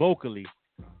vocally.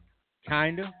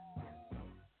 Kinda.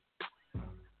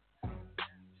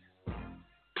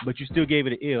 But you still gave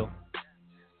it an ill.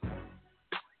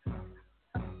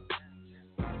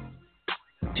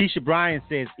 Tisha Bryan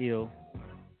says ill.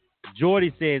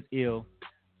 Jordy says ill.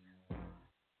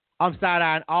 I'm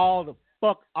side-eyeing all of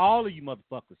you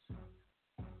motherfuckers.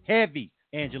 Heavy,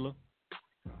 Angela.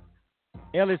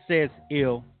 Ellis says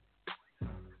ill.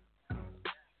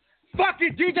 Fuck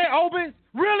it, DJ Obens.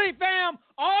 Really, fam?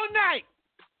 All night.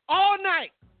 All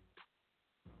night.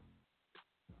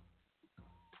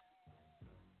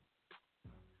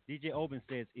 DJ Obens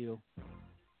says ill.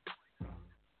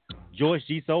 George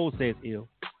G. Soul says ill.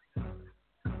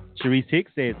 Sharice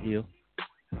Hicks says ill.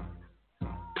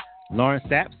 Lawrence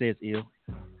Sapp says ill.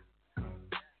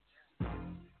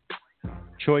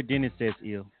 Troy Dennis says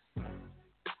ill.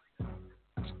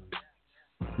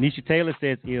 Nisha Taylor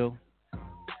says ill.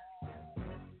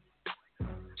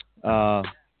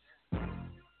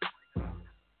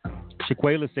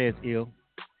 Shaquela says ill.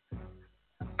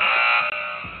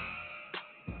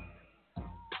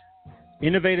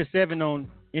 Innovator 7 on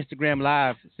Instagram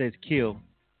Live says kill.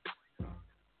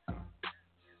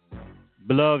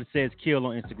 Beloved says kill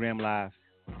on Instagram Live.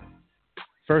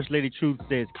 First Lady Truth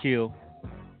says kill.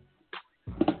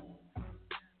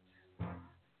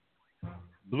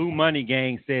 Blue Money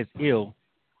Gang says ill.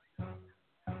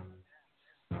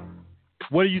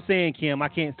 What are you saying, Kim? I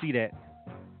can't see that.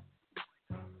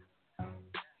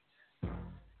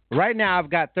 Right now, I've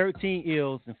got 13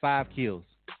 ills and 5 kills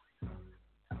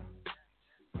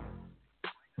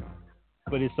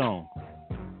for this song.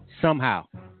 Somehow.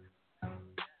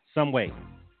 Some way.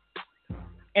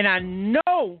 And I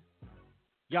know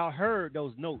y'all heard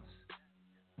those notes.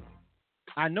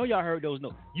 I know y'all heard those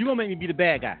notes. You gonna make me be the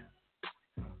bad guy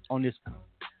on this one.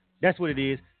 That's what it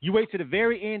is. You wait to the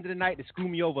very end of the night to screw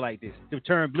me over like this, to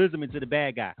turn Blizzum into the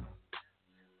bad guy.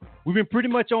 We've been pretty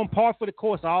much on par for the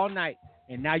course all night,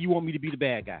 and now you want me to be the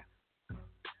bad guy.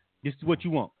 This is what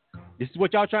you want. This is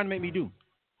what y'all trying to make me do.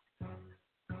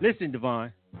 Listen,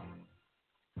 Devon.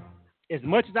 As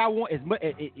much as I want,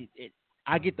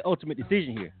 I get the ultimate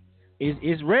decision here.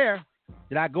 It's rare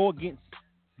that I go against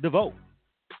the vote.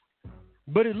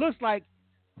 But it looks like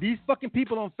these fucking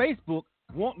people on Facebook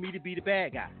want me to be the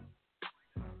bad guy.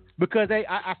 Because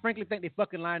I frankly think they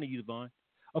fucking lying to you, Devon.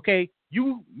 Okay,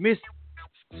 you missed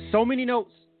so many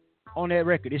notes on that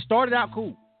record. It started out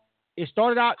cool. It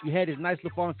started out, you had this nice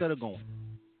little falsetto going.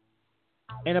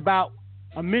 And about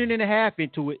a minute and a half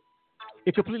into it,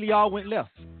 it completely all went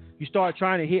left. You started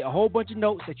trying to hit a whole bunch of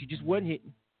notes that you just wasn't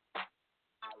hitting.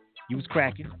 You was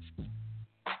cracking.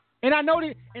 And I know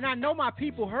that, and I know my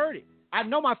people heard it. I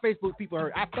know my Facebook people heard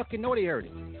it. I fucking know they heard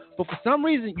it. But for some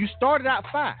reason, you started out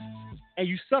fire and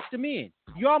you sucked them in.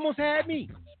 You almost had me.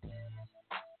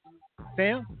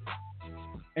 Fam.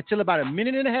 Until about a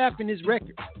minute and a half in this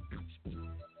record.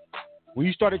 When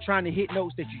you started trying to hit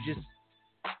notes that you just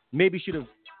maybe should have,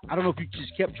 I don't know if you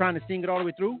just kept trying to sing it all the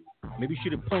way through. Maybe you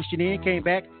should have punched it in, came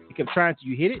back, and kept trying till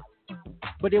you hit it.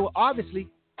 But there were obviously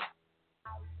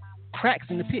cracks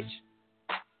in the pitch,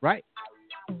 right?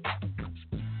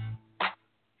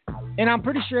 And I'm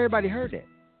pretty sure everybody heard that.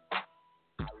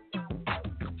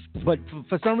 But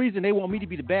for some reason, they want me to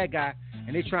be the bad guy,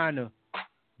 and they're trying to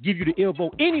give you the ill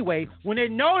vote anyway, when they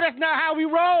know that's not how we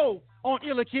roll on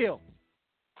Ill or Kill.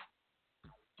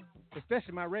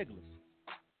 Especially my regulars.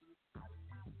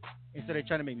 And so they're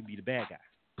trying to make me be the bad guy.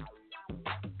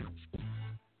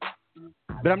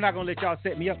 But I'm not going to let y'all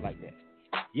set me up like that.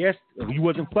 Yes, you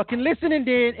wasn't fucking listening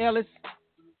then, Ellis.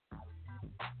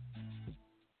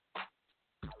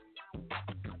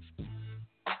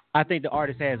 I think the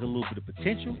artist has a little bit of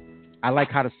potential. I like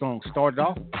how the song started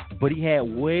off, but he had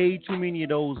way too many of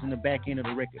those in the back end of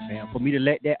the record, man, for me to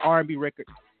let that R&B record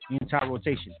into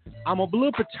rotation. I'm a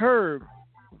little perturbed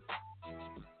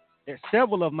that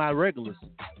several of my regulars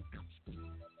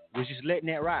was just letting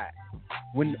that ride.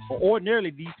 When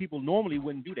ordinarily these people normally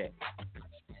wouldn't do that.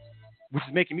 Which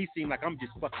is making me seem like I'm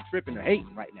just fucking tripping or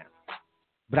hating right now.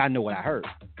 But I know what I heard.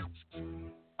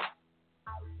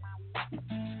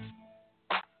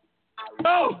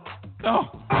 Oh!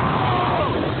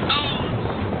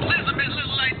 Elizabeth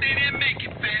looked like they didn't make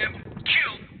it, fam.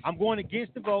 Kill. I'm going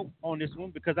against the vote on this one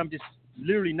because I just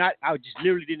literally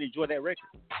didn't enjoy that record.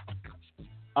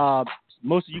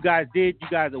 Most of you guys did. You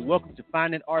guys are welcome to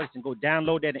find that artist and go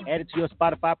download that and add it to your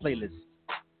Spotify playlist.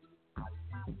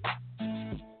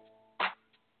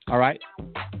 All right?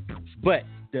 But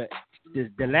the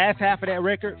last half of that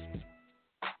record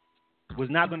was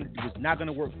not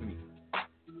gonna work for me.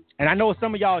 And I know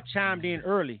some of y'all chimed in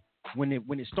early when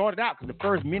it started out, because the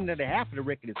first minute and a half of the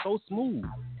record is so smooth.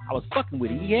 I was fucking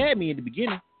with it. He had me in the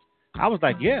beginning. I was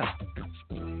like, yeah.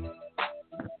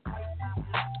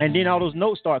 And then all those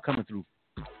notes start coming through.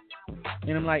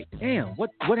 And I'm like, damn,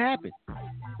 what happened?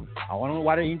 I don't know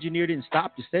why the engineer didn't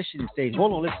stop the session and say,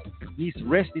 hold on, let's need some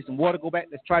rest, need some water, go back,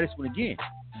 let's try this one again.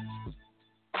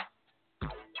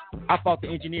 I fought the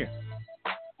engineer.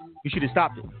 You should have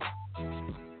stopped it.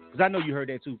 Because I know you heard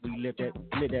that too, when you let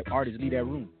that artist leave that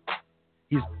room.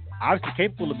 He's obviously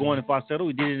capable of going in falsetto.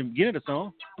 He did it in the beginning of the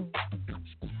song.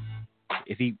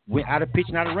 If he went out of pitch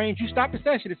and out of range, you stop the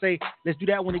session and say, let's do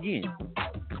that one again.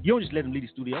 You don't just let him leave the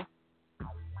studio.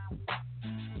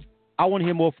 I want to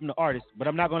hear more from the artist, but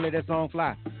I'm not going to let that song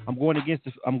fly. I'm going against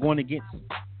the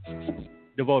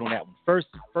vote on that one. First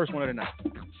one of the night.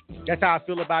 That's how I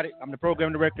feel about it. I'm the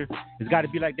program director. It's got to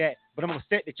be like that. But I'm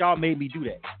upset that y'all made me do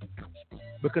that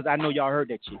because I know y'all heard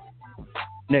that shit.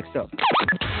 Next up.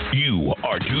 You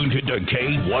are tuned to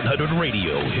K100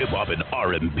 Radio, Hip Hop and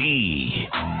R&B.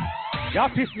 Y'all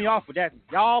pissed me off with that.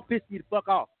 Y'all pissed me the fuck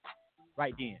off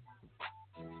right then.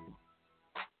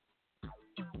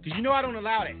 Because you know I don't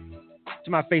allow that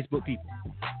to my Facebook people.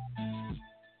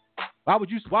 Why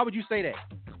would you say that?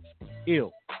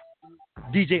 Ill.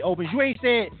 DJ Opens. You ain't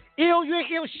said ill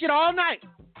shit all night.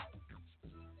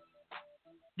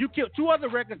 You killed 2 other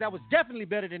records that was definitely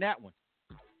better than that one.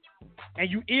 And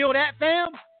you ill that, fam?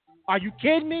 Are you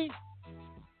kidding me?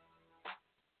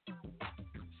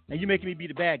 and you making me be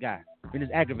the bad guy, and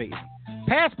it's aggravating.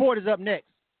 Passport is up next.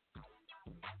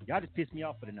 Y'all just pissed me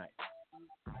off for the night.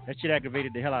 That shit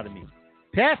aggravated the hell out of me.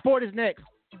 Passport is next.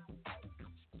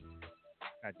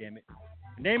 God damn it.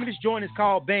 The name of this joint is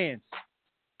called Bands.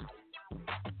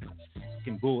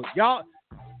 Fucking bull. Y'all,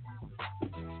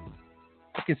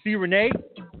 I can see Renee,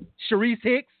 Sharice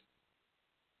Hicks.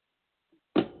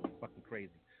 Fucking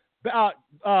crazy.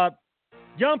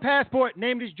 Young Passport,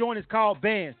 name of this joint is called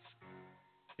Bands.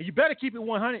 And you better keep it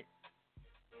 100.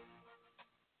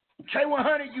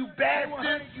 K100, you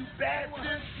bastard. You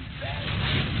bastard.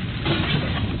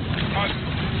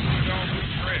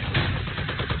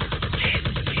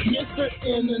 Mr.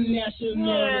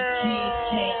 International,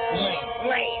 can't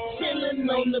land. Chillin'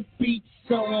 on the beach,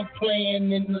 so I'm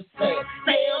playing in the sand.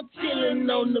 Say I'm chillin'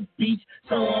 on the beach,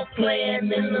 so I'm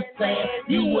playing in the sand.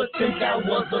 You would think I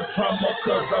was a drummer,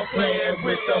 cause I'm playing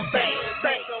with the band.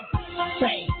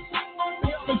 Bang.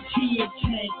 The kid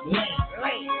can't land.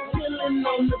 Chillin'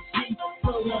 on the beach,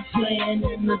 so I'm playing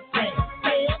in the sand.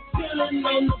 Say I'm chillin'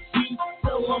 on the beach,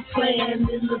 so I'm playing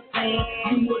in the sand.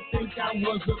 You would think I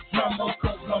was a drummer,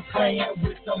 cause I'm playing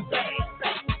with them bands.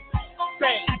 I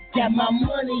got my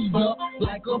money up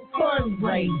like a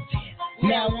fundraiser.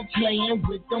 Now I'm playing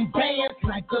with them bands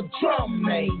like a drum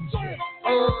major.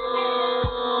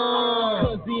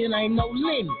 Cause it ain't no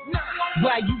limit.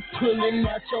 Why you pulling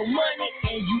out your money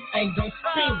and you ain't gon'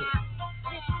 spend it?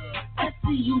 I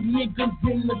see you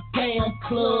niggas in the damn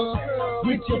club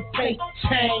with your fake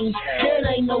change. That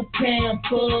ain't no damn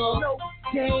club.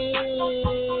 Damn.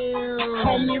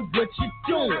 Homie, what you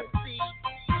doing?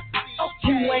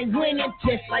 You ain't winning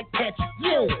just like Patrick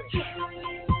Ewing.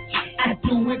 I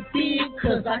do it big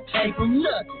cause I came from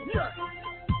nothing.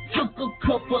 Took a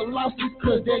couple losses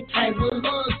cause they came with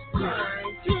us.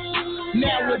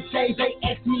 Nowadays they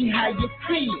ask me how you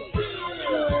feel.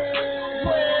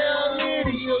 Well, it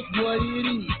is what it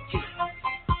is.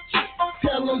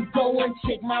 Tell them go and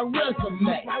check my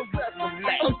resume.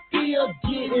 I'm still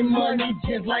getting money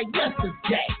just like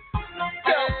yesterday.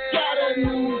 Got a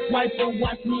new wife and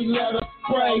watch me let her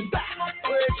spray.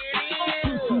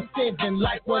 227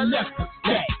 like what left to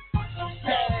say.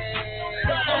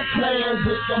 I'm playing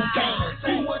with them bands.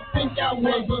 You would think I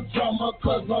was a drummer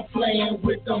cause I'm playing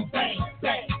with them bands.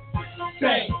 Bang,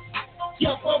 bang.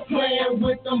 Yup, I'm playing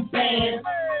with them bands.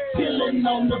 Chillin'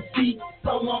 on the beat, so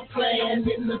I'm playing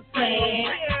in the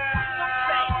sand.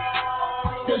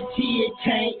 The kid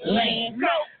can't land.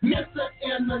 Mr.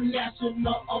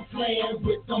 International, I'm playing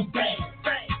with them bands.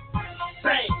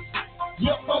 Bang.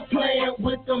 Yup, I'm playing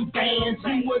with them bands.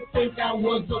 You would think I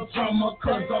was a drummer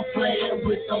cause I'm playing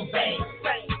with them bands.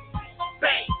 Bang.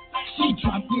 She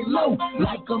dropped it low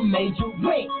like a major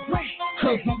win.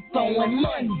 Cause I'm throwing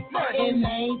money and I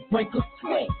ain't break a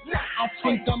sweat. I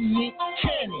think I'm Nick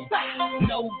Cannon,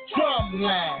 no drum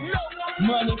line.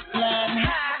 Money flying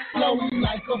high, floating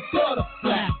like a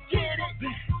butterfly.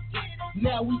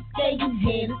 Now we stay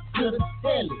headed to the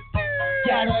celly.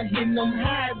 Gotta hit them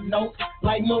high notes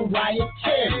like Mariah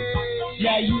Carey.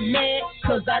 Yeah, you mad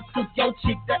cause I took your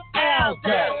chick to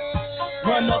Aldo.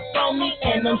 Run up on me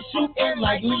and I'm shooting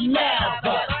like Lee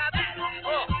Malva.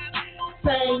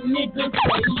 Same nigga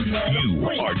say You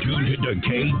are tuned to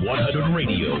K100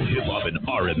 Radio, Hip Hop and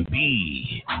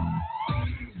R&B.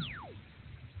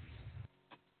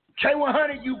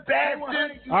 K100, you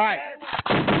bastard. All right.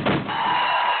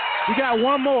 We got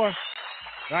one more.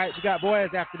 All right, we got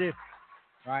Boaz after this.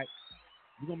 All right.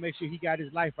 We're going to make sure he got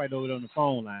his life right over there on the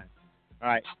phone line. All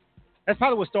right. That's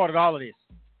probably what started all of this.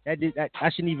 I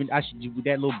should do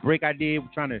that little break I did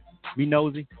trying to be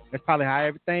nosy. That's probably how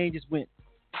everything just went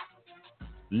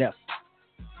left.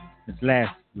 This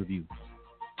last review.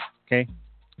 Okay?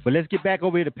 But let's get back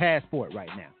over here to Passport right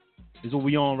now. This is what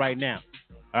we on right now.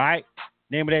 All right?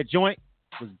 Name of that joint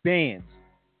was Bands.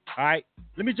 All right?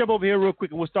 Let me jump over here real quick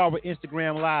and we'll start with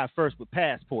Instagram Live first with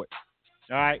Passport.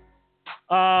 All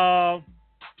right?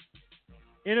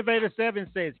 Innovator 7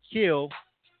 says kill.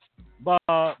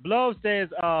 Love says,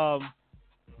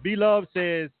 B-Love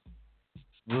says,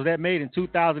 was that made in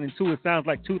 2002? It sounds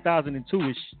like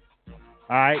 2002-ish.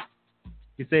 All right.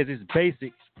 He says it's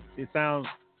basic. It sounds,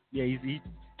 yeah,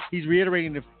 he's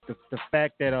reiterating the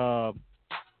fact that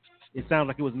it sounds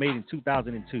like it was made in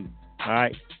 2002. All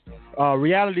right.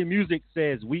 Reality Music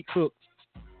says We Cook.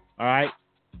 All right.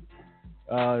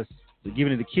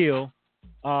 Giving it a kill.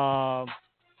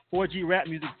 4G Rap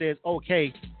Music says,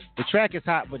 okay, the track is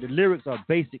hot, but the lyrics are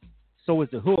basic. So is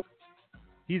the hook.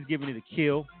 He's giving it a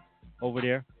kill over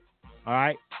there. All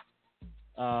right.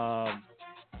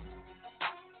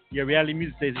 Yeah, Reality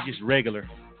Music says it's just regular.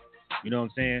 You know what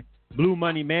I'm saying? Blue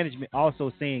Money Management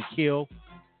also saying kill.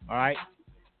 All right.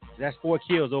 That's 4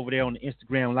 kills over there on the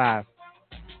Instagram Live.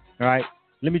 All right.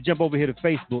 Let me jump over here to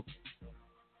Facebook.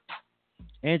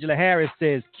 Angela Harris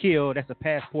says kill. That's a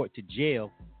passport to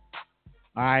jail.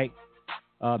 All right.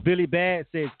 Billy Bad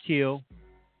says kill.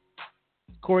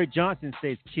 Corey Johnson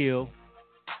says kill.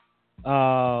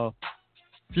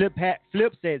 Flip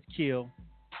says kill.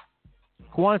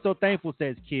 Kwan So Thankful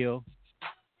says kill.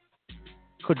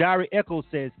 Kodari Echo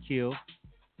says kill.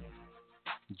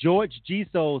 George G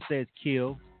Soul says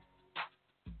kill.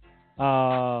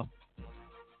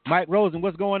 Mike Rosen,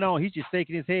 what's going on? He's just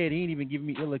shaking his head. He ain't even giving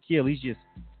me ill or kill. He's just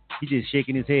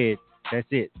shaking his head. That's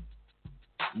it.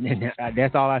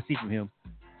 That's all I see from him.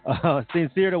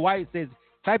 Sincere the White says,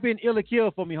 type in ill or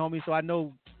kill for me, homie, so I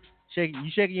know. You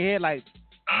shaking your head like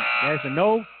that's a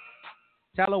no.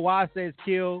 Talawa says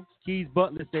kill. Keys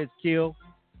Butler says kill.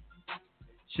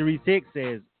 Sharice Hicks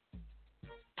says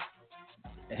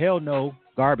hell no.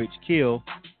 Garbage. Kill.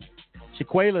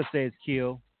 Shaquela says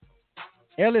kill.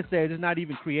 Ellis says it's not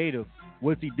even creative.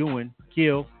 What's he doing?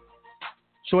 Kill.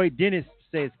 Troy Dennis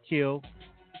says kill.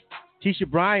 Tisha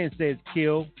Bryan says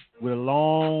kill with a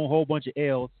long whole bunch of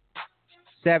L's.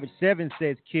 Savage 7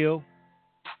 says kill.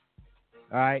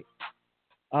 All right.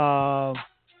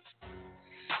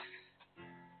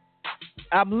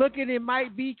 I'm looking. It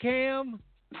might be Cam.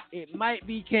 It might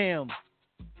be Cam.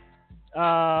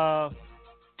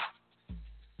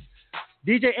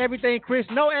 DJ Everything Chris.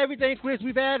 No Everything Chris.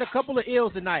 We've had a couple of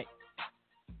ills tonight.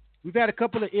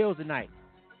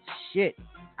 Shit.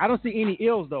 I don't see any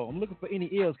ills though. I'm looking for any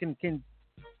ills. Can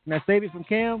I save it from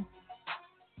Cam?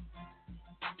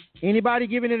 Anybody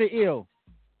giving it an ill?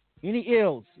 Any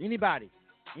ills? Anybody?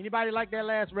 Anybody like that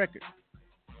last record?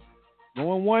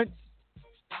 Going once?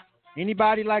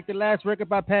 Anybody like the last record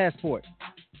by Passport?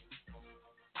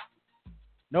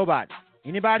 Nobody.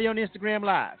 Anybody on Instagram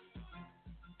Live?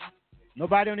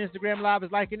 Nobody on Instagram Live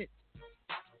is liking it?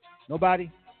 Nobody?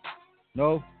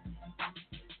 No?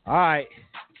 All right.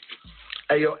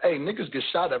 Hey, niggas get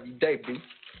shot every day, B.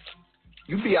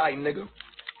 You be all right, nigga.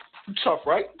 You tough,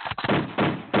 right?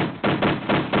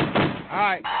 All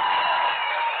right.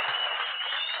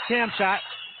 Cam shot.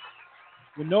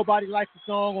 When nobody likes the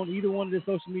song on either one of the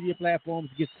social media platforms,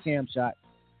 gets the Cam shot.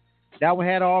 That one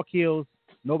had all kills.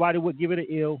 Nobody would give it an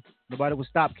ill. Nobody would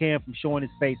stop Cam from showing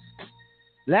his face.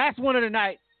 Last one of the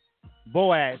night,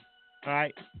 Boaz. All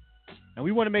right. And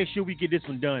we want to make sure we get this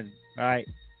one done. All right.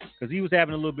 Because he was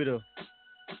having a little bit of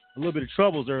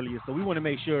troubles earlier. So we want to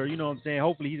make sure, you know what I'm saying?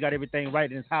 Hopefully he's got everything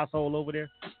right in his household over there.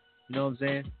 You know what I'm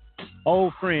saying?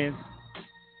 Old friends.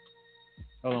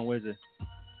 Hold on, where's it?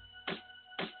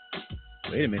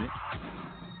 Wait a minute.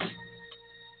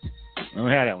 I don't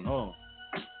have that one. Hold on.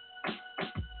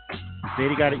 He said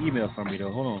he got an email from me,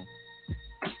 though. Hold on.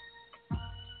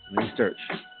 Let me search.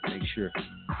 Make sure.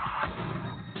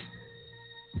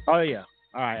 Oh, yeah.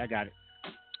 All right, I got it.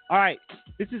 All right.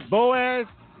 This is Boaz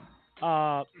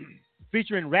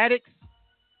featuring Radix.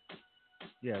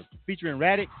 Yeah, featuring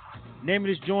Radix. Name of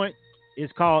this joint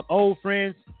is called Old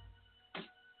Friends.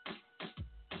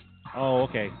 Oh,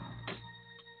 okay.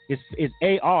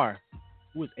 It's AR.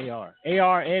 Who is AR?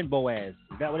 AR and Boaz.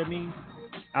 Is that what it means?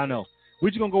 I don't know. We're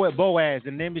just going to go with Boaz.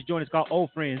 And the name of this joint is called Old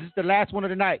Friends. This is the last one of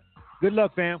the night. Good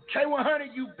luck, fam.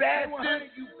 K100, you bastard.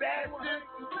 You bastard.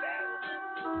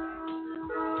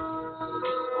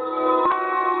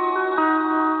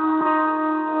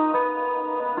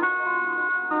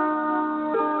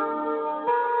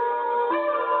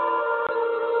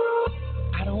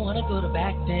 I don't want to go to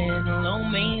back then. Low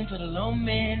main for the low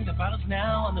men. The bottles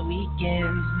now on the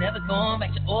weekends. Never going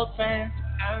back to old friends.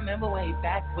 I remember way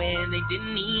back when they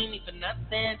didn't need me for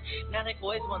nothing. Now they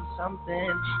always want something.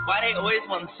 Why they always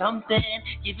want something?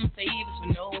 Giving favors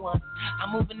for no one.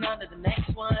 I'm moving on to the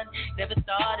next one. Never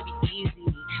thought it'd be easy.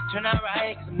 Turn out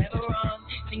right, cause I'm never wrong.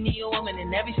 Sing to your woman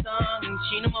in every song. And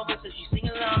she know my voice so she sing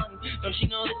along. Don't she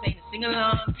know this ain't a sing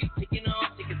along? Taking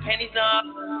off, taking panties off.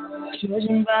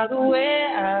 Judging by the way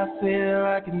I feel,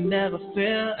 I can never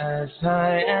feel as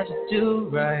high as I do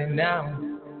right now.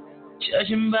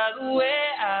 Judging by the way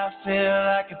I feel,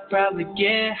 I could probably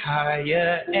get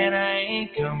higher, and I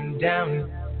ain't coming down.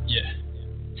 Yeah.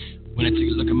 When I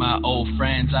take a look at my old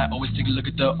friends, I always take a look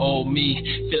at the old me.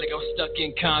 Feel like I was stuck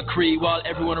in concrete while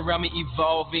everyone around me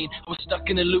evolving. I was stuck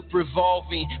in a loop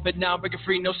revolving, but now I'm breaking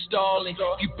free, no stalling.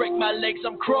 If you break my legs,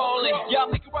 I'm crawling. Yeah,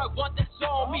 I'm making what I want, that's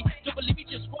on me. Don't believe me,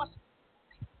 just watch.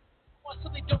 So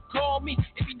they don't call me.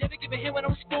 If you never give a hint when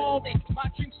I'm scalding.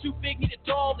 My dream's too big, need a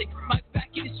darling. My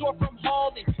back getting sore from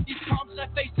hauling. These problems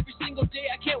I face every single day,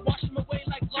 I can't wash them away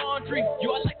like laundry.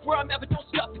 Yo, I like where I'm at, but don't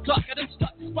stop the clock. I done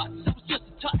stopped the spot since I was just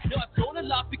a top. No, I've grown a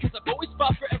lot because I've always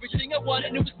fought for everything I want,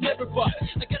 and it was never bought.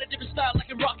 I got a different style like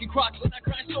a rockin' Crocs, and I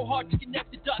grind so hard to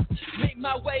connect the dots. Made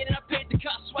my way and I paid the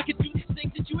cost so I could do these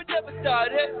things that you had never thought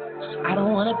of. I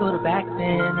don't wanna go to back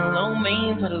then. Low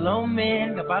main for the low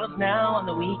men. Got bottles now on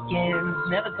the weekends.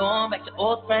 Never going back to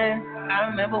old friends. I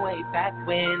remember way back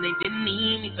when they didn't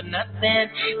need me for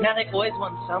nothing. Now they always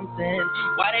want something.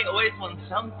 Why they always want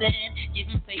something?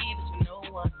 Giving favors for no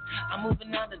one. I'm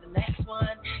moving on to the next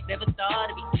one. Never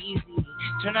thought it'd be easy.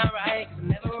 Turn out right, cause I'm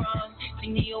never wrong.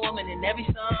 Sing to your woman in every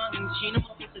song. She know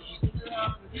my feet, so she sings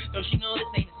along. Don't she know this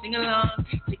ain't a sing along?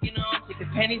 Taking on, take the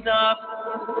pennies off.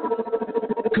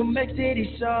 Come back, say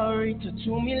they sorry. Talk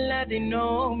to me like they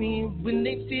know me. When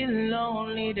they feel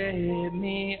lonely, they hit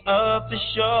me up for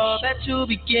sure. Back to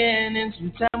beginning,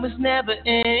 sometimes was never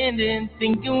ending.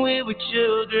 Thinking we were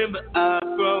children, but I've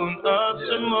grown up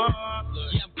some more.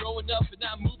 Yeah, I'm growing up and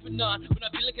I'm moving on. When I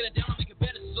feel like I'm down, I'll make a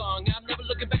better song. I'm never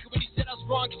looking back at when he said I was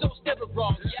wrong, cause I was never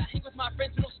wrong. Yeah, I hang with my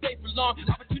friends but don't stay for long.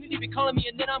 Opportunity be calling me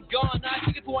and then I'm gone. I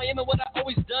think of who I am and what I've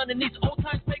always done, and these old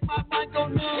times make my mind go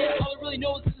numb. Yeah, all I really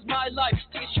know is this is my life.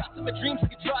 Taking shots at my dreams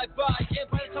like a drive-by.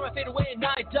 Yeah, by the time I fade away and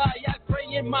I die, I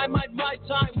pray in my mind, my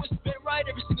time was spent right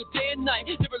every single day and night.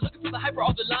 Never looking for the hype or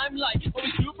all the limelight.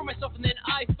 Always do it for myself and then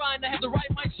I find I have the right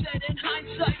mindset and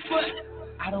hindsight, but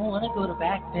I don't wanna go to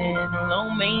back then.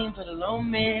 Low main for the low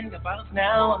men. Got bottles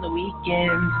now on the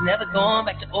weekends. Never going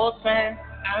back to old friends.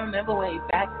 I remember way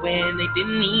back when they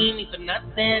didn't need me for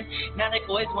nothing. Now they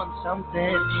always want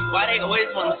something. Why they always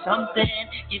want something?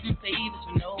 Giving favors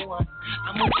for no one.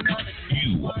 I'm moving on to the next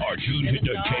You one. are tuned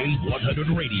to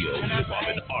K100 Radio, hip hop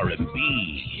and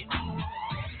R&B.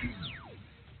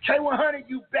 K100,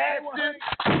 you bastard!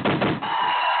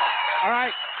 All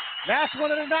right, last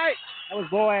one of the night. That was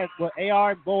Boaz,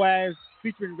 AR Boaz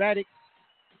featuring Radix.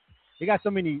 They got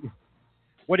so many.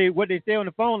 What they say on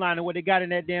the phone line and what they got in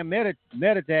that damn meta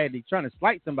tag. They trying to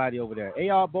slight somebody over there.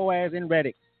 AR Boaz and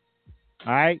Radix.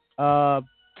 All right. I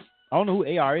don't know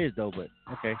who AR is though, but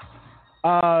okay.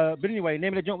 But anyway,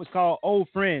 name of the joint was called Old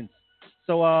Friends.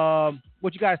 So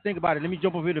what you guys think about it? Let me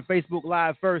jump over here to Facebook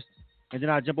Live first, and then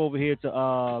I'll jump over here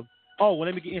to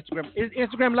let me get Instagram.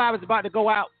 Instagram Live is about to go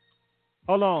out.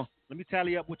 Hold on. Let me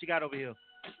tally up what you got over here.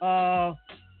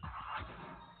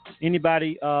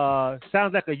 Anybody?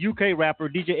 Sounds like a UK rapper.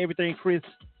 DJ Everything Chris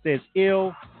says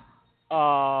ill.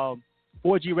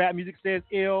 4G Rap Music says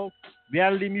ill.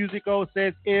 Reality Musical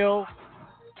says ill.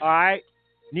 All right.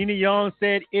 Nina Young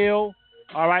said ill.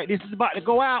 All right. This is about to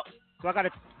go out, so I got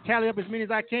to tally up as many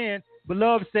as I can.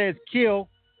 Beloved says kill.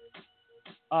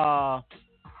 All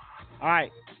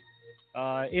right.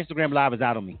 Instagram Live is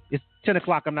out on me. It's 10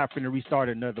 o'clock. I'm not finna restart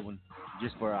another one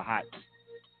just for a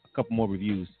couple more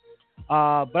reviews.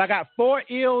 But I got 4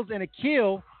 ills and a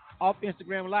kill off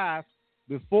Instagram Live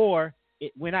before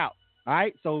it went out. All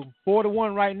right, so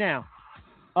 4-1 right now.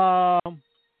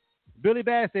 Billy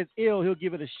Bass says ill. He'll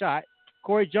give it a shot.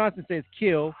 Corey Johnson says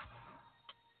kill.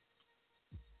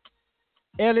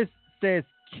 Ellis says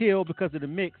kill because of the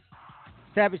mix.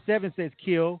 Savage 7 says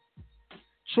kill.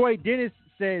 Troy Dennis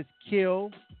says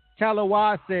kill.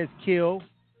 Talawa says kill.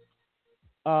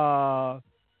 Sheree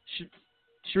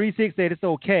 6 said it's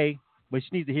okay, but she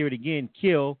needs to hear it again.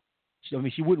 Kill.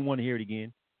 She wouldn't want to hear it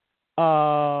again.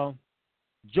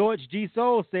 George G.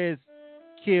 Soul says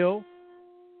kill.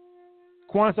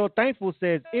 Quan So Thankful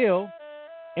says ill.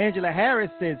 Angela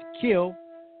Harris says kill.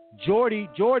 Jordy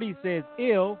says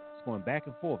ill. It's going back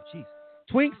and forth. Jeez.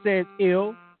 Twink says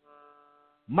ill.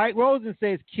 Mike Rosen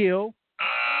says kill.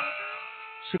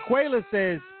 Shaquela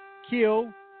says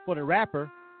kill for the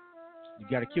rapper. You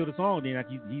got to kill the song then. Like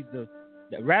he's the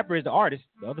rapper is the artist.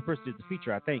 The other person is the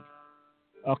feature, I think.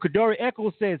 Kadori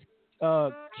Eccles says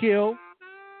kill.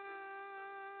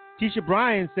 Tisha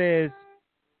Bryan says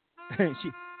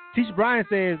Tisha Bryan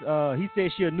says he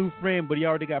says she a new friend, but he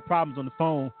already got problems on the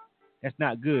phone. That's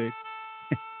not good.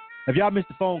 If y'all missed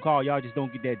the phone call, y'all just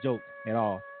don't get that joke at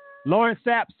all. Lawrence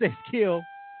Sapp says kill.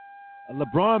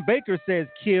 LeBron Baker says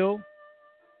kill.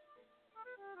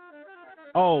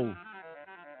 Oh,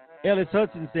 Ellis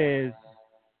Hudson says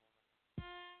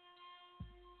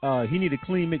he need a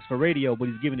clean mix for radio, but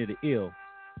he's giving it an ill.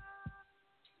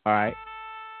 All right.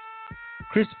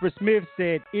 Christopher Smith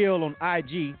said ill on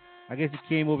IG. I guess he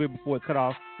came over here before it cut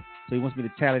off, so he wants me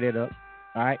to tally that up.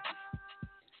 All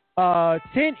right.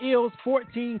 10 ills,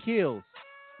 14 kills.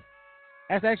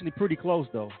 That's actually pretty close,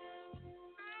 though.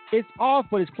 It's off,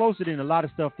 but it's closer than a lot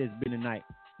of stuff that's been tonight.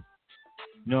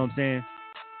 You know what I'm saying?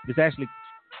 It's actually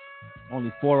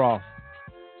only 4 off.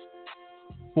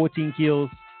 14 kills,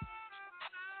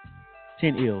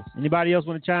 10 ills. Anybody else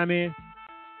want to chime in?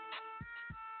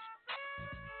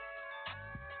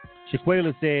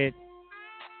 Shaquela said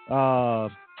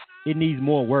it needs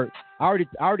more work. I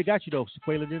already got you though,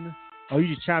 Shaquela, didn't I? Oh, you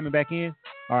just chiming back in?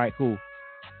 All right, cool.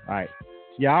 All right.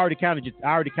 Yeah, I already counted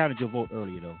your vote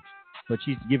earlier though, but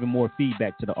she's giving more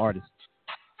feedback to the artist.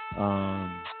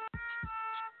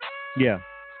 Yeah.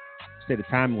 Said the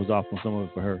timing was off on some of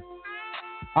it for her.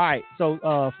 All right,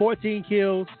 so 14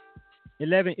 kills,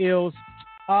 11 ills.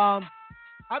 I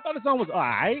thought the song was all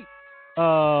right.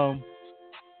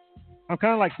 I'm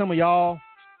kind of like some of y'all,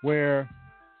 where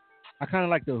I kind of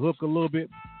like the hook a little bit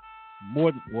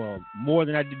more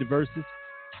than I did the verses.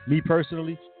 Me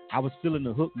personally, I was feeling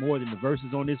the hook more than the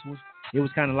verses on this one. It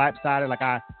was kind of lopsided. Like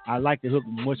I liked the hook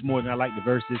much more than I liked the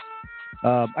verses.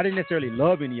 I didn't necessarily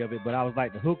love any of it, but I was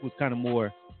like the hook was kind of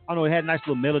more. I don't know. It had a nice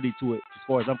little melody to it, as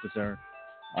far as I'm concerned.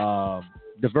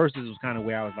 The verses was kind of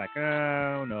where I was like,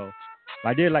 I don't know.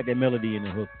 I did like that melody in the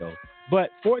hook though.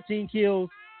 But 14 kills,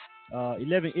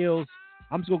 11 ills.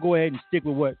 I'm just gonna go ahead and stick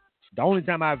with what the only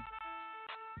time I've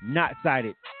not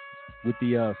sided with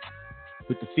the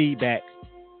feedback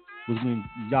was when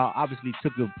y'all obviously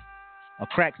took a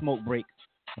crack smoke break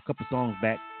a couple songs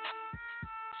back.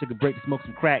 Took a break to smoke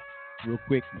some crack real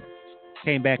quick.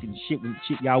 Came back and shit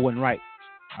y'all wasn't right.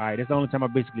 All right, that's the only time I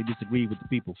basically disagreed with the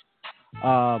people.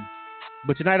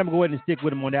 But tonight I'm going to go ahead and stick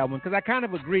with them on that one because I kind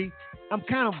of agree. I'm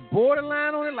kind of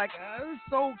borderline on it. Like,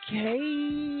 it's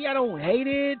okay. I don't hate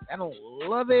it. I don't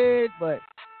love it. But,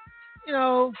 you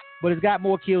know, but it's got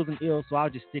more kills than ills, so I'll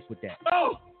just stick with that.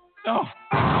 Oh!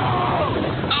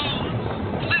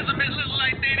 Elizabeth look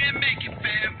like they didn't make it,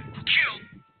 fam.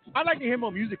 Kill. I'd like to hear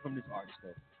more music from this artist,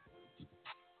 though.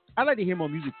 I'd like to hear more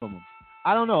music from him.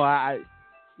 I don't know.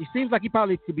 It seems like he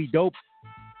probably could be dope.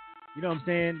 You know what I'm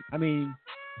saying? I mean,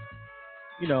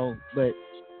 you know, but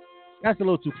that's a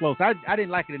little too close. I didn't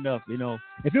like it enough, you know.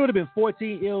 If it would have been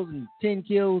 14 ills and 10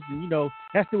 kills, and, you know,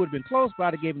 that still would have been close, but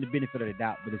I'd have given him the benefit of the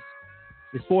doubt. But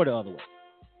it's 4 the other way.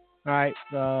 All right.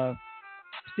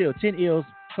 Still, 10 ills.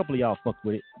 A couple of y'all fucked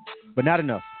with it, but not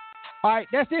enough. All right.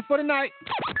 That's it for tonight.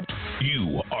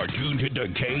 You are tuned to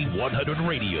K100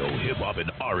 Radio, Hip Hop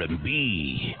and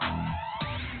R&B.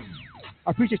 I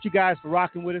appreciate you guys for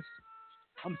rocking with us.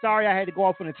 I'm sorry I had to go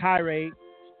off on a tirade,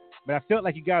 but I felt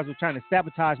like you guys were trying to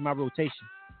sabotage my rotation.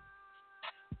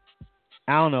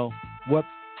 I don't know what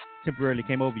temporarily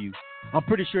came over you. I'm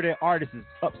pretty sure that artist is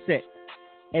upset.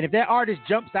 And if that artist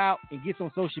jumps out and gets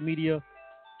on social media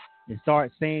and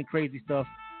starts saying crazy stuff,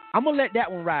 I'm going to let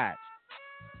that one ride.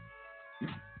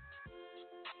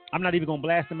 I'm not even going to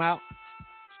blast him out.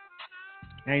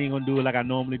 I ain't even going to do it like I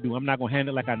normally do. I'm not going to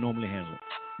handle it like I normally handle it.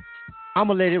 I'm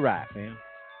going to let it ride, fam.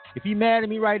 If he mad at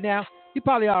me right now, he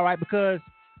probably all right because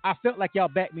I felt like y'all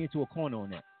backed me into a corner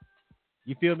on that.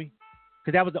 You feel me?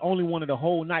 Because that was the only one of the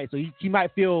whole night. So he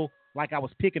might feel like I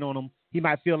was picking on him. He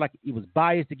might feel like it was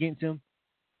biased against him.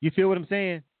 You feel what I'm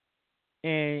saying?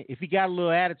 And if he got a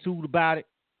little attitude about it,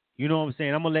 you know what I'm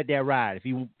saying? I'm going to let that ride. If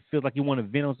he feels like he want to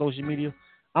vent on social media,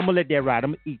 I'm going to let that ride.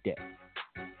 I'm going to eat that.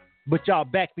 But y'all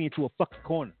backed me into a fucking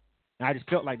corner. And I just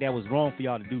felt like that was wrong for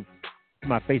y'all to do to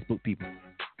my Facebook people.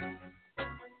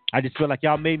 I just feel like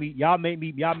y'all made me do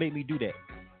that.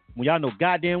 When y'all know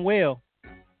goddamn well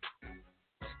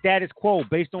status quo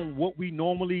based on what we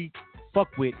normally fuck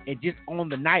with and just on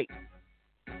the night.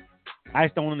 I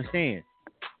just don't understand.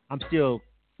 I'm still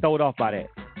thrown off by that.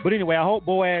 But anyway, I hope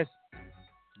Boaz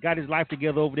got his life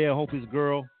together over there. I hope his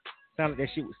girl sounded like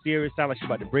that shit was serious. Sounded like she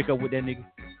about to break up with that nigga.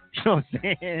 You know what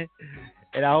I'm saying?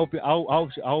 And I hope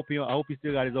he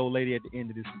still got his old lady at the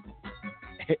end of this.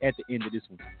 At the end of this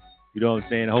one, you know what I'm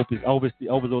saying? I hope his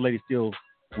old lady still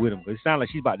with him. But it sounds like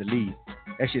she's about to leave.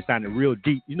 That shit sounded real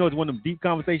deep. You know, it's one of them deep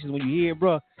conversations when you hear it,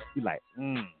 bro. You like,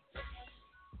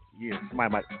 yeah,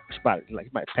 somebody might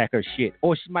pack her shit,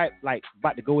 or she might like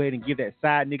about to go ahead and give that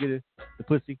side nigga the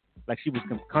pussy, like she was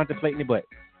contemplating it, but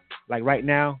like right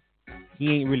now, she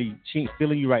ain't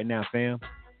feeling you right now, fam.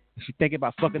 She thinking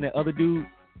about fucking that other dude,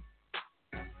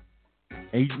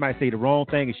 and you just might say the wrong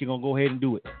thing, and she gonna go ahead and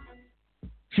do it.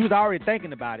 She was already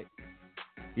thinking about it.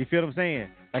 You feel what I'm saying?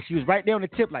 Like she was right there on the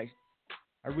tip. Like,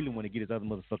 I really want to get this other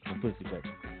motherfucker some pussy, but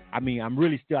I mean, I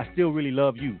still really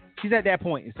love you. She's at that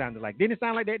point. It sounded like. Didn't it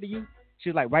sound like that to you?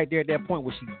 She's like right there at that point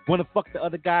where she want to fuck the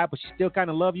other guy, but she still kind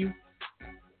of love you.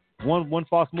 One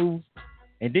false move,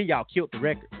 and then y'all killed the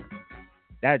record.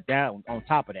 That on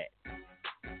top of that,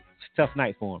 it's a tough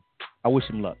night for him. I wish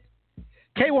him luck.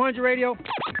 K100 Radio.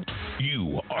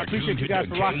 You are tuned to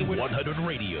K100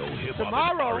 Radio, Hip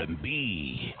Hop and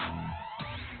R&B.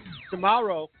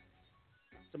 Tomorrow,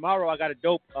 I got a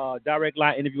dope direct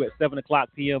line interview at 7:00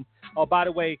 p.m. Oh, by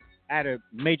the way, I had a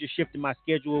major shift in my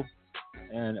schedule,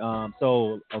 and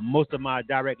so most of my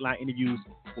direct line interviews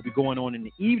will be going on in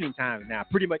the evening times now.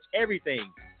 Pretty much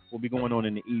everything will be going on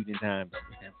in the evening times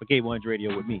for K100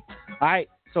 Radio with me. All right,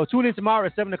 so tune in tomorrow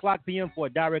at 7 o'clock p.m. for a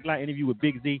direct line interview with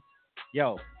Big Z.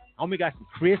 Yo, homie got some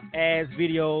crisp-ass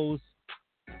videos.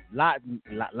 Lot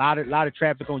of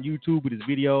traffic on YouTube with his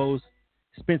videos.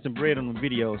 Spend some bread on them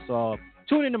videos. So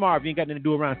tune in tomorrow if you ain't got nothing to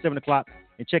do around 7 o'clock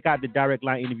and check out the direct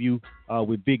line interview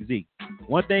with Big Z.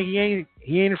 One thing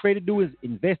he ain't afraid to do is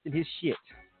invest in his shit.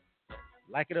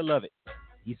 Like it or love it.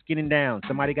 He's skinning down.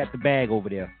 Somebody got the bag over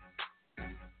there.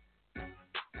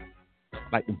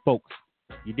 Like them folks.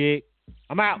 You dig?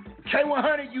 I'm out.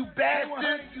 K100, you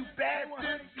bastard. You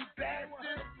bastard. You bastard.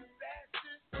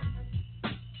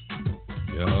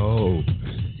 Yo,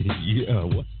 yeah,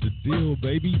 what's the deal,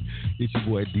 baby? It's your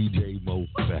boy DJ Mo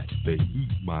Fat, the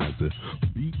Heat Miser,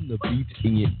 beating the beats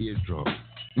in your eardrum.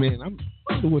 Man, I'm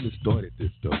the one that started this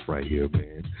stuff right here,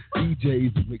 man.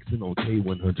 DJs mixing on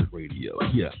K100 Radio.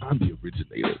 Yeah, I'm the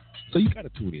originator. So you got to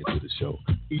tune into the show.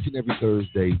 Each and every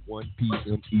Thursday, 1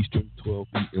 p.m. Eastern, 12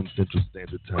 p.m. Central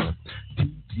Standard Time.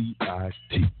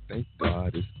 TGIT. Thank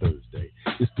God it's Thursday.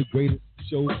 It's the greatest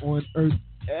show on earth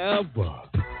ever.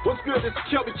 What's good? This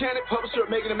is Kelby Cannon, publisher of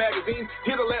Making It Magazine,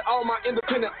 here to let all my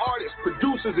independent artists,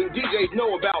 producers, and DJs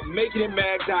know about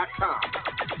MakingItMag.com.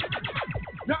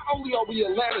 Not only are we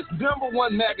Atlanta's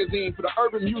 #1 magazine for the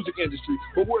urban music industry,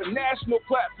 but we're a national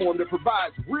platform that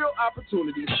provides real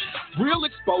opportunities, real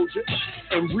exposure,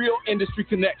 and real industry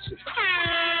connections.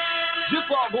 Just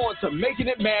log on to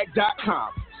MakingItMag.com.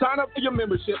 Sign up for your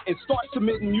membership and start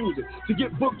submitting music to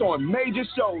get booked on major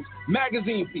shows,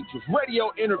 magazine features,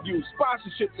 radio interviews,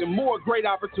 sponsorships, and more great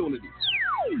opportunities.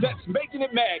 That's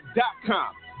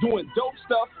MakingItMag.com. Doing dope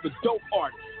stuff for dope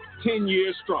artists. 10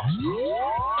 years strong. You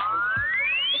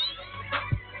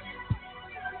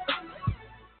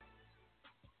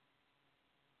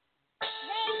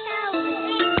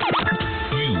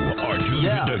are tuned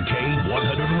to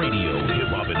K100 Radio, Hip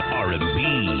Hop and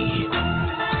R&B.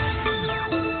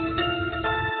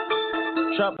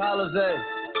 Trap Holiday.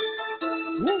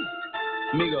 Woo.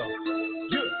 Migo.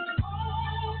 Yeah.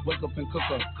 Wake up and cook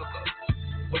up.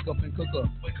 Wake up and cook up.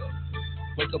 Wake up.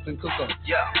 Wake up and cook up.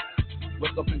 Yeah.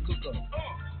 Wake up and cook up.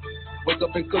 Wake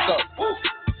up and cook up.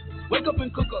 Wake up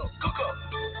and cook up. Cook up.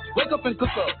 Wake up and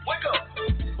cook up. Wake up.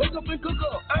 Wake up and cook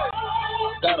up. Hey.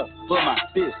 Gotta put my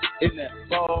fist in that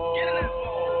bowl.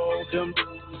 Them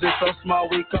is so small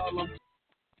we call them